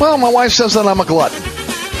often? Well, my wife says that I'm a glutton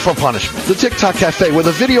for punishment. The TikTok Cafe, where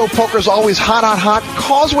the video poker is always hot,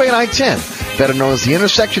 Causeway and I-10, better known as the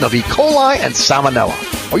intersection of E. coli and salmonella.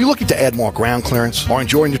 Are you looking to add more ground clearance or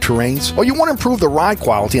enjoying the terrains? Or you want to improve the ride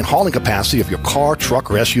quality and hauling capacity of your car, truck,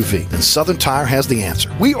 or SUV? Then Southern Tire has the answer.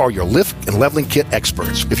 We are your lift and leveling kit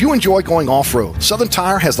experts. If you enjoy going off-road, Southern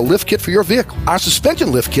Tire has the lift kit for your vehicle. Our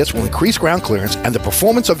suspension lift kits will increase ground clearance and the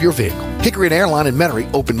performance of your vehicle. Hickory and Airline in Metairie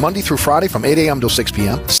open Monday through Friday from 8 a.m. till 6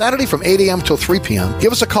 p.m., Saturday from 8 a.m. till 3 p.m.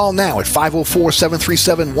 Give us a call now at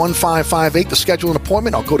 504-737-1558 to schedule an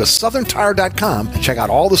appointment, or go to southerntire.com and check out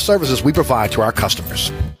all the services we provide to our customers.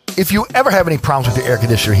 If you ever have any problems with your air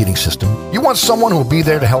conditioner heating system, you want someone who will be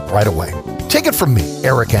there to help right away. Take it from me,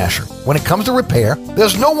 Eric Asher. When it comes to repair,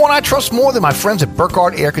 there's no one I trust more than my friends at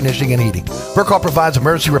Burkhardt Air Conditioning and Heating. Burkhardt provides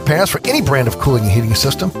emergency repairs for any brand of cooling and heating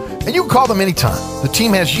system, and you can call them anytime. The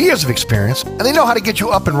team has years of experience, and they know how to get you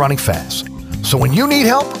up and running fast. So when you need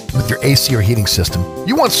help with your AC or heating system,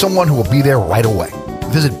 you want someone who will be there right away.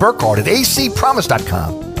 Visit Burkhardt at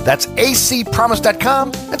acpromise.com. That's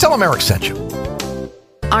acpromise.com, and tell them Eric sent you.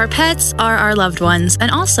 Our pets are our loved ones and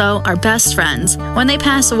also our best friends. When they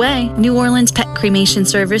pass away, New Orleans Pet Cremation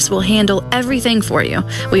Service will handle everything for you.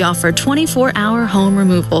 We offer 24-hour home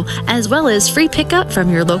removal as well as free pickup from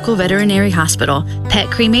your local veterinary hospital. Pet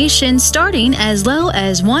cremation starting as low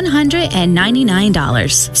as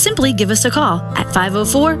 $199. Simply give us a call at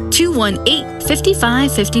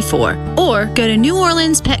 504-218-5554 or go to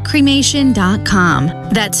NewOrleansPetCremation.com.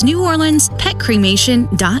 That's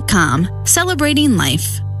NewOrleansPetCremation.com. Celebrating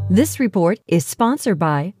life. This report is sponsored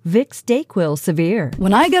by Vicks DayQuil Severe.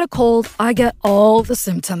 When I get a cold, I get all the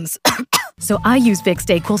symptoms. So I use Vicks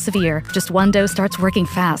DayQuil Severe. Just one dose starts working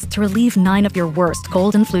fast to relieve 9 of your worst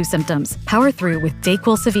cold and flu symptoms. Power through with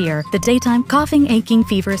DayQuil Severe, the daytime coughing, aching,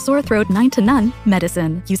 fever, sore throat, 9 to none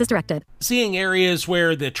medicine. Use as directed. Seeing areas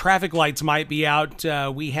where the traffic lights might be out,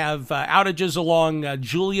 we have outages along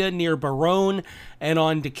Julia near Barone and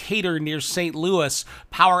on Decatur near St. Louis.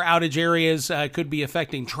 Power outage areas could be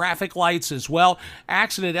affecting traffic lights as well.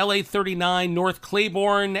 Accident LA 39 North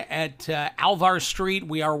Claiborne at Alvar Street.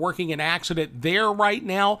 We are working an accident there right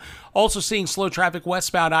now. Also seeing slow traffic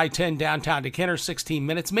westbound I-10 downtown Decatur, 16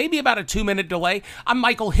 minutes, maybe about a 2-minute delay. I'm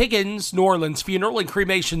Michael Higgins, New Orleans Funeral and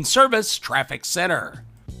Cremation Service Traffic Center.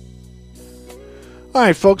 All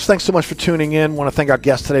right, folks, thanks so much for tuning in. I want to thank our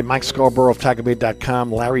guest today, Mike Scarborough of TigerBait.com,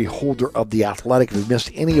 Larry Holder of The Athletic. If you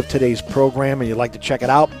missed any of today's program and you'd like to check it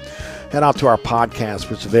out, head out to our podcast,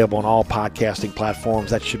 which is available on all podcasting platforms.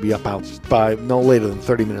 That should be up out by no later than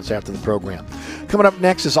 30 minutes after the program. Coming up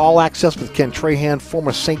next is All Access with Ken Trahan,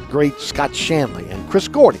 former St. Great Scott Shanley, and Chris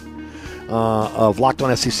Gordy of Locked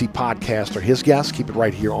On SEC Podcast are his guests. Keep it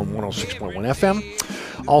right here on 106.1 FM.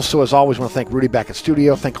 Also, as always, I want to thank Rudy back at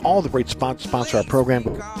studio. Thank all the great sponsor our program.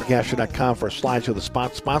 EricAsher.com for a slideshow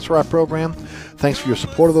that sponsor our program. Thanks for your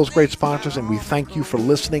support of those great sponsors, and we thank you for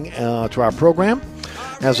listening to our program.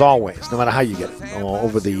 As always, no matter how you get it,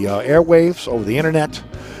 over the airwaves, over the internet,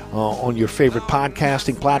 on your favorite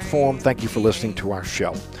podcasting platform, thank you for listening to our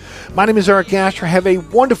show. My name is Eric Asher. Have a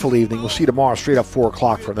wonderful evening. We'll see you tomorrow straight up 4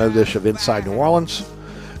 o'clock for another edition of Inside New Orleans.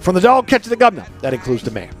 From the dog catch to the governor, that includes the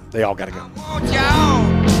mayor. They all got to go.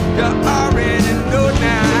 You already know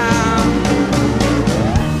now.